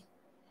really,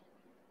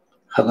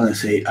 how can I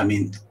say? I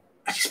mean,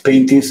 his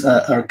paintings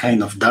are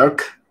kind of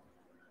dark.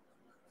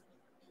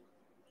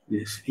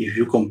 Yes, if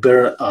you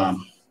compare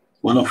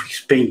one of his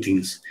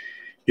paintings,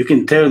 you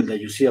can tell that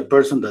you see a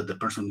person, that the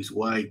person is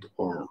white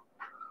or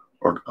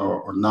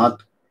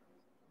not.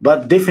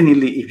 But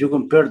definitely, if you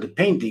compare the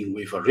painting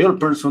with a real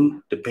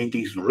person, the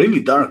painting is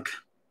really dark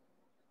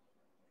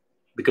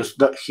because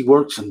that he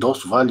works on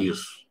those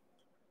values.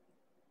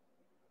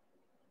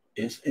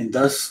 Yes, and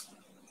that's,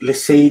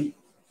 let's say,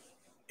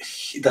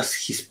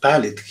 that's his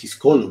palette, his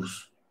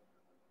colors.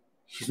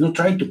 He's not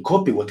trying to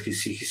copy what he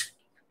sees. He's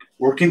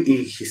working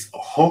in his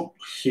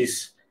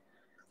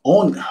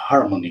own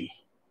harmony.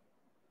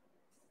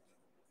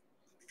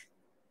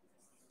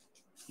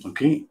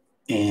 Okay,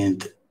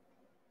 and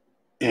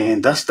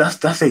that's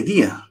the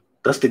idea.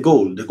 That's the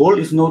goal. The goal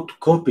is not to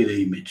copy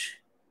the image.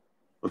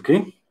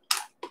 Okay,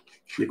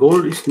 the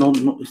goal is not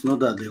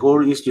that. The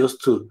goal is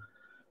just to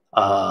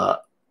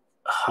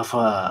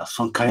have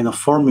some kind of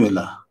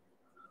formula.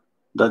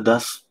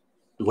 That's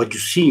what you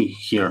see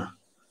here,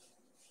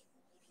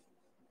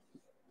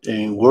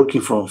 and working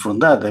from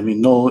that. I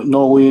mean,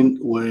 knowing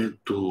where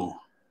to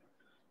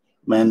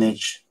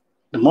manage.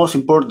 The most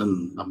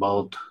important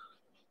about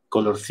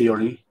color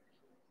theory,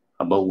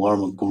 about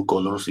warm and cool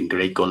colors and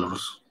gray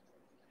colors.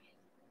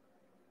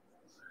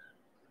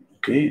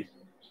 Okay.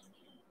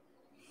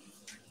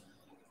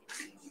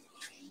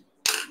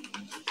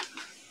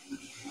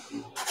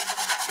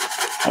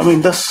 I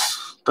mean,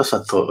 that's a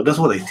thought. That's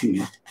what I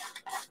think.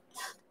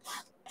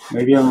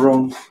 Maybe I'm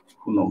wrong.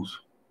 Who knows?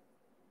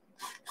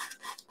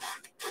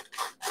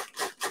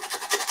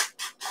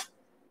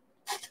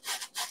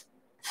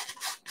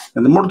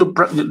 And the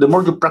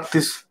more you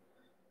practice,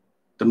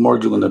 the more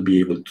you're gonna be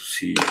able to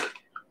see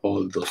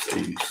all those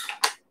things.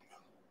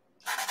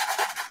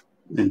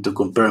 And to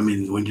compare, I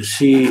mean, when you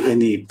see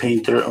any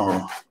painter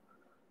or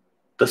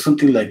does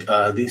something like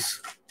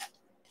this,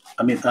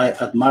 I mean, I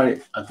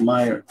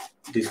admire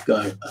this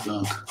guy a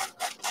lot,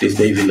 this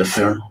David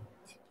Lefer,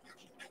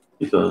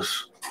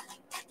 because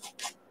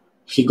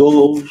he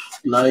goes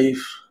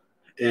live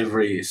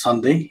every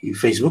Sunday in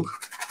Facebook.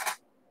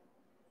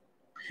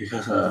 He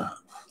has a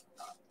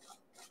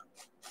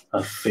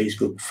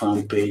Facebook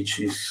fan page.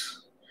 Is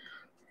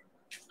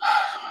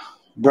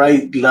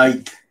Bright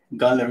Light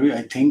Gallery,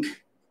 I think.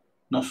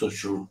 Not so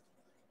sure.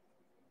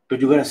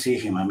 But you gotta see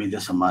him. I mean,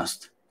 that's a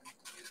must.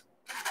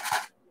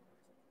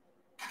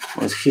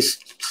 Well, he's,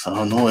 I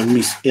don't know,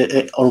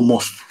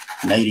 almost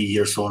 90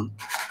 years old.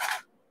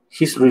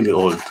 He's really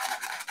old.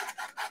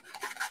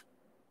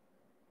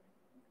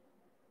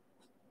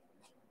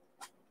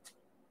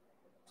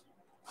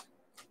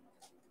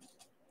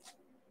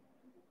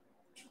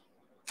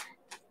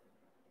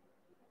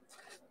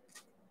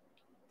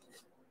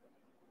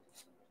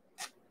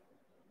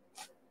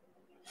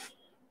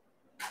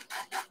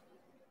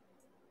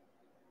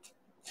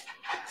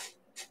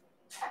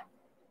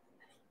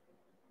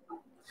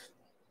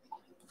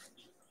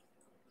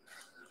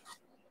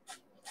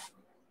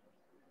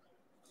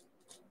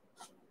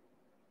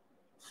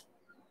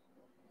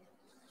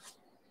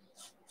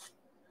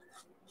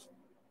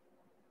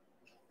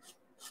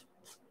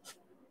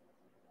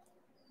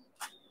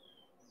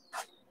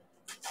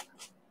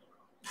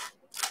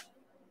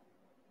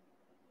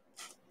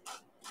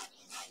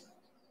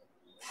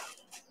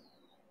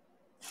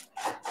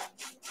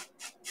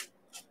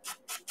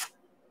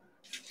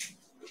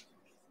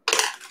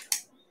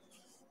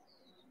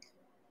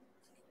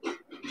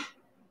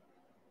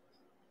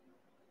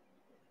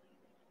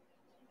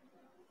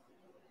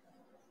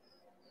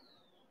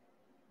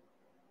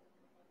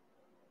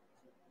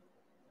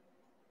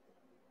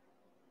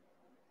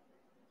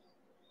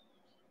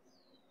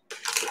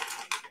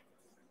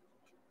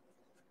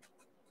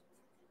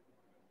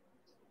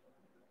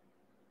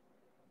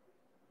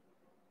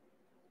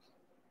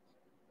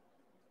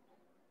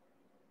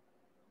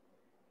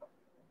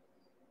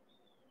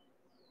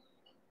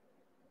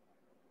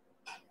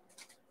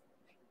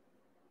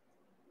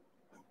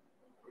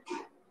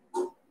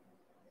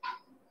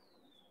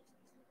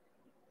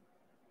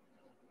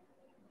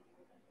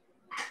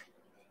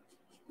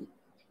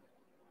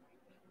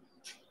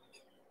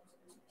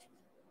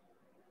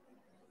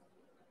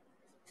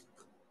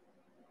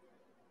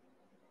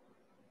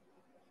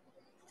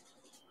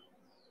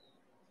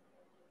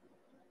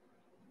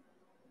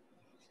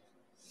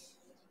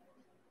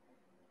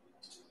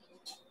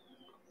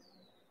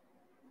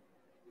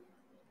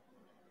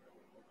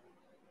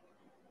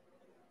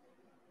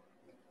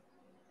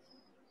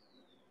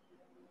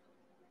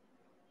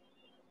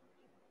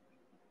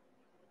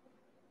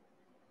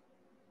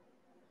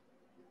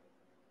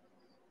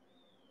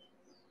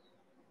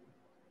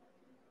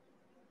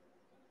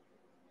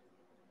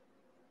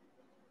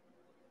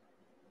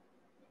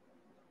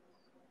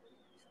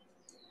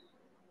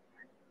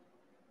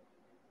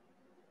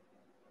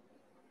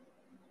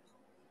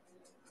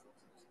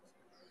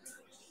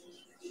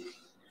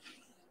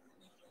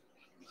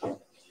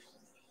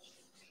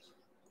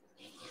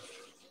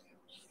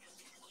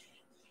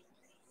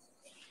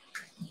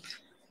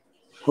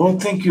 Oh,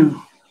 thank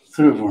you,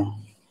 Trevor.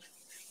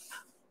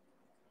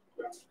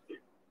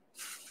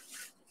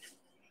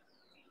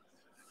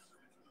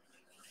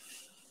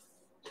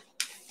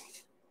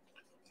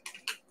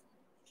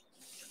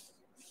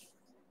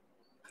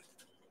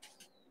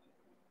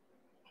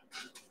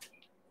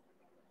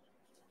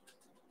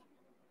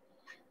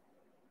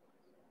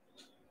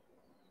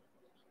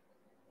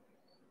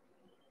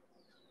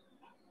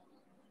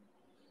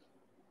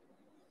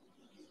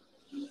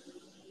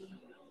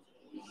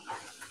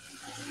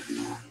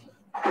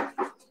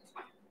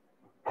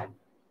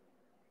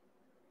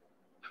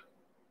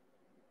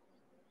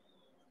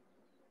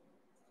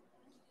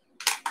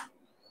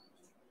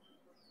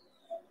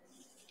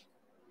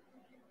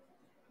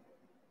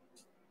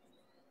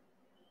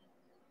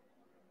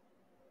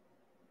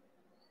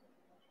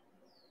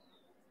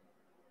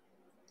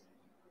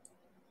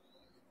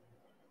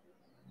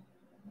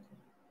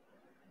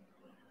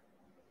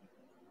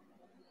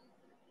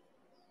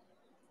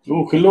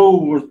 Oh,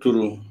 hello,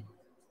 Arturo.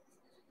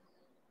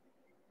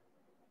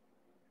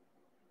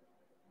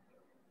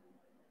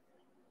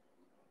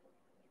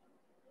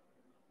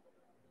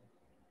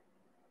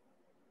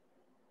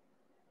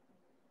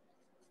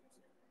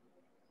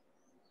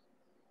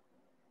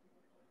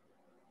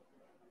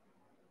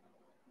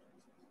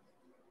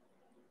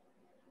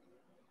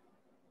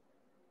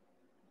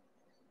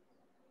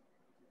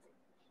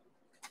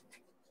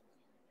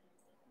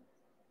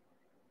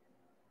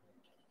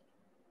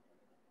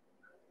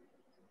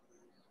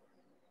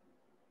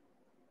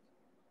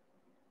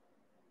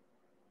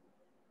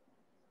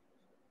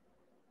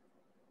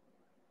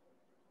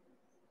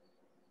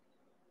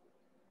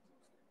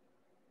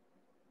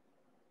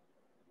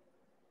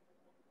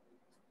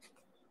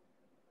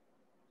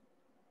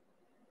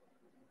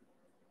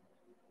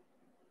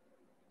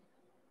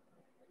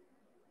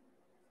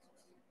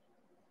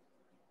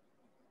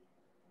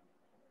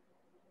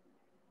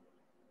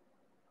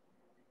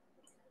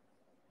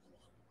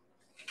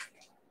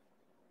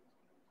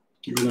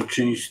 I'm gonna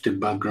change the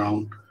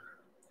background.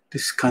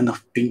 This kind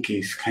of pinky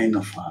is kind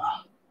of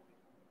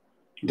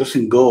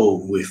doesn't go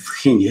with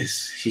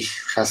hinges. He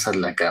has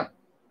like a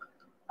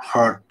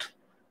hard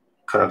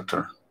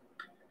character.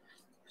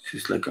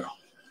 He's like a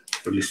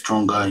really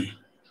strong guy.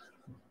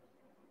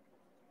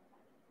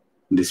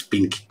 This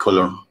pinky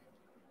color.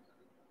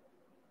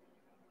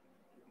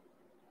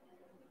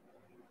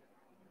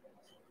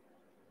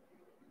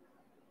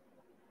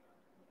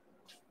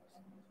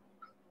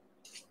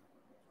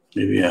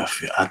 Maybe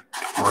if you add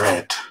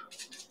red.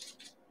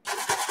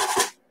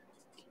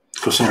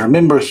 Because I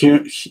remember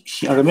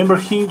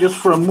him just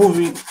for a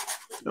movie.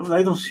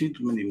 I don't see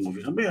too many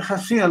movies. I mean, I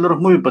have seen a lot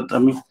of movies, but I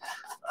mean,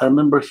 I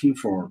remember him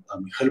for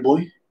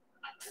Hellboy.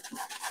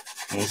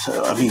 Yes,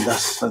 I mean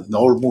that's an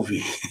old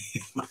movie.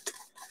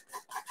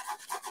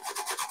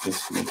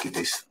 Let's make it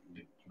this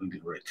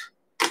really red.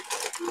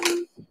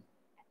 I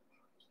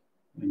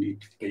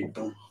need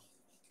paper.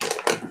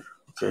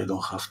 Okay, I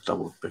don't have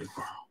double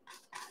paper.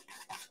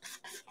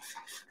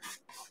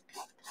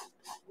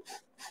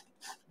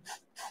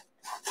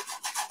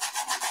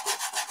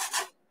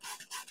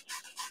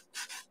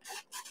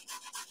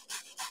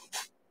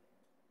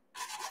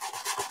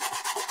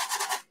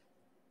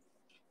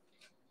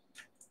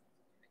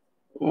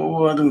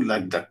 Oh, I don't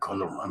like that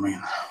color. I mean,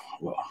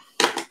 well.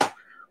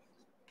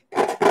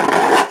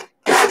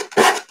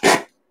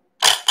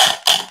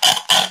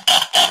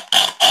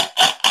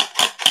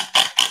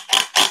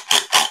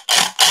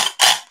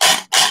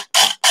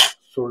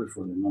 Sorry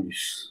for the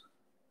noise.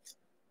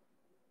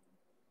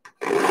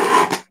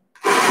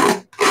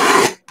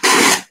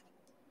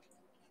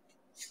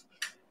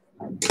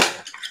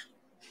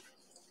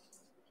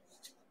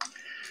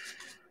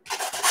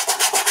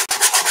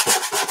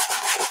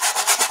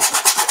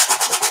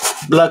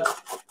 Black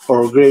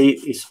or gray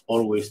is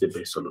always the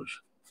best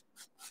solution.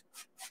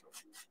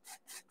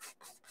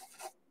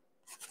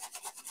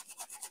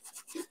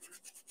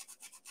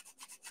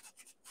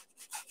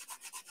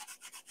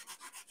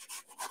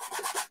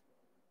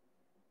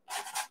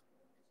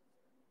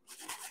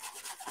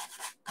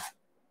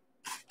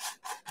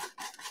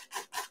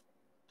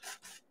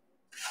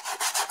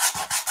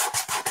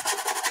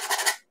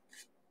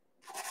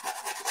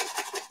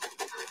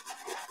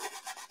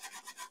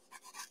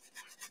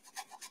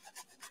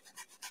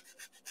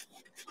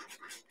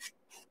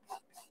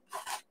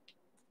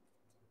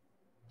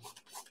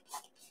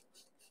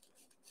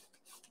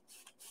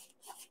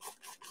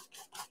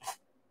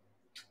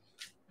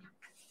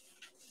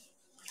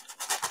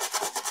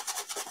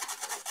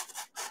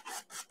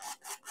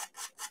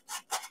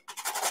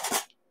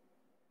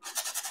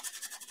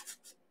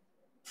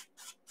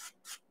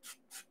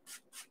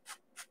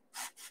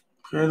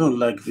 I don't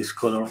like this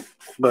color,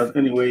 but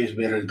anyway, it's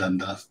better than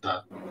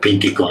that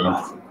pinky color.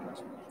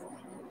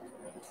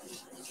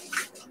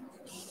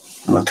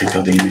 I'm gonna take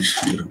out the image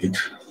a little bit.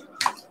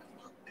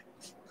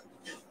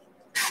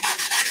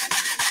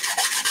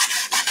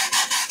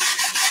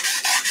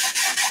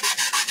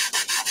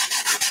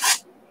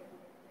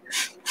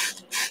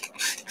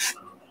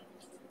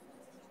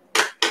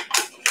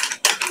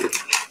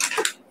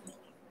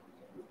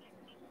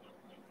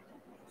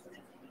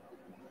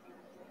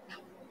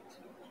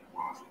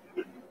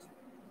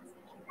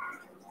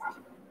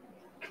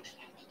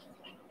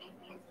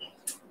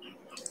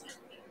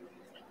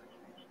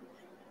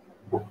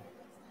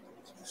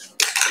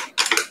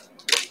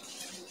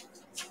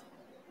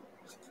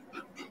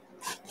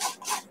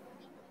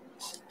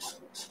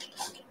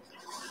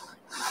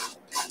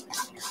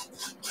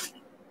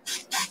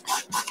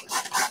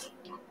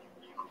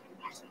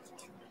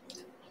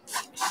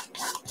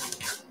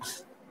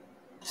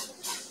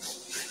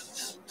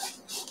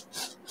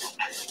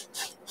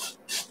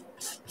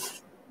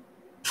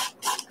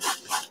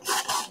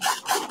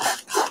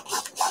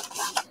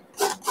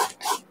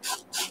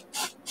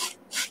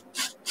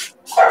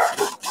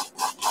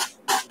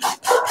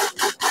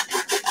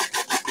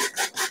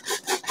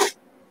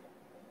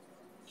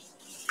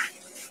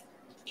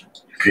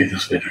 Okay,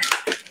 that's better.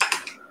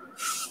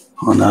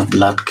 On that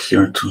black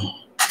here too.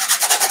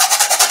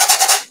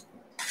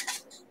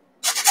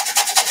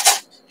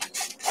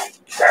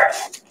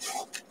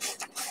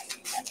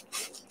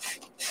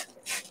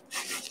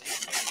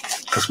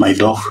 That's my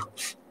dog.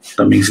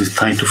 That means it's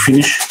time to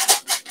finish.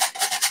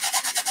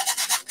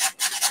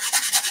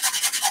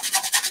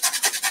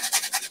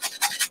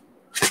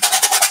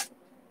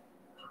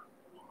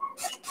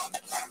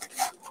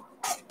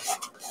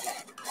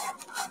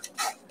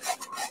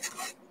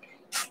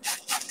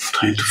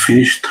 Time to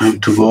finish, time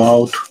to go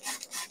out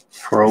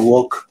for a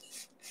walk.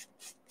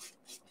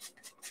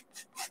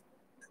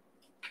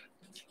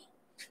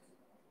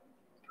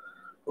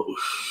 Oh,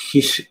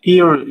 his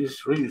ear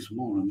is really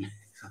small. I mean,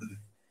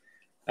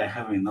 I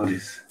haven't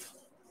noticed.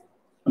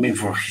 I mean,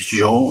 for his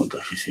jaw,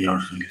 his ear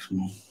is really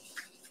small.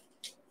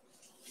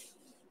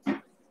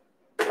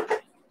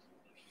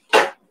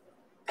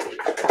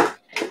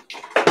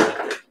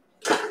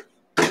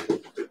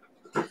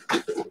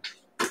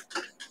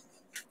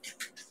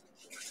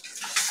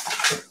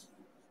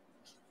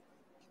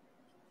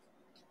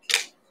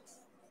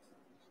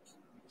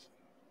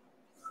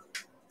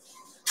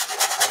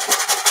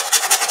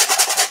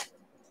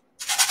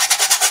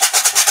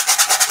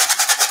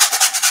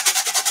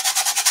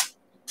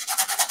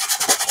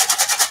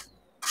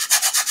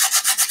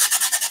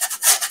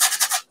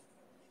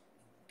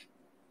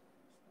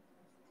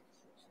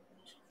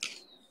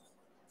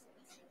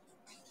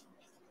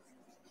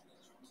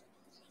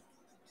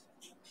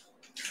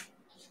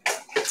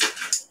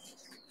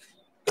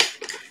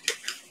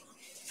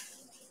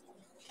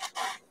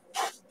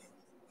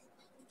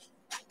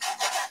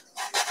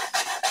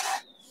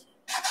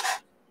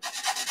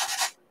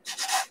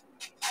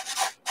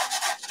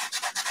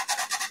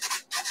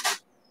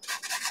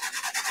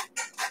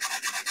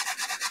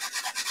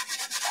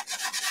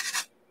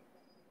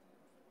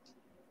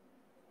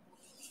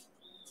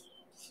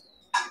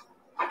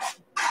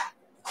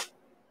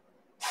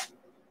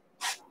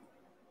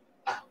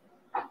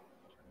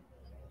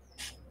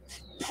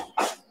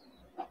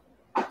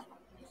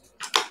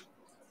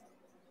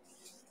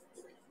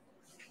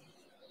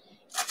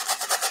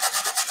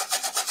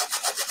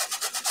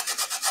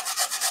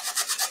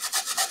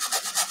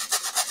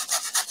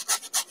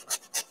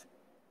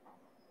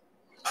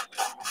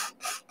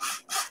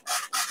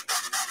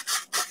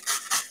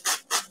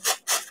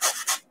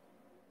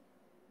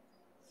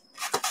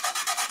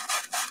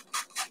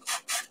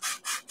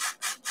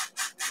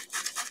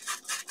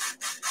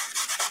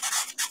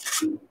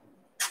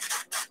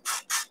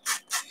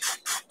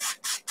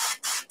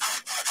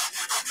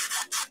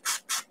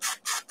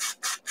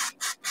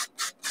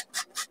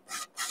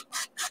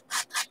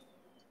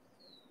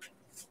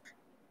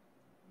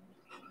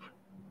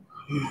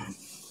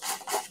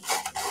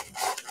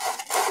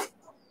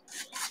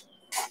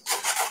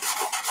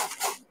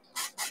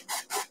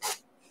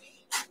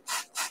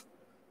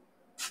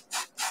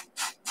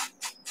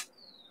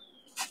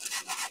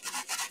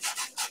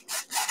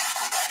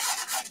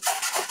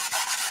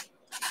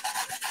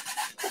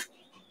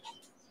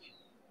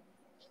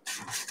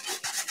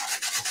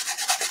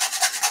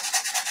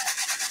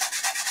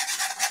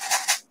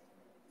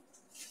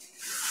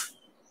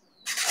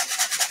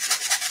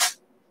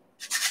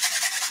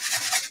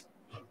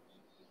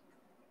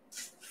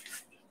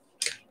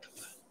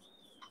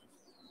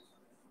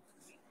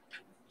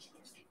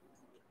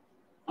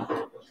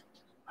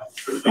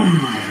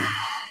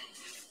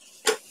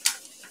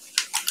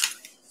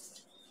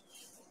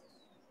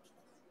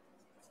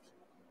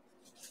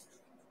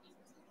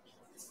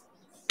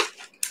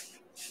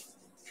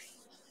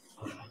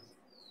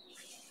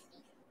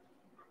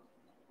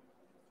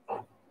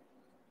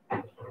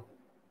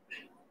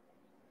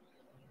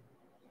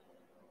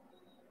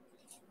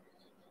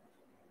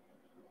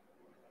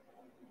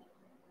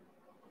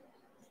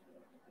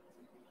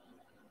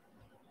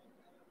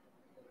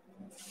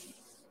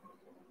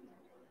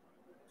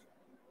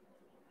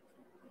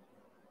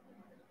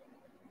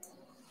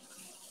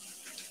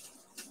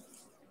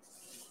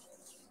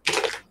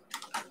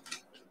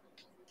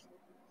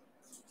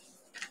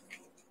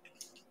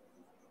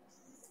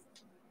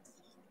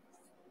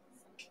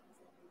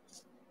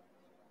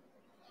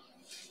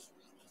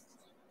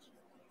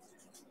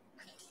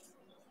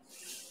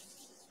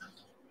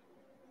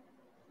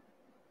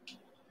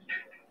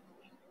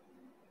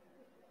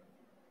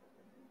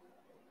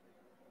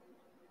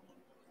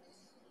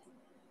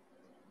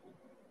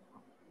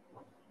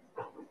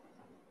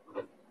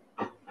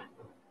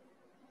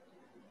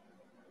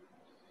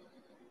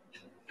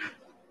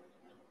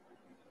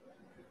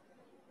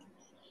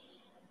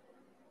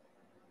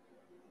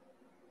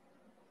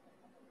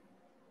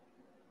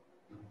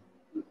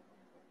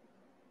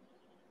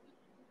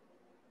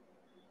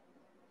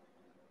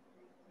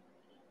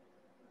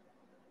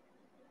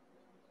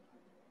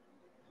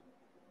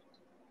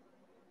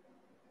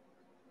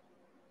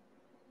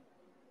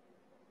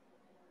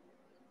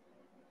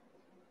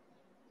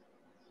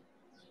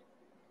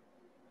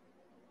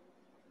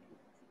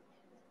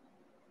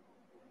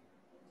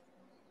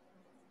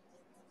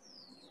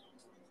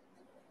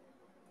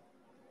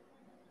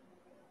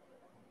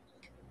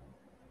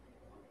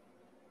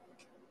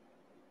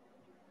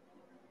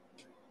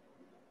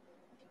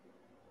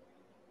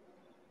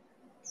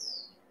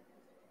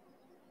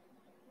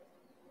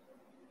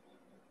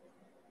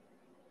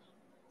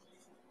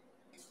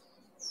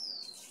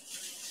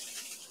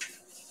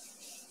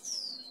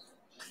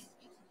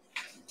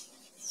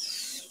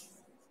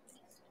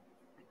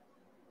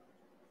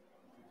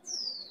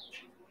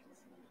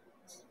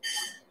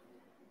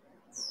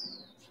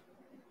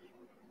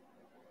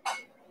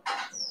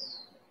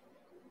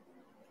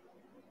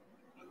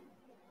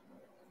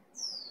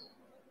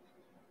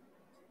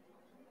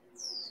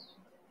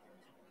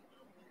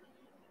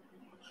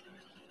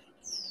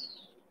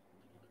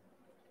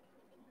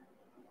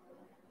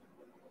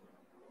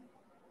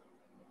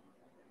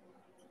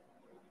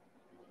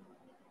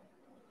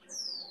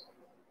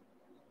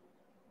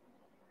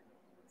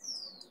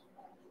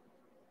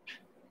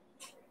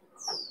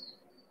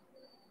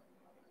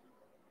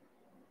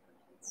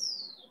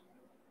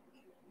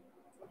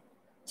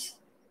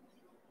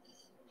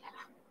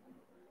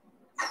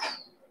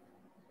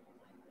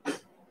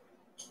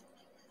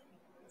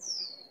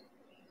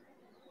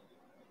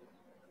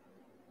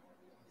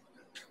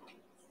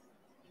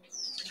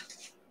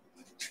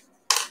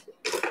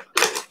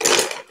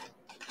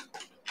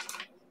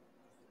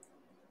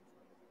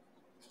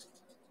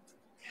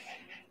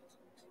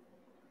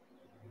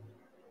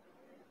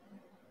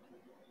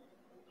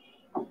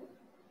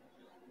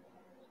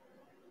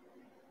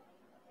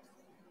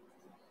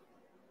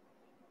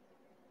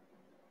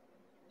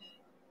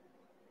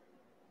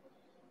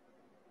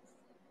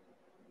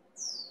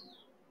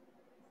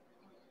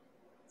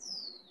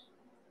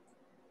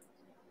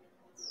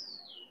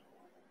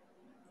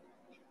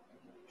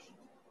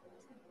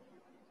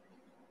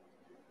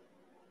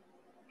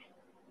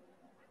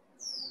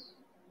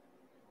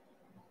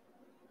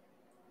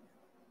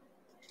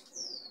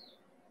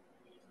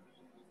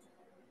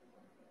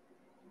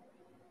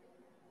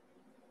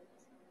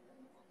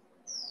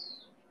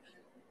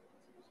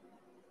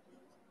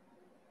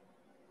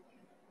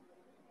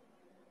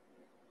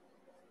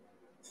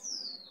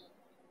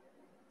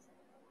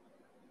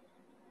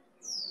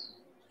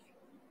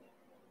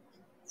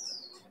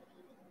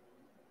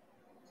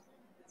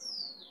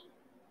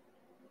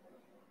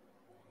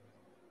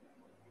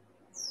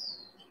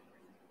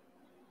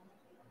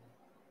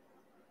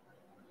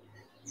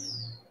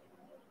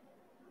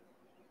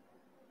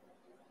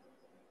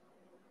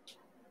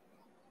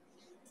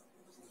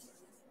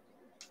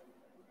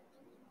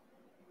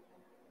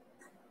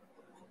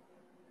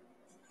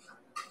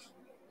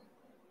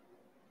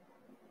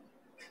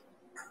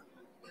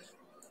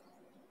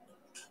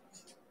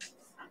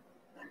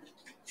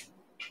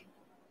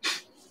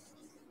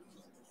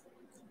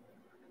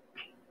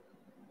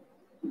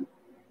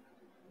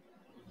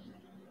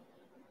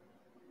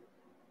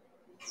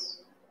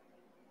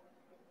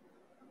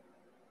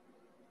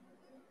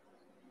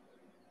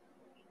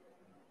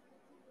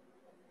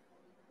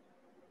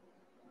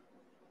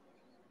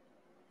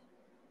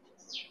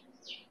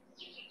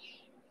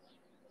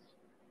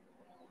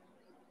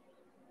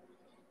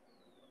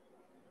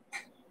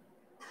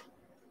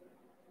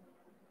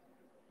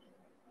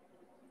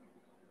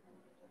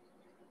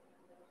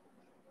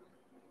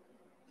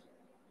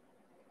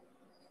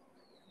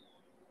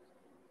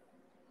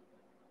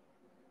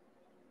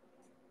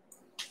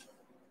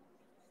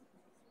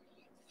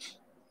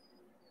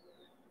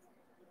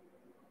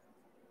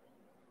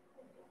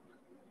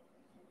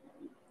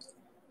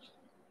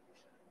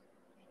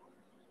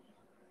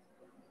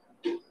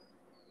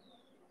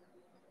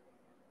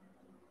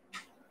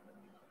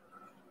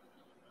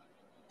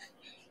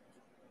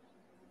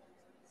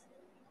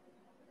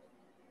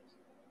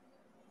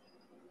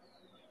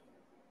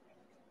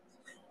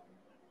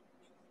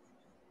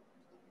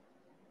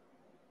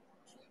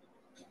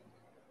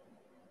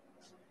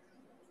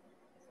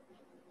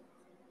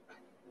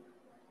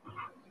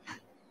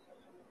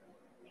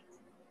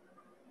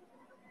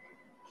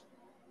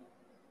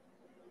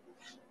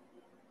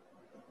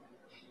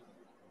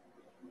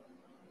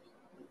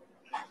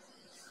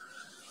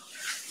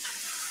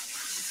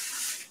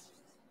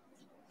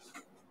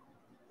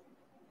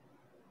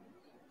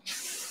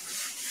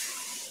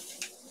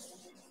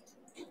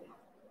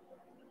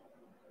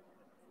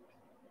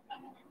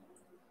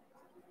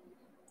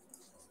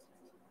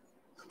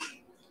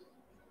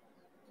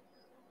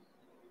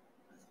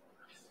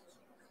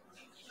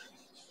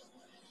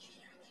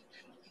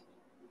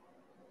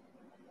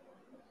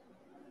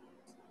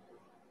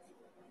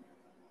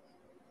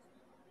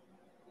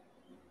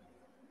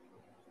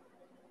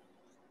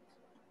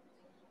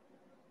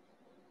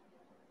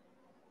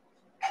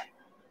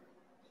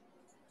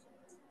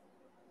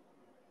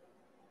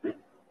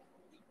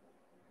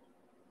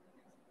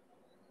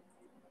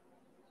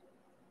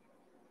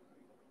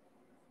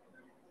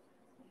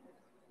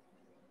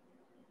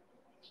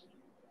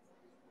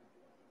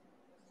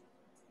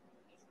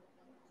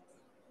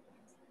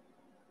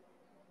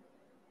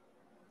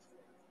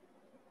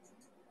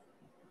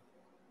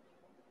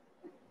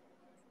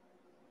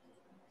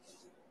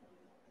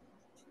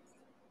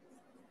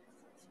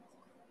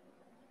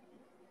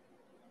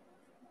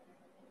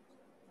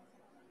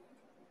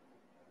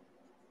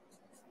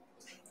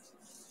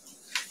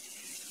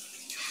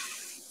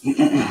 You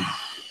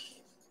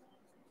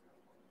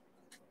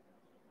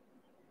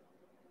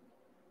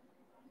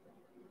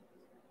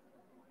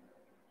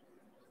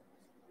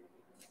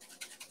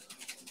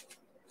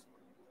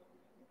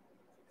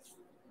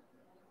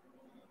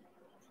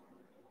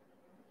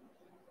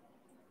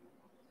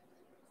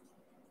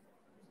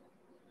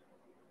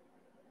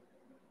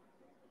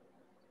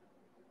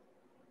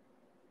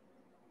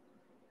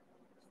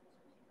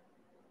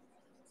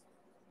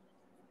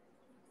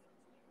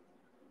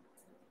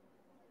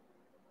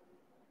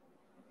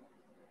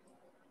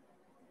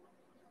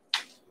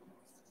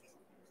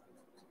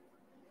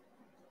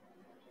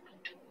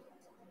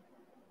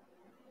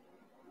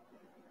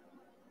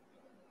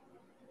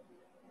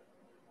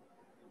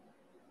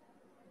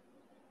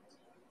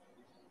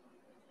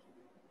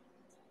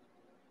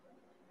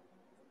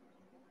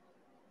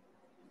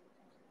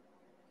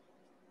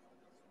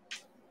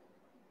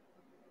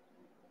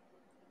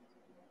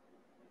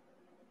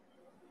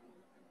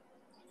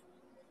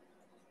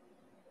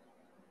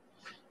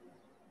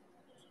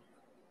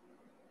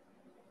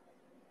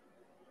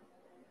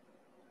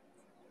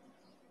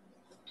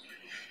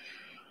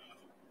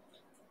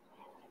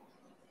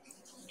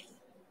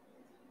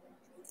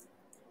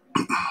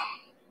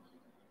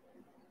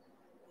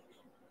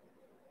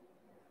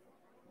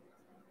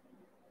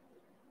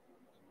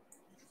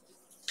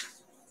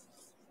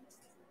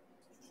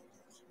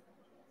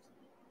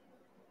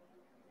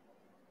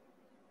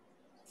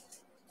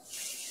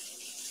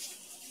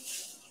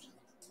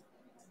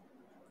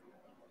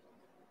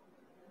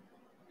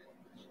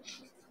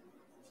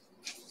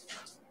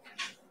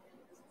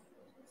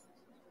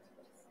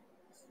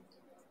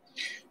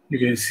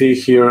can see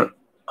here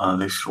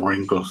these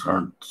wrinkles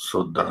are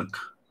so dark.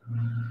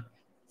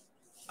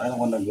 I don't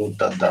want to go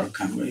that dark.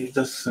 It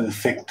does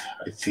affect,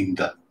 I think,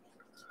 that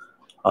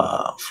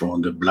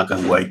from the black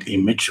and white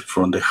image,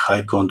 from the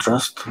high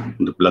contrast,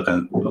 the black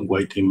and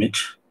white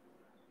image.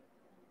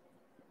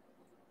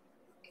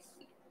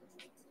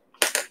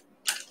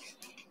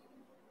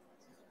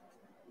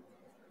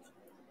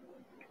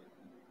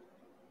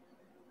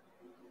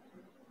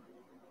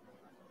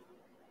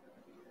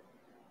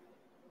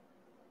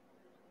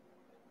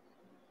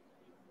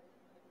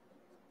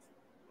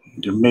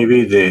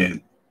 Maybe the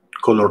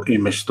color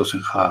image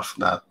doesn't have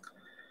that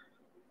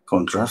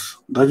contrast.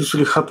 That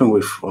usually happens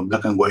with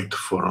black and white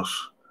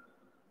photos,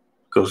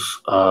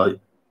 because I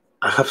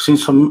have seen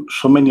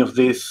so many of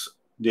these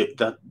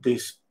that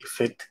this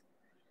effect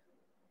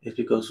is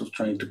because of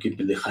trying to keep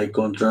the high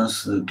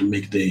contrast to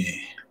make the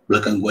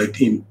black and white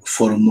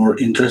photo more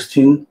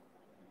interesting.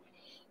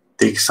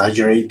 They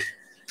exaggerate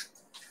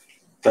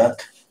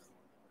that,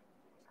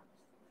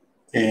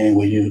 and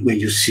when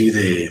you see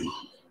the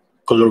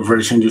color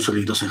version,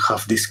 usually doesn't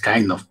have this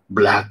kind of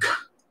black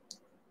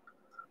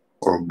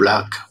or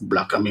black.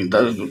 I mean,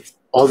 that,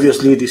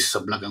 obviously this is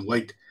a black and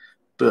white,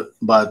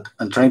 but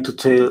I'm trying to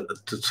say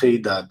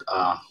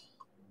that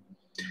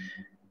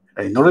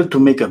in order to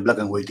make a black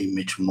and white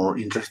image more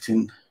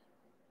interesting,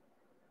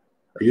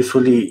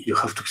 usually you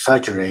have to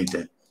exaggerate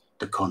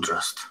the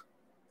contrast.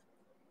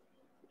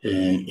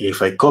 And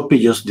if I copy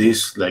just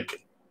this,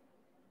 like,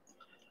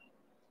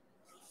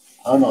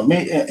 I don't know,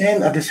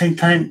 and at the same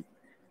time,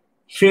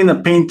 here in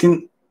a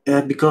painting,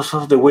 because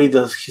of the way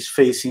that he's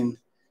facing,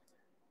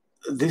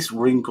 these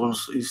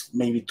wrinkles is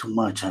maybe too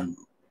much. And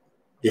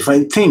if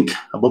I think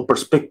about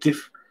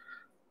perspective,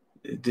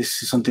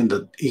 this is something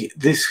that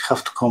this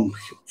have to come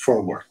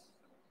forward,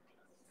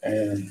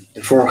 and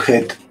the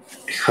forehead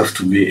have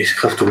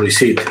to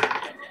recede.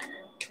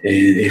 And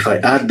if I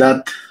add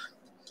that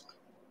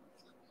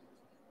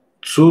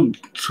to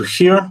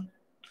here,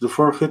 to the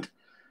forehead,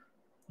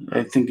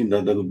 I'm thinking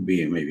that would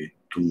be maybe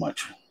too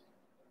much.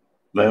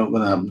 I'm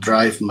gonna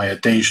drive my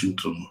attention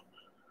to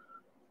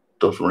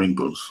those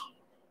wrinkles.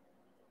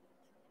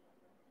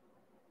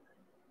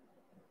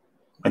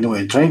 Anyway,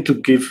 I'm trying to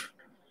give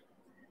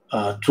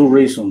two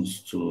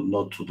reasons to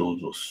not to do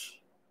those,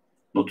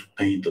 not to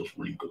paint those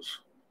wrinkles.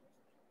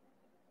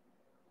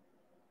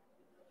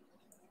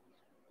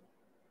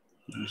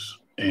 Yes.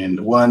 And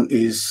one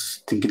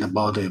is thinking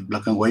about the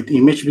black and white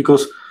image,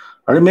 because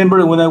I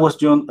remember when I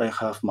was young, I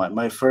have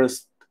my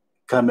first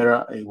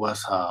camera, it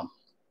was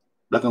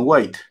black and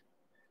white.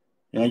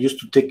 And I used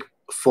to take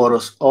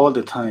photos all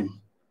the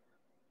time.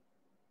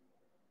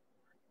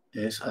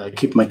 Yes, I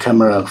keep my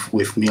camera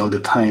with me all the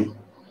time.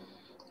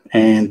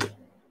 And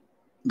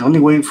the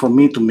only way for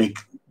me to make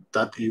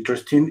that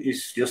interesting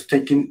is just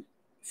taking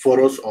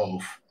photos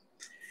of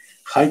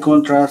high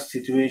contrast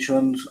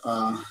situations,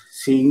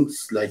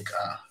 scenes like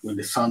when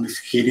the sun is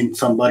hitting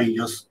somebody.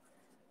 Just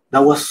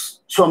that was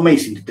so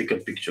amazing to take a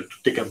picture,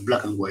 to take a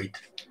black and white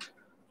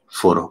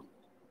photo.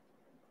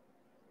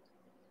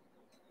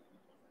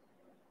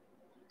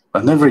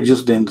 I never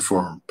used them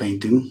for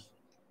painting,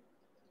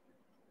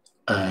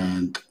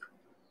 and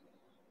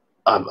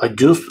I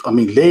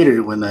mean,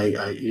 later when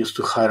I used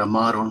to hire a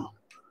model,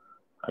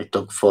 I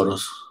took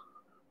photos,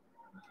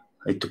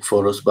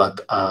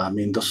 but I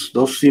mean,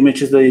 those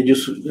images that I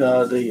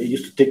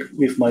used to take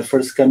with my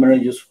first camera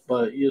just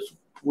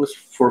was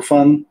for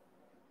fun.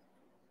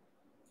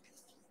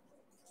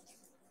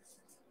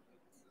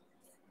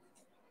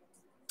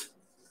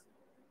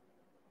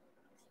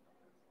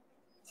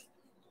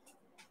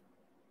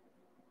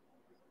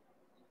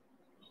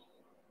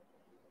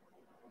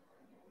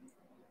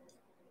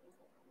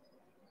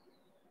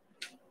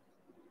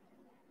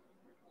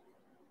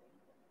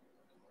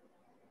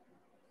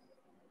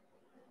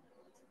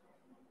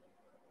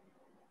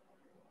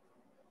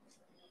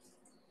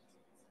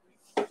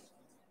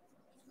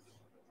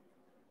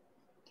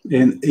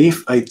 And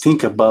if I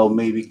think about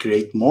maybe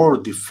create more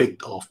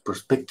defect of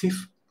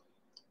perspective,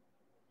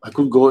 I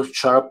could go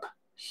sharp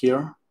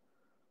here,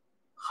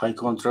 high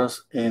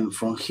contrast, and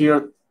from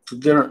here to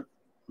there,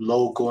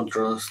 low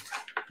contrast,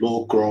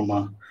 low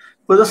chroma.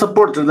 But that's a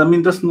portrait. I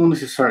mean, that's not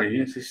necessary.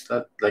 Yes, it's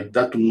not like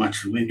that too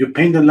much. When you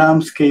paint the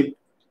landscape,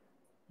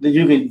 then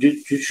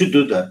you should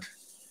do that.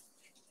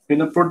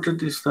 In a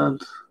portrait, is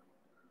that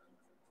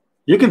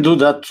you can do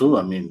that too.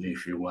 I mean,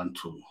 if you want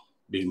to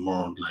be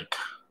more like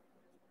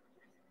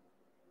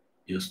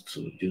just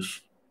to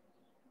use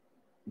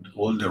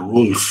all the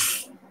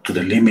rules to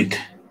the limit.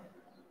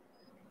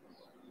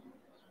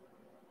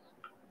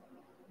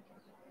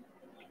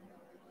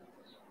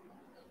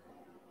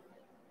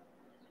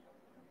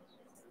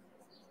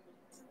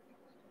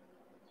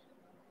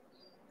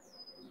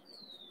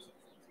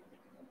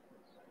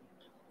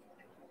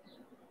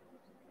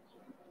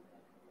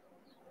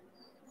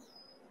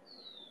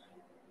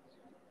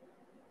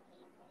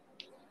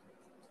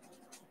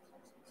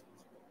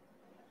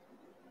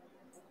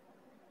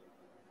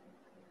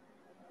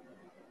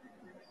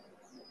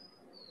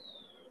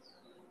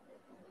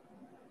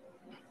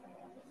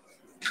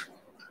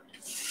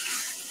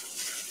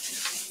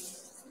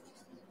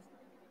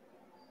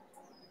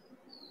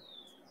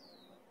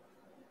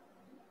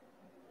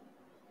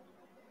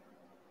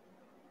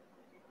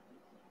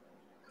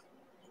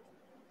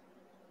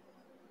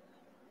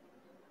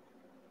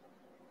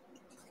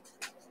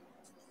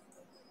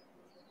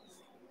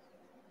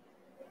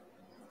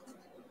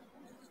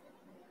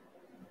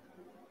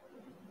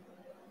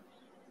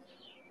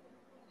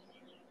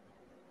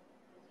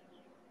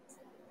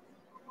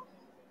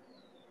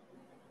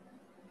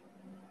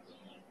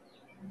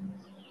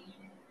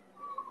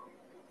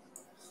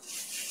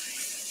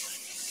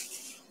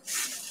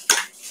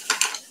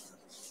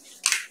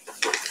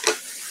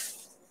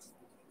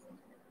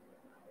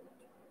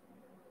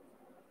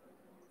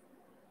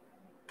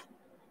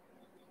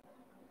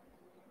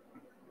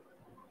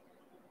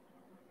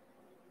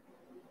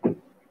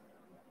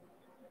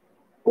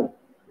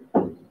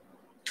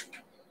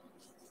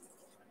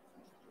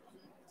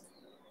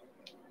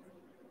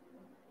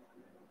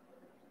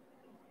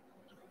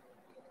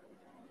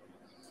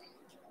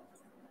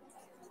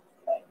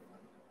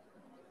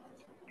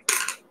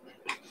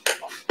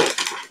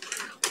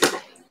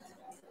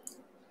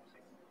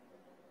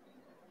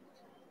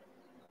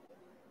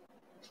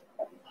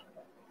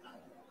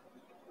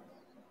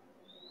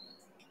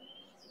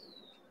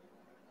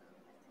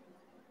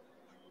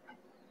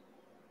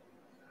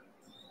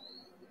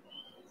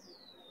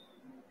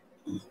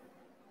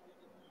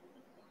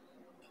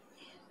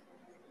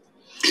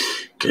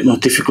 Okay,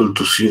 not difficult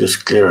to see the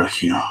sclera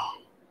here.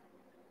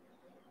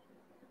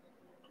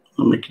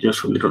 I'll make it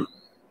just a little.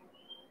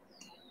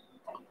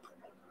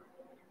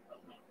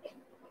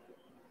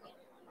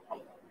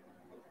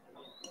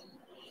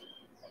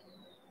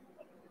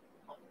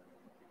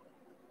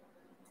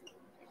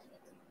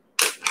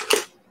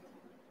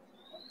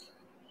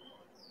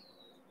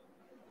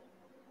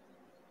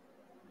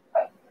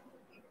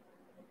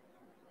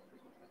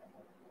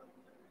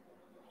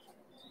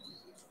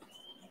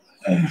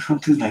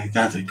 Something like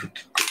that I could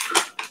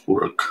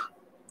work.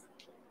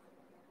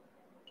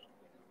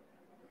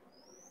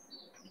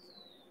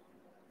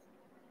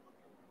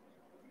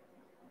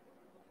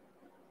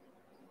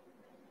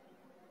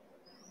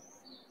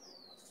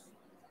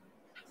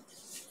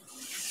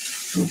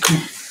 Okay.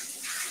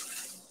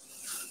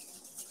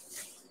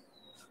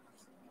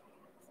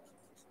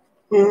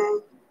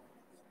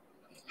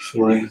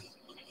 Sorry.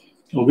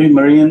 Okay,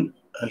 Marian,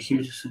 I hear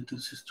the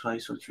sentences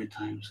twice or three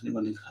times.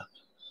 Anyone it happens.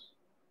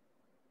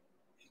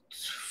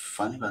 It's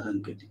funny, but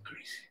I'm getting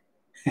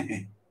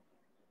crazy.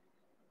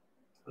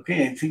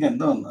 Okay, I think I'm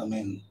done. I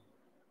mean,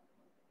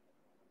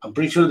 I'm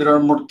pretty sure there are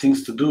more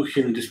things to do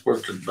here in this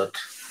portrait, but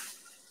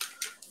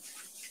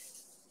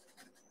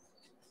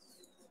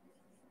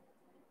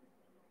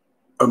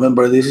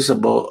remember, this is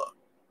about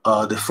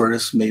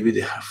maybe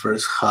the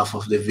first half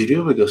of the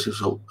video because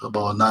it's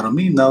about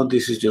anatomy. Now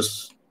this is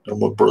just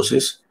normal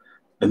process.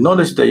 The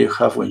knowledge that you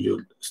have when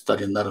you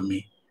study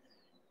anatomy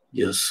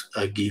just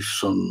give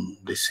some,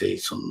 they say,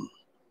 some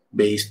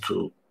base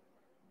to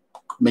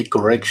make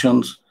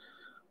corrections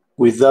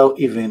without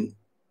even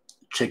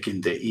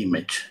checking the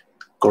image.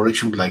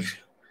 Correction like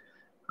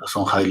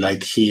some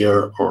highlight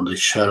here or the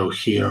shadow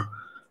here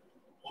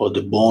or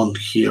the bone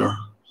here.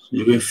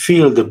 You can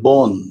feel the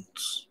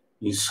bones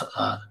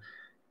inside.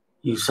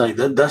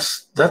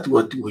 That's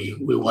what we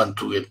want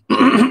to get.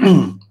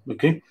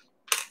 Okay.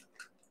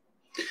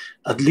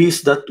 At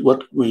least that's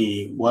what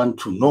we want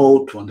to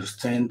know, to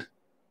understand.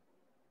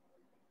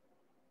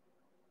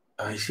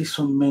 I see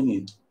so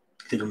many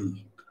little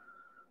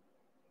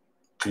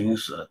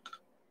things that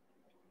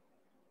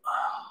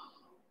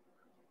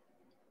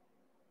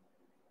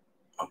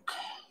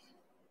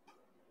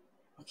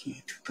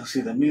okay, that's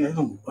it. I mean, I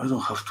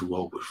don't have to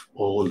go with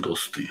all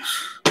those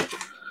things.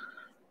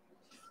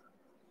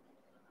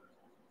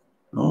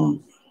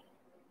 No,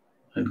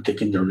 I'm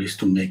taking the risk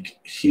to make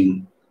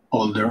him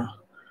older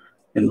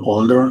and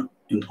older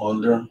and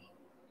older.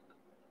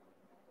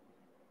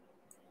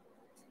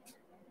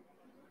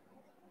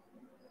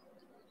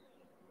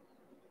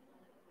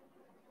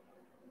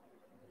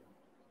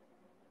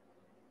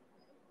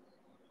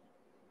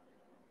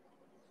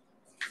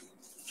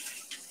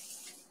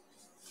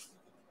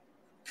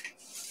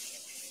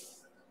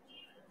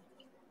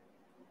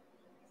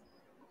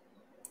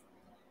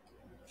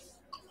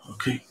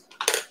 Okay,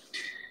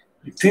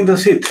 I think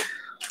that's it.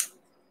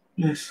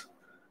 Yes,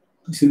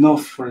 that's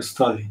enough for a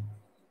study.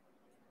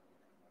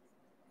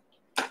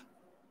 I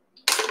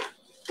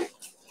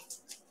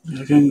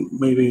can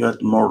maybe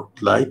add more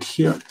light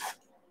here.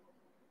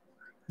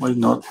 Why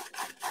not?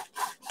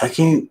 I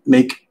can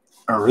make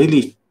a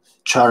really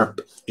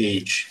sharp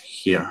edge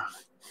here.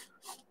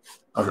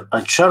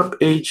 A sharp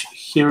edge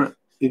here,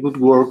 it would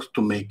work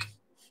to make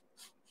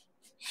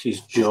his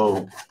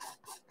jaw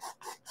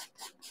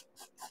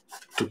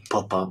to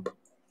pop up.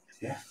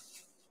 Yeah.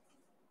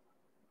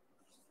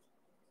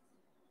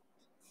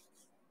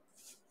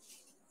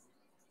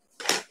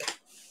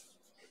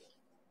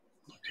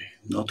 Okay,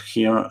 not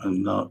here,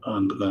 and now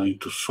I'm going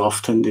to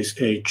soften this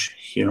edge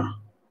here.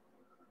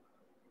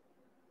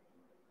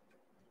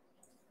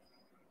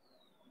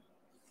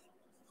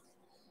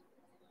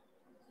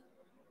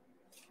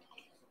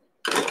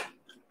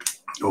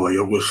 Oh, I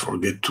always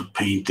forget to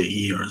paint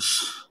the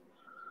ears.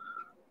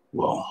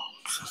 Well,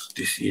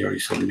 this ear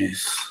is a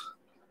mess.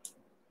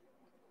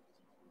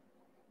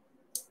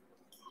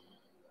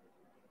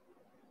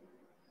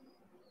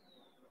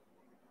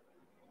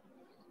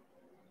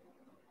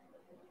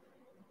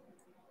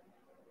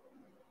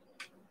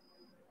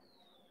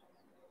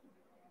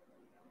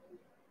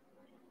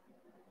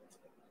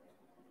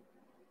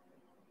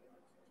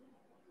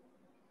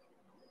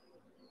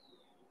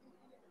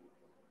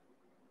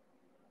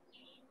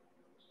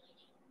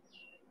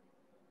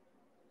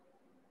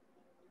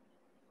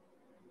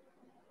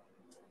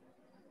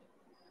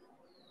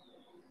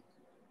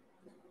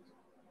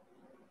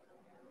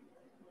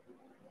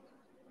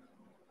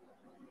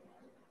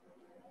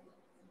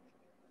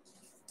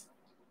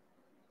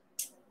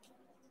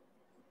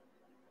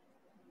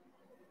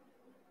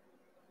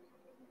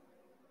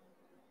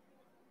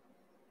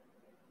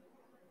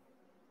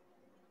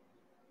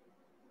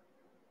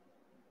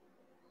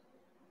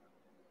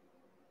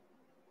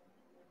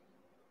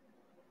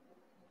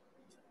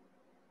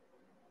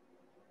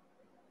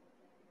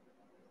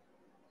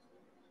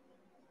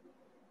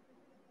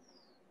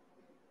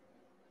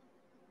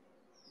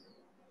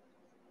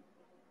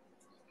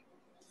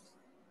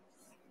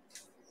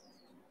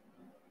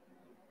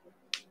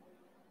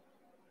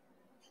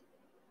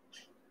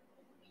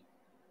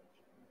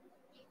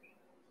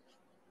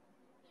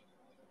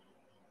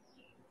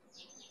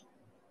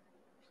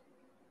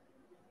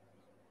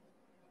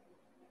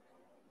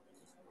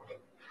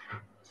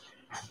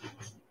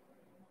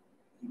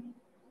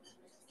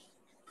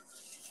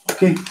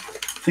 Okay,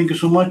 thank you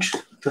so much.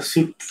 That's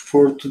it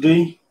for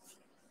today.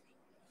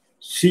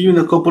 See you in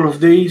a couple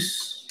of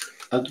days.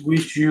 I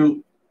wish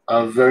you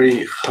a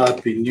very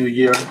happy new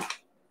year.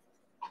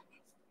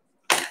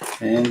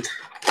 And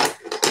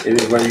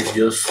everybody's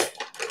just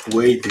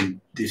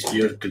waiting this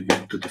year to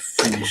get to the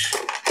finish, to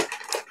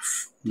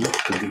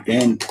the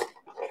end,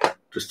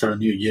 to start a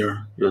new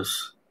year.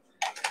 Just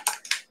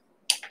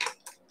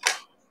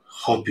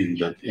hoping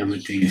that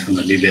everything is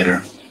gonna be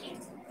better.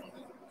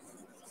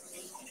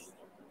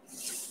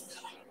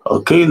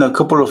 Okay, in a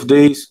couple of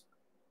days,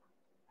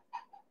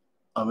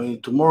 I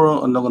mean,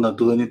 tomorrow I'm not gonna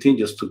do anything,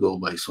 just to go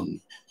buy some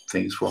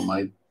things for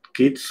my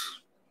kids,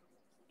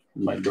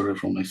 my daughter,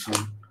 for my son.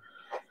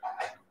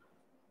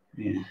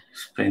 Yeah,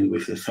 spend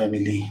with the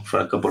family for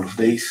a couple of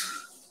days.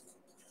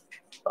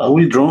 I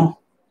will draw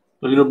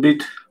a little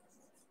bit.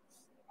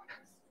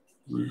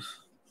 Yes.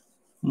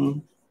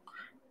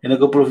 In a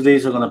couple of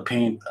days, I'm gonna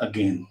paint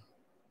again.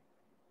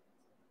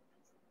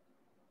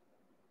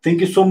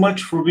 Thank you so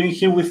much for being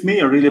here with me.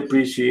 I really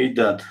appreciate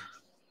that.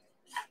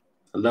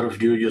 A lot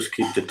of you just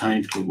keep the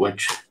time to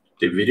watch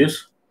the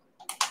videos.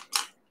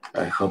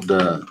 I hope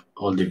that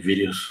all the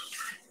videos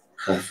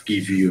have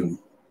give you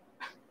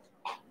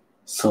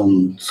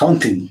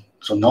something,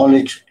 some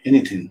knowledge,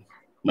 anything,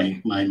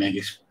 my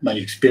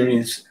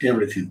experience,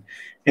 everything,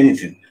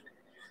 anything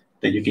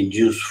that you can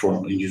use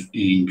for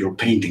in your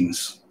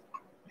paintings,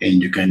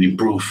 and you can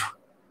improve.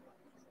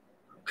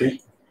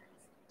 Okay.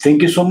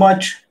 Thank you so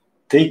much.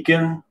 Take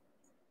care.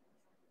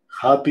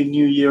 Happy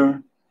New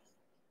Year.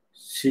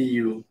 See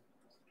you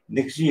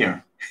next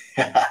year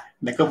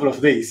in a couple of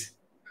days.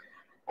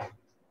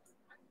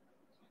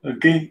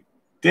 Okay.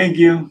 Thank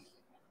you.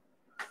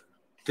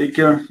 Take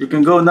care. You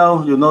can go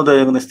now. You know that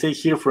I'm going to stay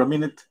here for a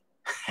minute.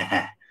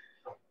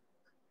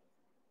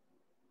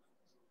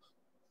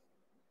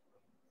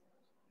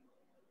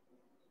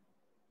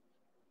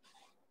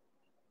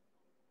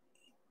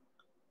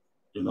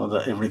 You know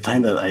that every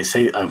time that I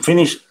say I'm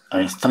finished,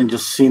 I start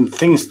just seeing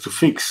things to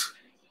fix.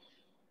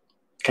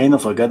 Kind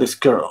of I got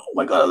scared. Oh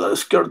my God, I got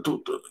scared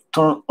to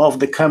turn off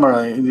the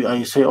camera.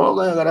 I say, oh,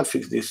 I gotta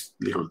fix this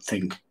little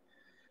thing.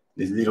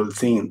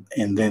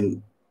 And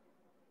then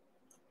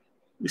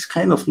it's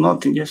kind of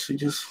nothing. Just.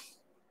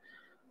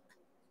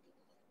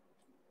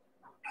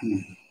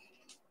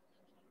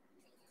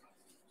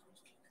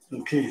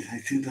 Okay, I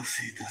think that's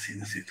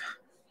it.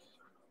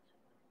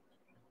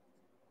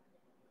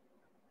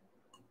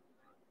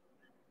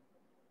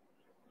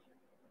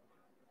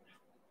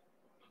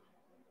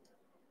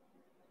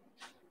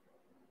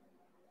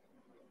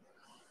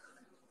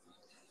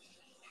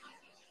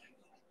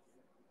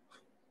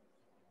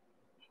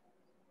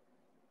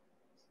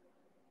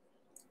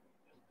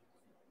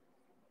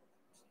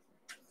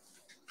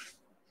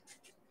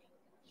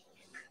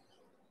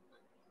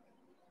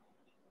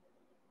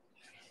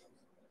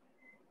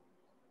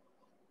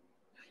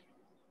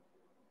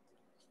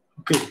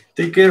 Okay,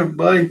 take care.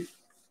 Bye.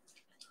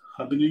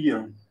 Happy New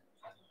Year.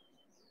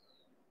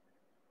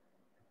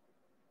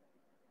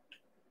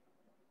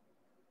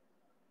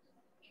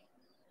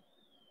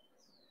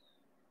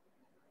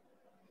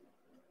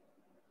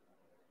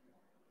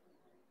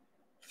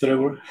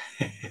 Trevor.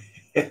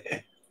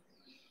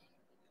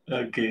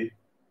 Okay.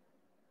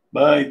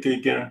 Bye.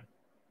 Take care.